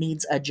thing that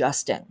needs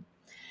adjusting.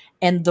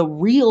 And the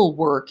real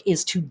work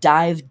is to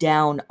dive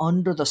down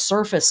under the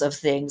surface of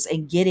things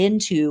and get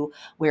into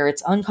where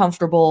it's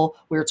uncomfortable,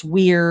 where it's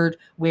weird,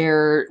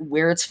 where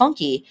it's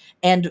funky,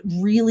 and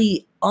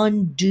really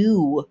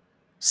undo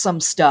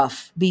some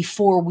stuff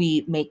before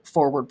we make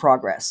forward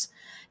progress.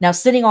 Now,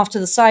 sitting off to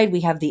the side,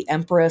 we have the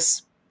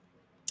Empress.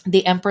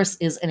 The Empress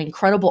is an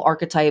incredible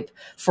archetype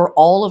for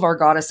all of our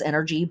goddess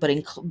energy,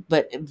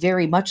 but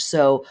very much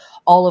so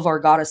all of our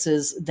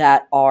goddesses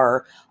that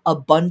are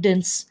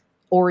abundance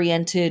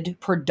oriented,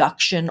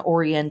 production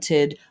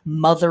oriented,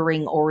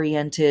 mothering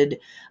oriented,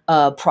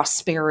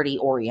 prosperity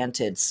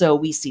oriented. So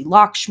we see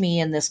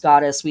Lakshmi in this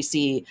goddess. We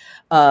see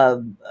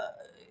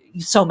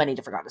so many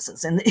different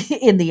goddesses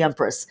in the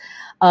Empress,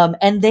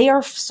 and they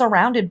are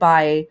surrounded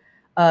by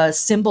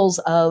symbols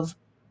of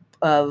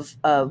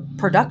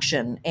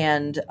production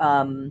and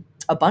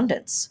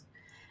abundance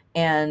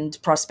and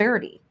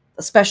prosperity,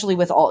 especially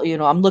with all,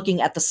 I'm looking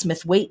at the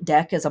Smith-Waite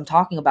deck as I'm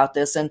talking about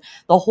this, and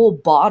the whole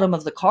bottom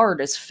of the card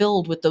is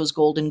filled with those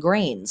golden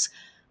grains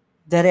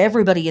that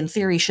everybody in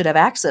theory should have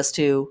access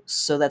to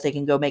so that they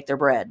can go make their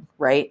bread,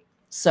 right?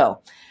 So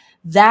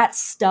that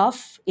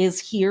stuff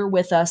is here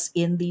with us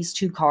in these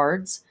two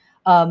cards.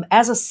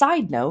 As a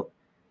side note,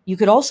 you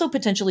could also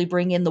potentially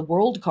bring in the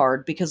World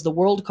card, because the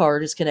World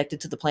card is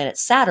connected to the planet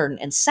Saturn,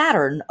 and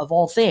Saturn, of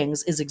all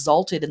things, is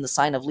exalted in the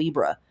sign of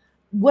Libra.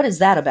 What is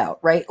that about,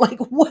 right? Like,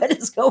 what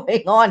is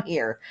going on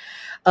here?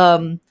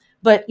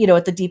 But,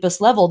 at the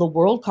deepest level, the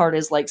World card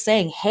is like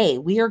saying, hey,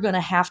 we are going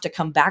to have to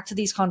come back to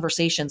these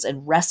conversations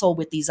and wrestle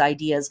with these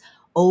ideas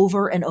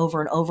over and over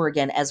and over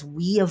again as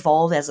we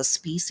evolve as a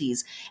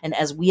species and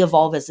as we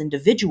evolve as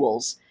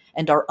individuals,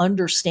 and our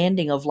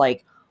understanding of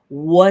like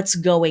what's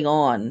going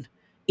on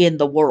in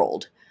the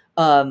world.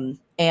 And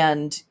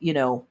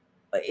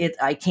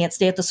I can't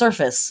stay at the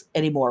surface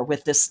anymore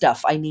with this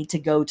stuff. I need to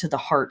go to the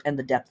heart and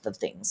the depth of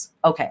things.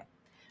 Okay.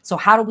 So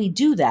how do we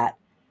do that?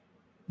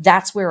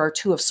 That's where our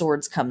Two of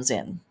Swords comes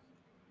in.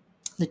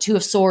 The Two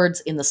of Swords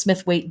in the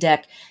Smith-Waite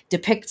deck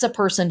depicts a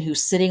person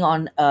who's sitting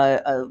on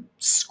a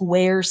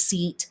square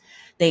seat.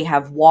 They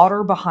have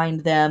water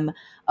behind them,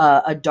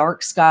 a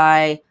dark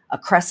sky, a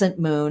crescent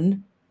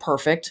moon.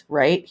 Perfect,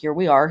 right? Here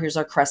we are. Here's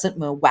our crescent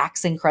moon,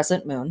 waxing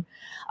crescent moon.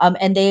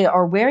 And they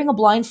are wearing a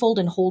blindfold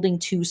and holding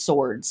two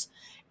swords.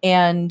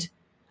 And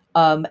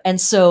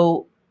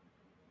so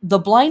the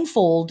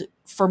blindfold,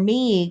 for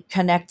me,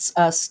 connects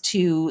us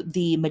to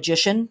the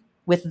magician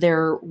with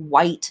their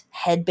white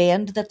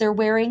headband that they're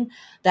wearing.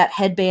 That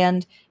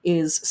headband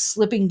is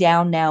slipping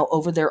down now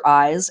over their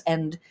eyes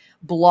and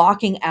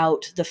blocking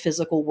out the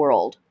physical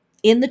world.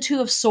 In the Two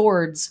of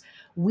Swords,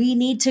 we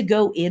need to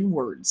go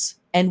inwards,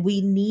 and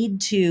we need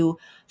to,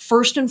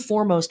 first and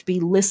foremost, be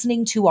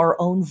listening to our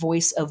own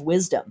voice of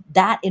wisdom.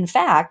 That, in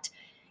fact,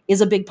 is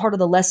a big part of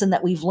the lesson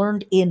that we've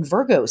learned in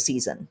Virgo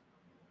season,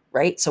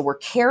 right? So we're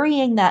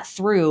carrying that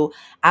through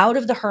out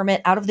of the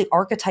hermit, out of the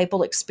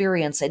archetypal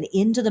experience, and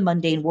into the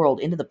mundane world,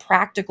 into the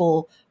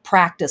practical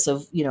practice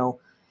of,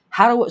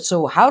 how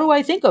do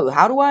I think of,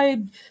 how do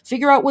I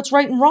figure out what's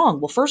right and wrong?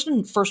 Well, first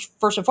and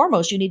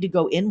foremost, you need to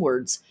go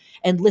inwards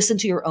and listen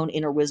to your own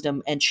inner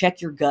wisdom and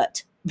check your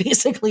gut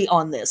basically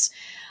on this.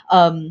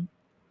 And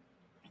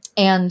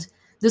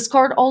this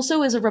card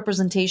also is a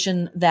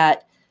representation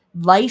that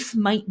Life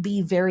might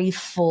be very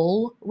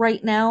full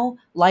right now.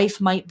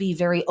 Life might be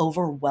very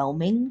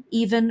overwhelming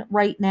even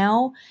right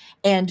now.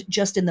 And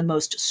just in the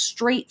most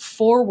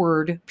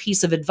straightforward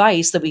piece of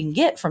advice that we can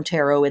get from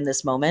tarot in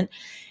this moment,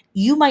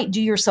 you might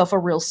do yourself a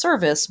real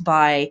service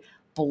by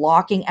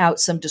blocking out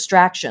some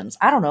distractions.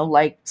 I don't know,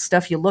 like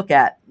stuff you look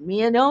at,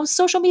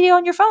 social media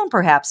on your phone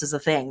perhaps is a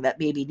thing that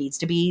maybe needs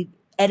to be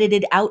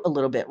edited out a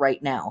little bit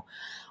right now.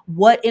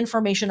 What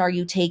information are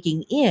you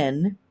taking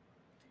in,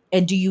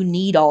 and do you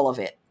need all of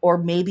it? Or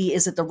maybe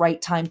is it the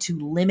right time to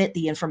limit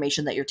the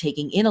information that you're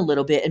taking in a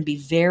little bit and be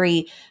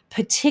very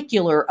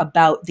particular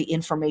about the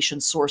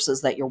information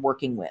sources that you're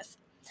working with?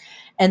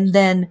 And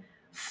then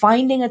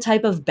finding a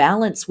type of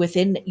balance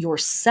within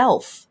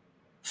yourself,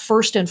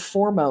 first and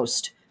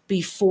foremost,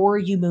 before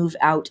you move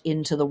out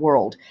into the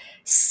world.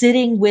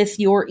 Sitting with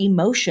your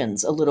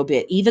emotions a little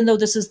bit, even though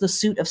this is the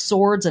suit of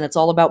swords and it's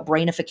all about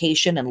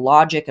brainification and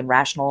logic and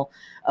rational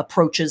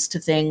approaches to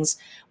things.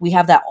 We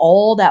have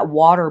all that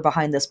water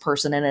behind this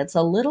person, and it's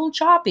a little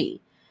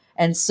choppy.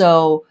 And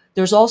so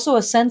there's also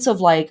a sense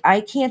of like, I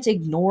can't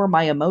ignore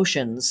my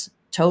emotions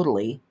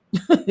totally,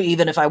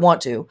 even if I want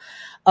to.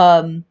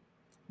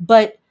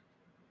 But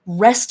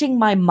resting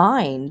my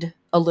mind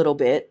a little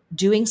bit,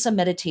 doing some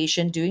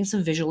meditation, doing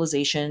some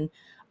visualization,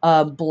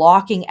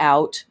 blocking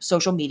out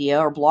social media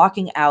or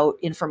blocking out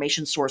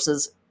information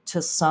sources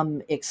to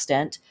some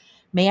extent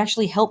may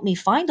actually help me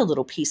find a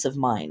little peace of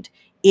mind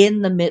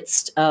in the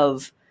midst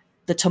of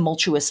the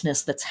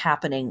tumultuousness that's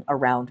happening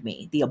around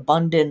me, the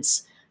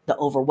abundance, the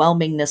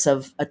overwhelmingness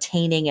of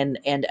attaining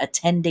and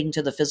attending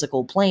to the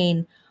physical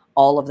plane,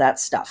 all of that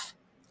stuff.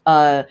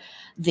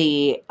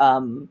 The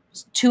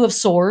Two of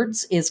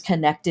Swords is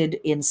connected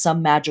in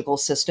some magical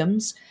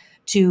systems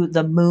to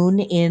the moon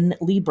in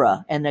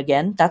Libra. And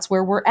again, that's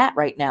where we're at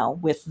right now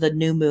with the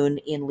new moon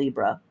in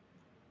Libra.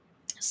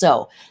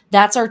 So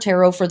that's our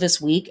tarot for this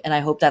week, and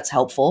I hope that's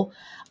helpful.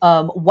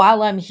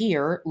 While I'm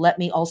here, let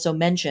me also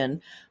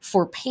mention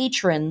for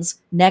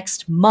patrons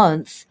next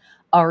month,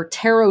 our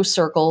tarot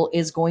circle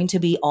is going to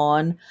be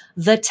on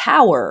the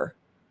Tower.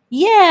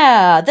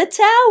 Yeah, the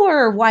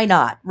Tower. Why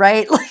not?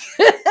 Right?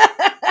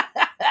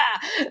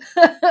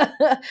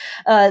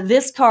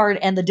 This card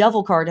and the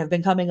Devil card have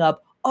been coming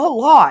up a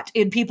lot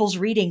in people's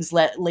readings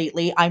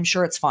lately. I'm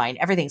sure it's fine.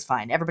 Everything's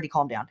fine. Everybody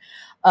calm down.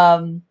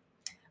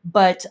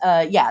 But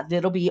yeah,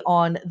 it'll be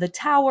on the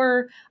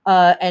Tower,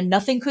 and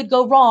nothing could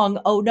go wrong.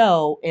 Oh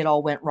no, it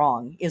all went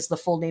wrong is the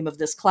full name of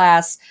this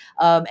class.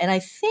 And I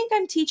think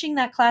I'm teaching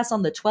that class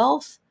on the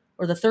 12th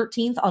or the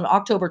 13th. On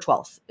October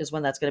 12th is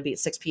when that's going to be at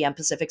 6 p.m.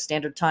 Pacific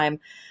Standard Time.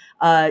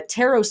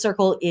 Tarot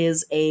Circle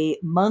is a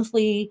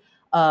monthly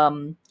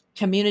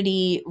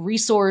community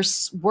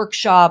resource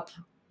workshop,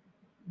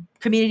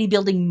 community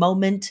building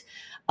moment.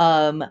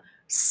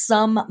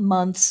 Some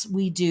months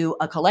we do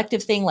a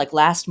collective thing. Like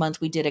last month,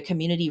 we did a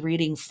community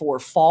reading for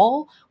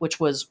fall,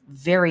 which was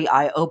very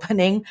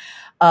eye-opening.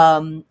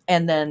 And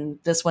then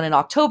this one in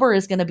October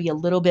is going to be a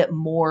little bit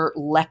more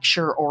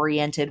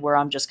lecture-oriented, where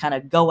I'm just kind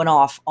of going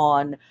off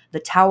on the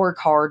Tower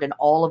card and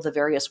all of the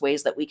various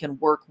ways that we can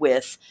work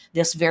with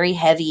this very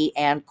heavy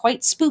and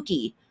quite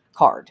spooky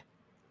card.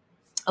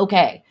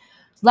 Okay,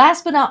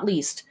 last but not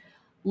least,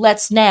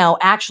 let's now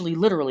actually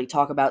literally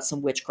talk about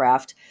some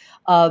witchcraft.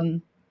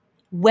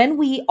 When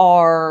we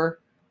are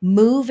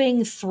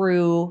moving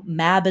through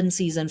Mabon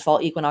season,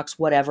 fall equinox,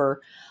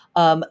 whatever,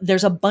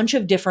 there's a bunch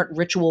of different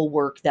ritual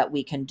work that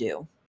we can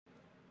do.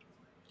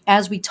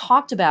 As we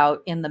talked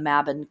about in the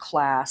Mabon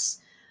class,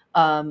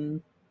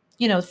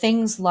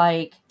 things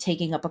like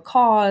taking up a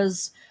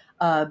cause,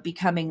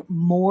 becoming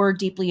more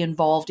deeply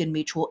involved in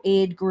mutual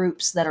aid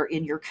groups that are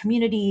in your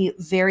community,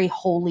 very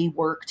holy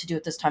work to do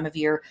at this time of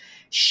year.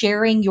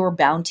 Sharing your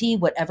bounty,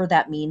 whatever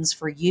that means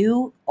for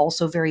you,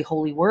 also very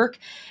holy work.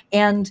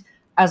 And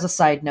as a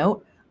side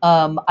note,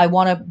 I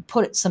want to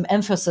put some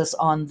emphasis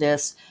on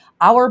this.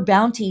 Our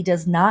bounty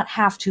does not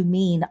have to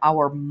mean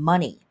our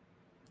money.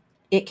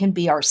 It can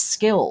be our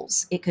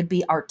skills. It could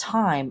be our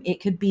time. It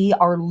could be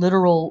our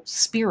literal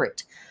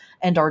spirit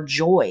and our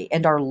joy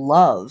and our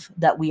love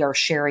that we are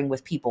sharing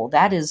with people.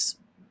 That is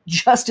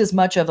just as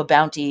much of a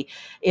bounty,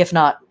 if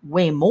not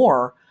way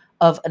more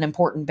of an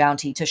important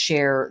bounty to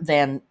share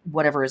than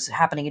whatever is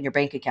happening in your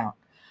bank account.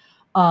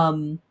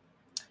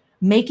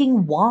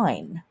 Making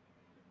wine,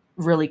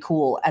 really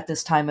cool at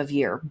this time of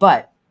year.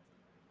 But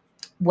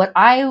what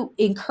I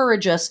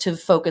encourage us to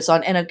focus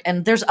on,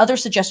 and there's other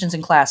suggestions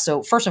in class.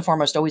 So first and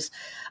foremost, always,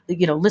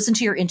 listen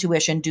to your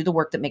intuition, do the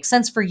work that makes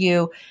sense for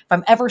you. If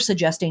I'm ever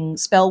suggesting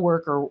spell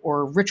work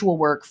or ritual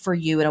work for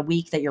you in a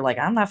week that you're like,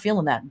 I'm not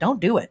feeling that, don't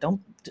do it.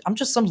 I'm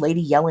just some lady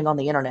yelling on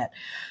the internet.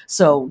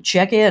 So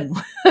check in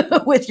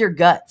with your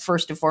gut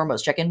first and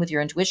foremost. Check in with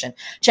your intuition.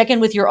 Check in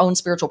with your own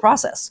spiritual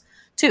process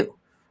too.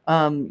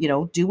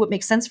 Do what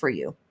makes sense for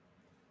you.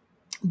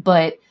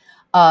 But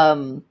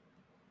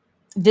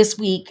this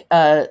week,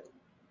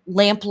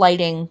 lamp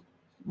lighting,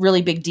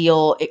 really big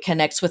deal. It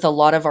connects with a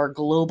lot of our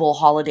global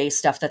holiday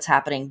stuff that's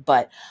happening.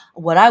 But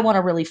what I want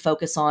to really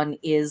focus on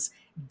is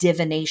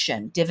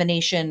divination.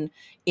 Divination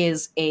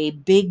is a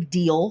big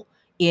deal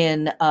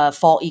in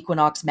fall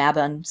equinox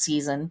Mabon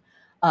season.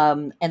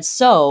 And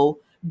so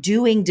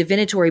doing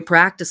divinatory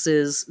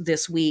practices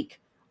this week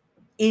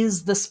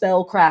is the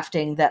spell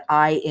crafting that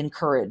I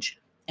encourage.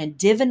 And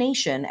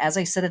divination, as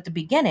I said at the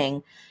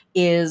beginning,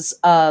 is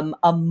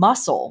a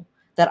muscle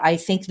that I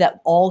think that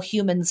all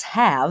humans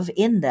have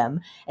in them.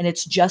 And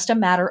it's just a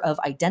matter of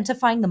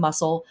identifying the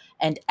muscle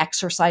and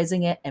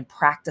exercising it and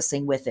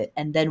practicing with it.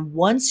 And then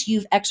once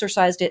you've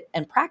exercised it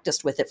and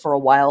practiced with it for a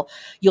while,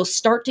 you'll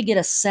start to get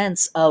a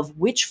sense of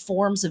which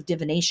forms of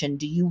divination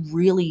do you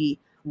really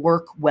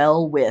work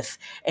well with,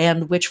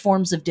 and which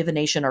forms of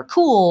divination are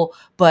cool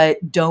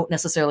but don't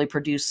necessarily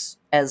produce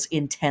as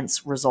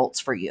intense results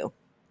for you.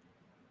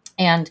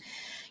 And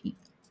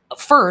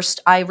first,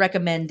 I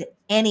recommend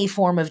any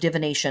form of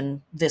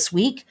divination this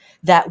week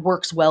that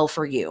works well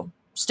for you.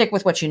 Stick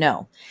with what you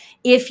know.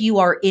 If you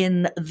are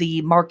in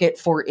the market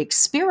for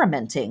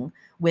experimenting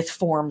with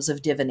forms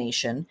of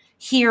divination,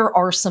 here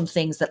are some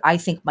things that I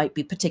think might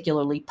be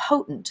particularly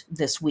potent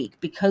this week,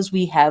 because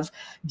we have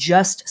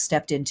just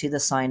stepped into the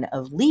sign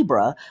of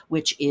Libra,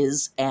 which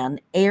is an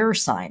air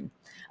sign.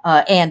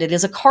 And it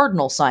is a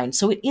cardinal sign,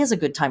 so it is a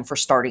good time for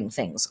starting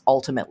things,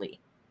 ultimately.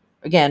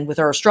 Again, with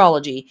our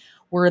astrology,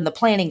 we're in the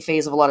planning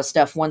phase of a lot of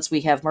stuff. Once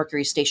we have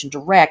Mercury station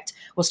direct,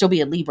 we'll still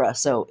be in Libra,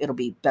 so it'll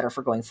be better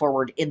for going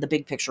forward in the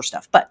big picture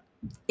stuff. But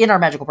in our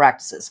magical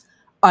practices,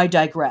 I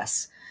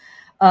digress.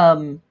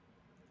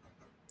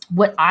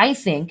 What I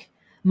think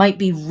might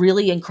be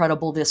really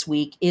incredible this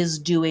week is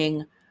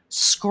doing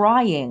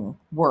scrying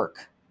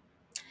work.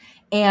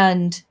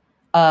 And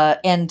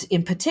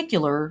in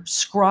particular,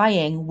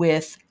 scrying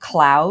with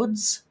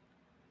clouds,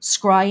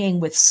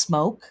 scrying with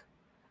smoke,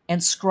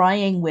 and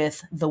scrying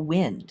with the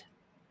wind.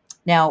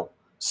 Now,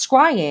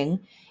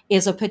 scrying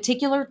is a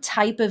particular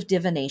type of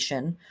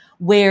divination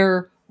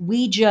where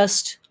we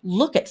just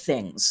look at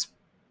things.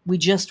 We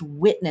just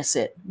witness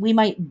it. We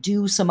might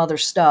do some other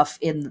stuff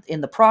in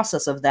the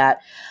process of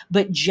that,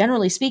 but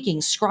generally speaking,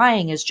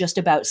 scrying is just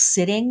about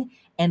sitting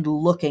and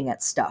looking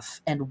at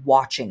stuff and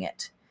watching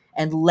it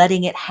and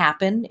letting it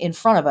happen in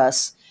front of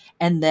us,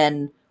 and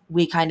then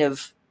we kind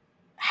of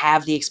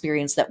have the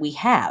experience that we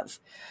have.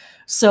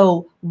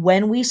 So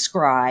when we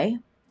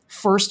scry,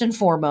 first and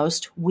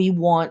foremost, we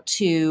want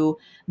to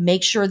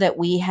make sure that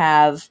we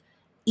have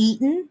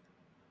eaten,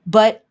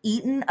 but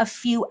eaten a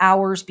few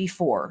hours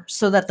before,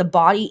 so that the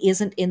body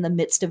isn't in the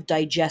midst of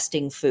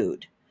digesting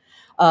food.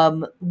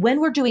 When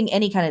we're doing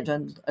any kind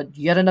of,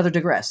 yet another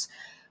digress,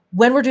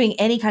 when we're doing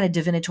any kind of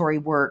divinatory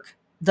work,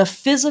 the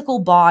physical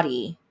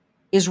body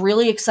is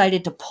really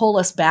excited to pull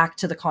us back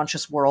to the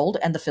conscious world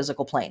and the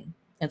physical plane.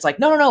 It's like,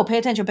 no, no, no, pay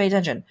attention, pay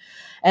attention.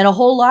 And a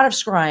whole lot of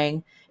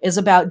scrying is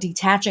about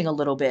detaching a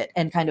little bit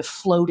and kind of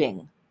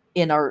floating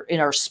in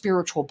our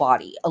spiritual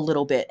body a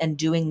little bit and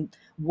doing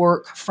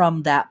work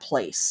from that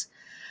place.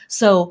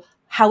 So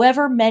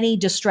however many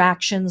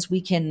distractions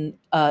we can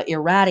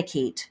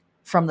eradicate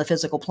from the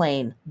physical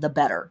plane, the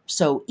better.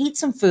 So eat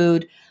some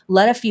food,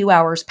 let a few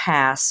hours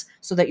pass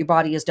so that your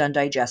body is done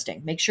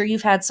digesting. Make sure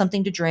you've had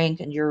something to drink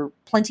and you're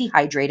plenty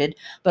hydrated,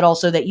 but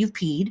also that you've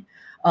peed,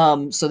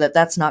 so that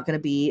that's not going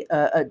to be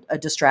a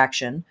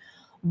distraction.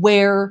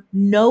 Wear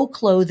no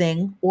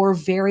clothing or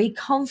very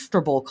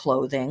comfortable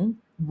clothing,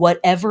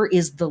 whatever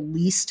is the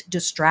least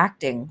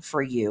distracting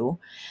for you,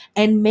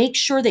 and make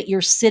sure that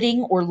you're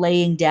sitting or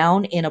laying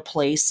down in a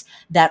place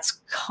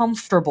that's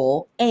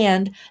comfortable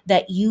and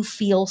that you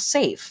feel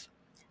safe.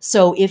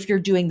 So if you're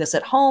doing this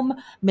at home,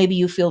 maybe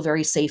you feel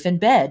very safe in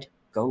bed.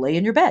 Go lay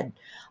in your bed.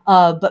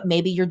 But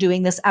maybe you're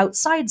doing this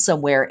outside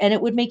somewhere, and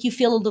it would make you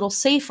feel a little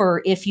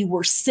safer if you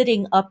were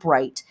sitting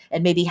upright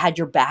and maybe had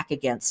your back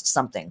against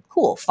something.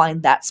 Cool.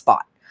 Find that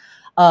spot.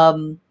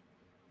 Do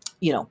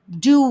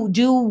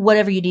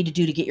whatever you need to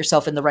do to get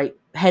yourself in the right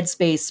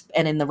headspace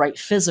and in the right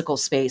physical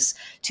space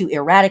to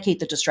eradicate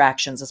the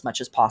distractions as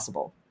much as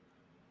possible.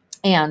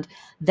 And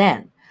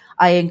then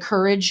I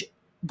encourage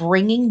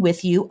bringing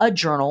with you a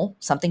journal,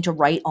 something to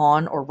write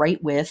on or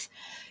write with.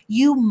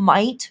 You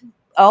might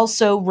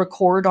also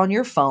record on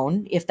your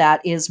phone if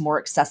that is more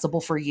accessible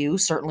for you.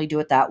 Certainly do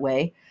it that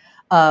way.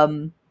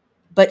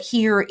 But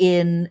here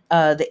in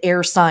the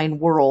air sign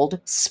world,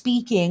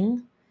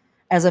 speaking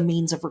as a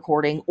means of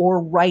recording or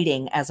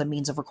writing as a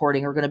means of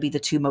recording are going to be the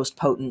two most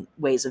potent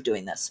ways of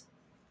doing this.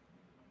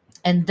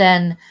 And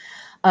then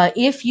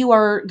if you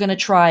are going to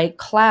try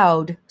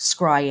cloud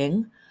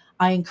scrying,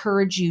 I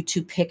encourage you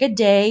to pick a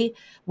day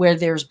where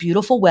there's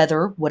beautiful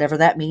weather, whatever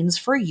that means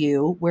for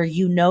you, where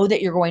you know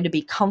that you're going to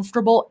be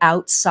comfortable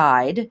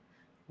outside,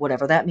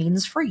 whatever that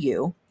means for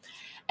you,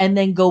 and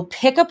then go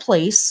pick a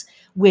place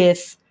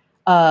with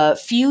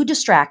few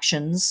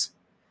distractions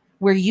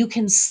where you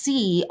can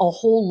see a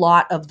whole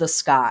lot of the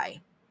sky.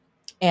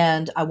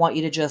 And I want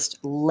you to just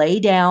lay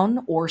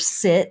down or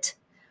sit,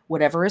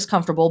 whatever is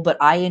comfortable, but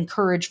I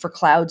encourage for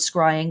cloud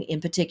scrying in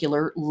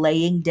particular,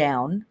 laying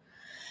down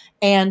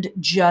and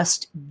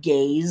just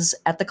gaze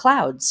at the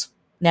clouds.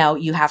 Now,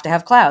 you have to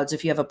have clouds.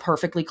 If you have a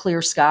perfectly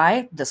clear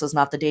sky, this is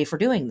not the day for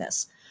doing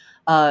this.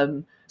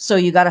 So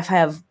you got to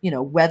have,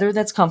 weather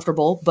that's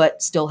comfortable,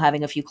 but still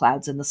having a few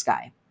clouds in the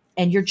sky.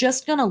 And you're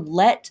just going to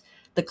let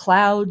the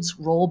clouds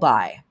roll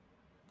by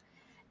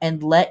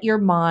and let your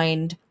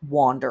mind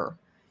wander.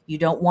 You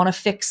don't want to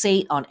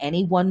fixate on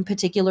any one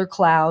particular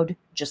cloud.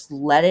 Just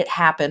let it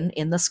happen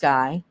in the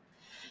sky.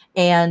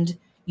 And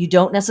you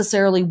don't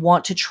necessarily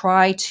want to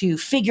try to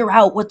figure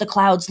out what the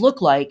clouds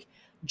look like.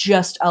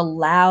 Just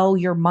allow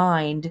your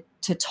mind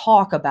to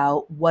talk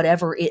about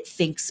whatever it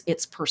thinks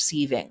it's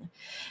perceiving.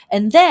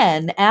 And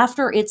then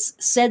after it's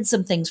said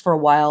some things for a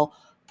while,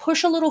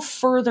 push a little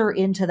further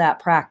into that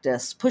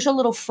practice, push a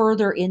little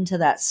further into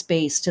that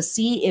space to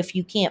see if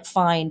you can't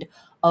find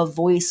a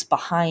voice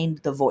behind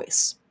the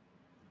voice.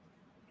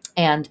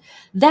 And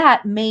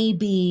that may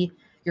be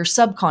your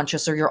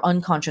subconscious or your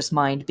unconscious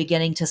mind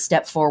beginning to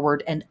step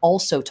forward and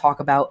also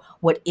talk about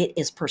what it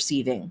is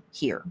perceiving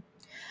here.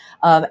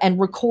 And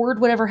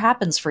record whatever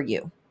happens for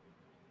you.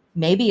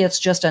 Maybe it's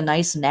just a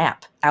nice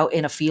nap out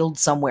in a field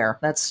somewhere.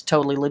 That's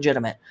totally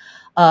legitimate.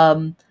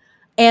 And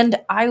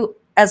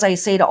as I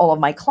say to all of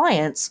my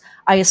clients,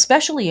 I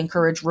especially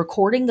encourage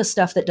recording the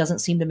stuff that doesn't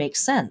seem to make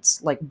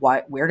sense. Like,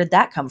 where did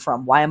that come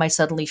from? Why am I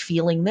suddenly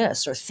feeling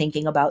this or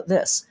thinking about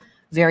this?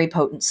 Very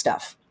potent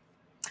stuff.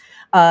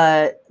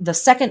 The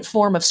second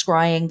form of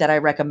scrying that I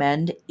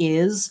recommend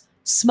is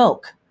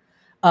smoke.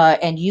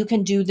 And you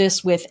can do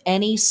this with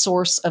any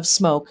source of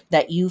smoke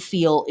that you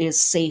feel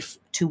is safe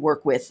to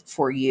work with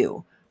for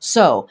you.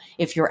 So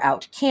if you're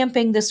out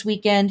camping this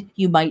weekend,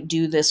 you might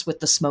do this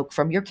with the smoke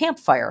from your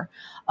campfire.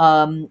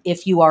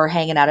 If you are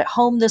hanging out at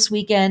home this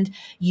weekend,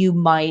 you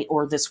might,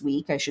 or this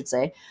week, I should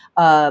say,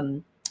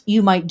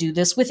 you might do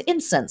this with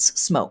incense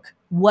smoke.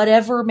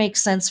 Whatever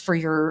makes sense for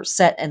your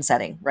set and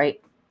setting,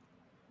 right?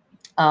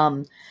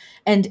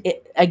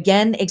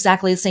 Again,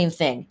 exactly the same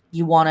thing.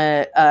 You want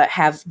to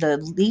have the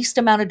least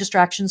amount of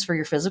distractions for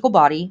your physical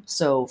body.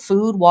 So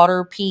food,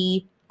 water,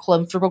 pee,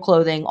 comfortable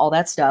clothing, all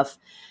that stuff.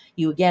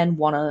 You, again,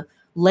 want to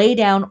lay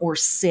down or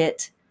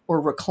sit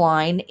or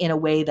recline in a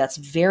way that's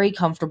very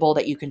comfortable,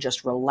 that you can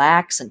just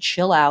relax and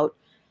chill out.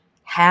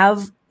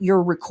 Have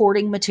your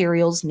recording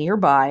materials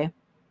nearby,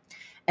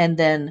 and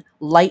then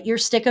light your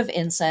stick of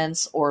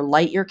incense or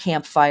light your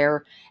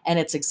campfire. And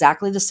it's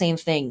exactly the same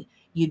thing.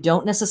 You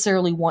don't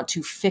necessarily want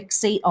to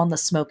fixate on the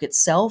smoke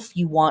itself.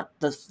 You want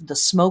the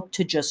smoke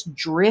to just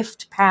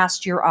drift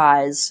past your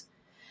eyes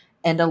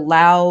and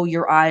allow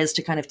your eyes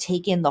to kind of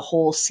take in the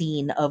whole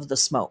scene of the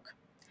smoke.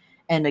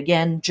 And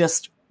again,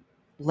 just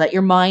let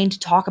your mind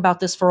talk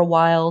about this for a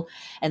while,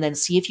 and then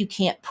see if you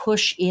can't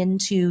push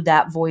into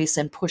that voice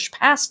and push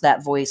past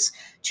that voice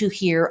to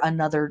hear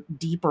another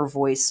deeper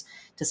voice,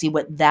 to see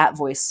what that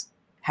voice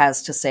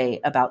has to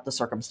say about the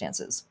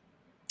circumstances.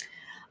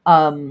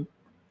 And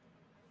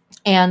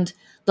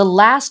the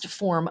last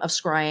form of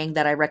scrying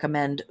that I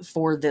recommend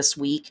for this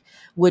week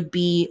would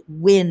be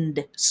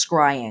wind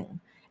scrying.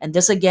 And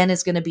this, again,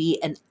 is going to be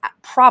it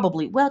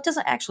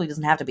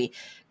doesn't have to be.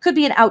 Could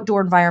be an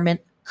outdoor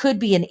environment, could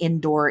be an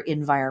indoor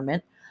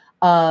environment.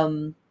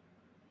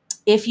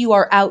 If you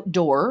are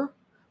outdoor,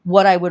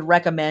 what I would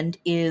recommend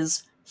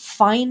is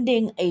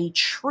finding a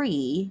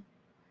tree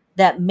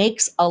that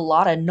makes a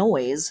lot of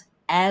noise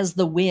as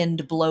the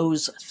wind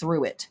blows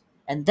through it.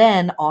 And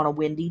then on a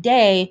windy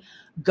day,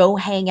 go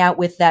hang out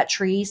with that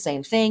tree.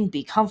 Same thing,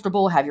 be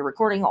comfortable, have your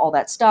recording, all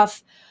that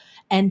stuff,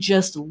 and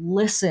just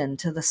listen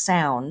to the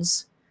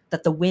sounds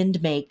that the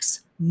wind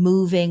makes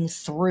moving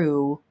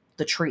through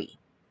the tree.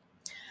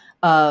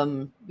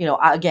 Again,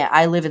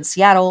 I live in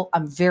Seattle.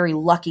 I'm very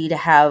lucky to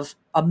have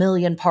a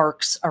million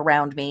parks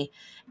around me,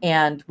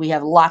 and we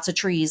have lots of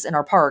trees in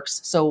our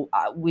parks. So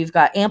we've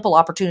got ample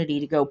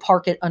opportunity to go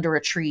park it under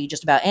a tree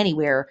just about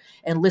anywhere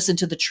and listen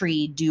to the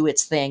tree do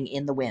its thing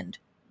in the wind.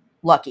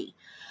 Lucky.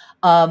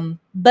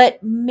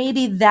 But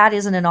maybe that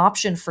isn't an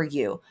option for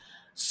you.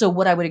 So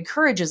what I would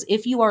encourage is,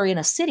 if you are in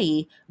a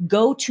city,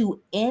 go to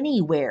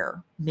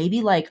anywhere,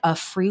 maybe like a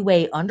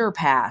freeway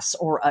underpass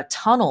or a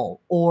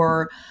tunnel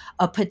or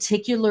a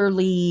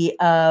particularly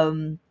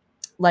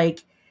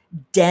like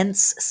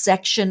dense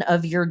section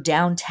of your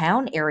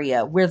downtown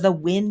area where the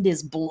wind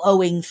is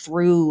blowing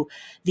through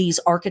these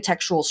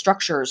architectural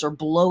structures or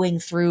blowing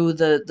through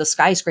the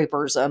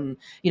skyscrapers,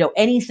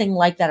 anything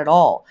like that at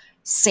all.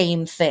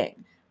 Same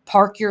thing.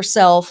 Park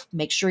yourself,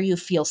 make sure you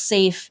feel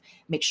safe,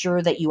 make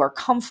sure that you are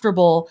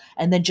comfortable,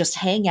 and then just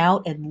hang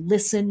out and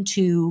listen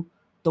to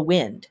the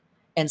wind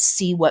and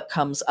see what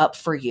comes up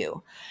for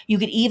you. You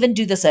could even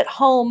do this at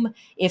home.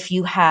 If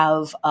you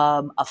have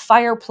a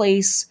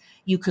fireplace,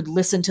 you could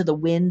listen to the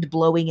wind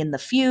blowing in the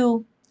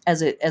flue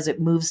as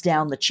it moves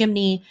down the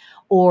chimney,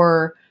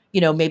 or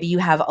maybe you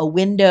have a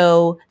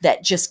window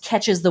that just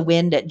catches the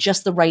wind at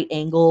just the right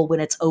angle when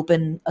it's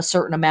open a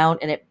certain amount,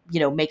 and it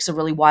makes a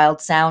really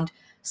wild sound.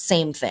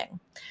 Same thing.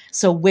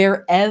 So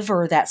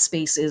wherever that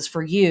space is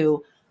for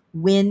you,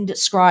 wind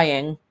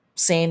scrying,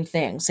 same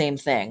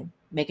thing.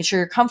 Making sure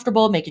you're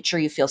comfortable, making sure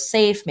you feel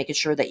safe, making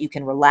sure that you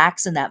can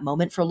relax in that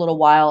moment for a little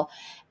while,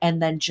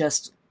 and then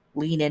just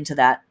lean into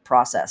that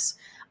process.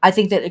 I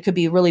think that it could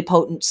be really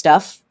potent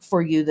stuff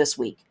for you this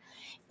week.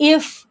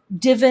 If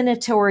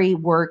divinatory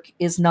work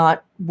is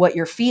not what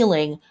you're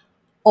feeling,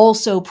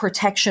 also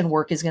protection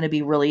work is going to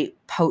be really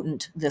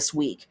potent this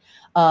week.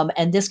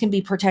 And this can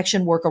be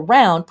protection work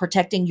around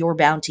protecting your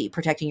bounty,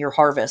 protecting your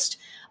harvest,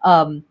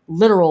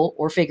 literal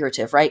or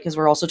figurative, right? Because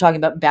we're also talking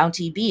about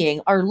bounty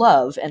being our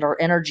love and our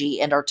energy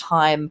and our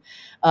time,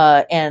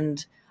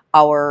 and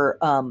our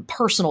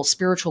personal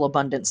spiritual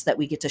abundance that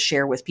we get to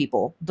share with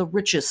people, the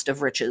richest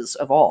of riches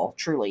of all,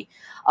 truly.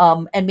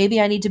 And maybe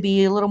I need to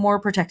be a little more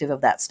protective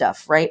of that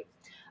stuff, right?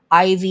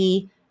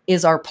 Ivy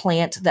is our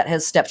plant that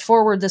has stepped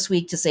forward this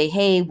week to say,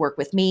 hey, work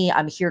with me.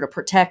 I'm here to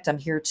protect. I'm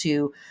here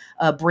to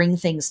bring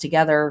things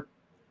together,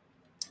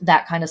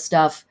 that kind of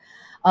stuff.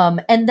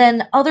 And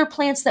then other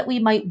plants that we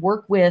might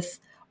work with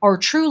are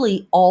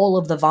truly all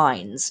of the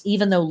vines,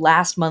 even though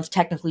last month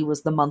technically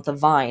was the month of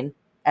vine.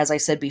 As I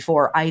said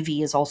before,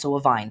 ivy is also a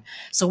vine.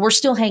 So we're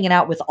still hanging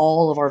out with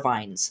all of our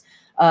vines.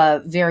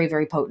 Very,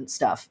 very potent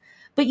stuff.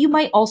 But you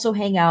might also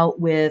hang out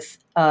with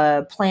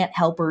plant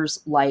helpers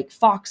like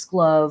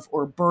foxglove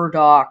or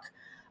burdock,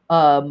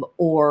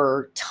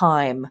 or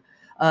thyme.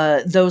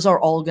 Those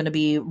are all going to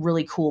be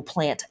really cool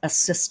plant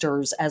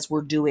assisters as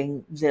we're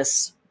doing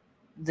this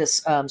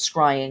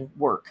scrying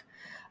work.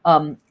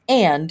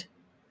 And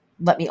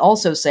let me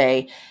also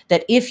say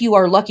that if you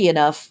are lucky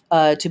enough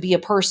to be a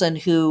person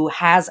who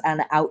has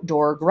an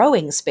outdoor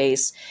growing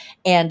space,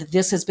 and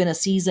this has been a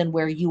season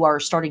where you are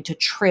starting to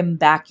trim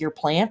back your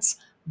plants,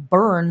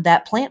 burn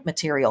that plant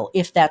material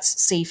if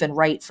that's safe and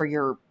right for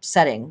your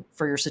setting,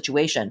 for your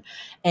situation,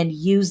 and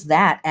use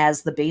that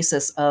as the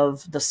basis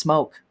of the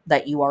smoke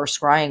that you are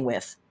scrying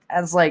with,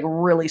 as like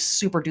really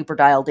super duper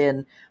dialed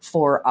in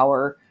for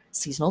our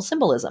seasonal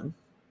symbolism.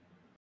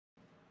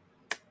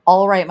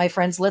 All right, my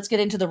friends, let's get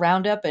into the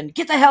roundup and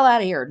get the hell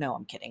out of here. No,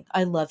 I'm kidding.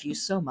 I love you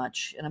so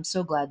much, and I'm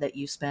so glad that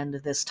you spend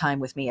this time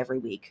with me every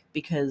week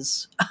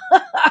because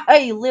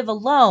I live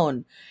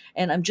alone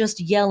and I'm just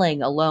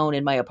yelling alone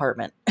in my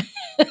apartment.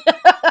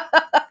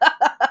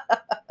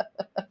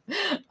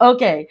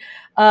 Okay,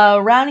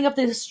 rounding up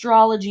the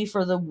astrology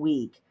for the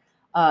week.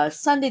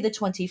 Sunday the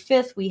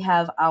 25th, we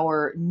have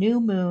our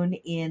new moon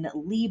in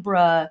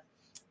Libra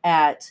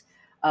at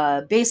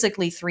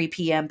basically 3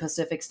 p.m.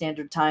 Pacific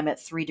Standard Time at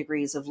 3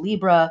 degrees of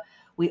Libra.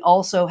 We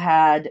also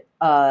had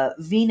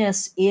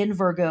Venus in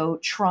Virgo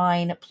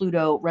trine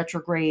Pluto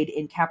retrograde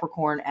in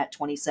Capricorn at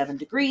 27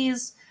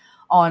 degrees.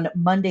 On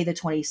Monday the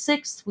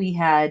 26th, we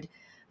had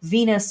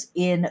Venus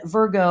in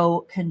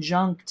Virgo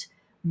conjunct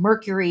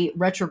Mercury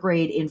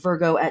retrograde in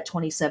Virgo at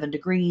 27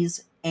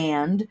 degrees,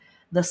 and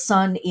the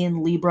Sun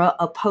in Libra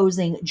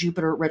opposing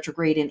Jupiter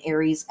retrograde in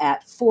Aries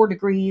at 4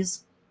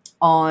 degrees.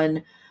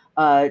 On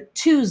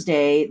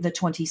Tuesday, the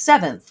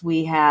 27th,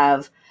 we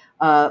have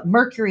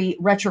Mercury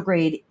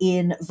retrograde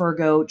in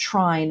Virgo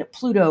trine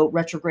Pluto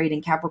retrograde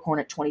in Capricorn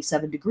at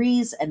 27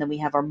 degrees. And then we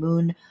have our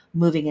moon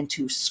moving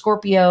into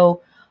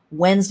Scorpio.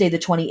 Wednesday, the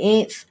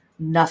 28th,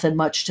 nothing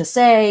much to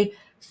say.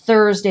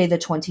 Thursday, the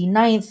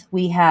 29th,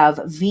 we have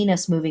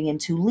Venus moving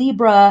into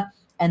Libra.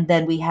 And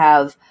then we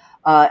have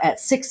at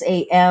 6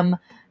 a.m.,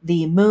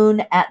 the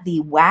moon at the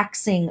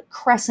waxing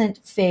crescent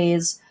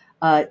phase,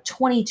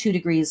 22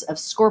 degrees of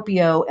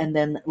Scorpio. And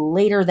then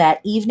later that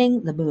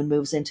evening, the moon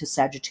moves into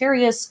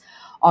Sagittarius.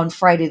 On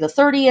Friday the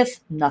 30th,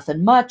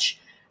 nothing much.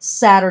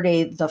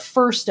 Saturday the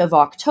 1st of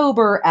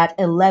October at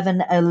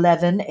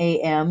 11:11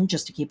 a.m.,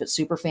 just to keep it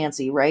super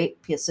fancy, right?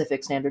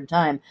 Pacific Standard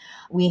Time.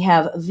 We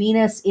have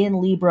Venus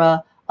in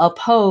Libra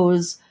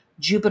oppose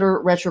Jupiter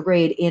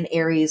retrograde in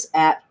Aries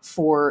at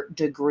 4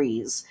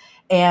 degrees.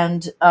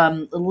 And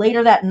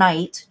later that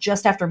night,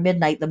 just after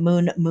midnight, the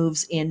moon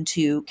moves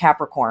into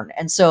Capricorn.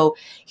 And so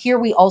here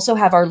we also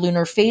have our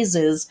lunar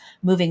phases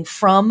moving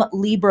from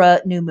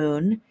Libra new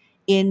moon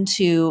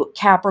into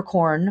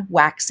Capricorn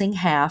waxing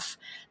half.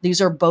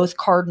 These are both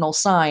cardinal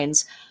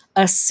signs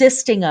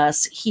assisting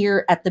us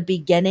here at the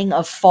beginning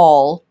of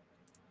fall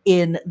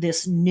in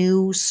this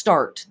new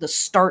start, the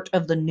start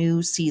of the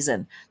new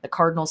season. The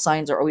cardinal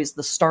signs are always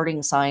the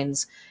starting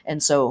signs.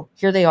 And so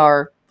here they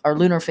are, our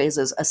lunar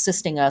phases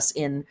assisting us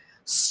in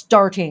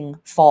starting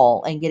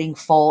fall and getting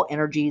fall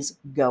energies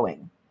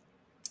going.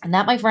 And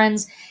that, my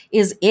friends,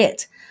 is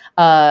it.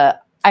 I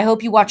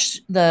hope you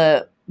watched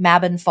the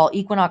Mabon Fall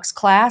Equinox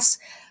class.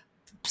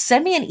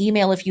 Send me an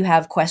email if you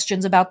have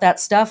questions about that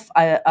stuff.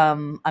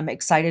 I'm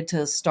excited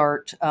to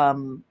start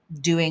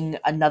doing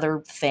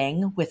another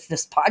thing with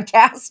this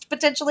podcast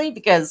potentially,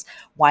 because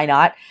why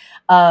not?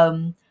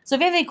 So if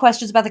you have any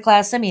questions about the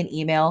class, send me an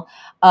email.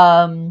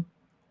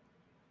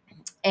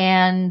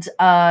 And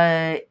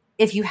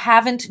if you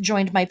haven't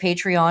joined my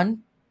Patreon,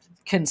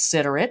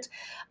 consider it.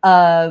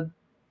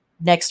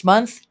 Next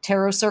month,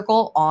 Tarot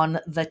Circle on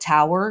the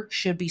Tower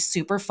should be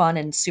super fun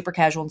and super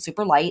casual and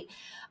super light.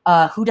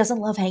 Who doesn't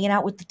love hanging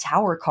out with the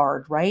Tower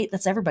card, right?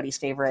 That's everybody's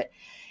favorite.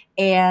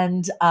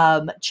 And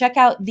check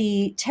out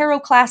the tarot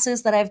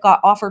classes that I've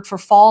got offered for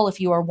fall if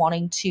you are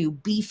wanting to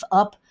beef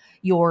up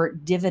your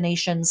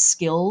divination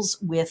skills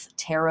with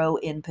tarot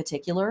in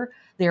particular.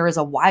 There is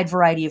a wide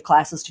variety of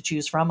classes to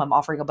choose from. I'm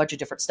offering a bunch of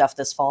different stuff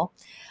this fall.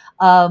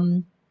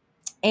 And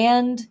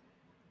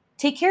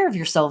take care of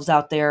yourselves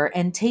out there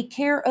and take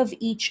care of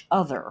each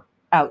other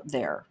out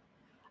there.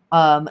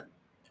 Um,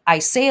 I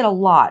say it a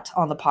lot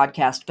on the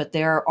podcast, but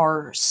there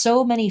are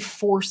so many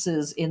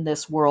forces in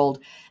this world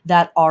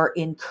that are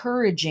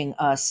encouraging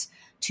us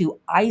to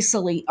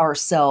isolate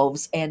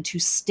ourselves and to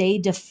stay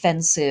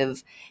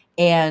defensive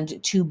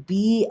and to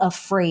be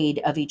afraid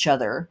of each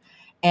other.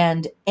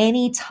 And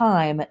any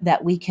time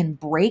that we can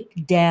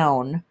break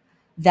down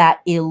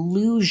that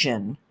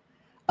illusion,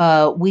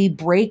 we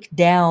break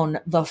down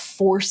the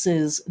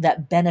forces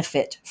that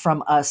benefit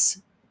from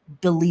us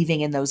believing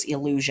in those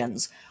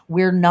illusions.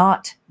 We're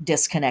not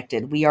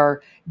disconnected. We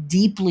are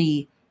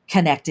deeply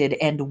connected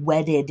and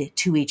wedded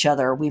to each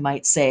other, we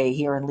might say,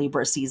 here in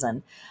Libra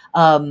season.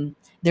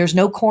 There's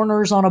no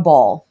corners on a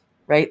ball,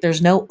 right?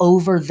 There's no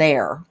over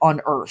there on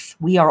Earth.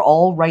 We are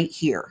all right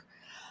here.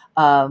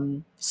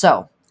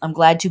 So I'm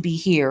glad to be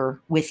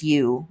here with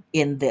you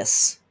in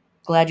this.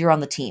 Glad you're on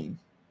the team.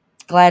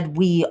 Glad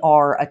we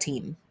are a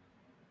team.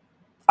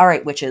 All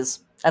right,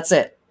 witches. That's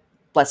it.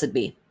 Blessed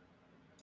be.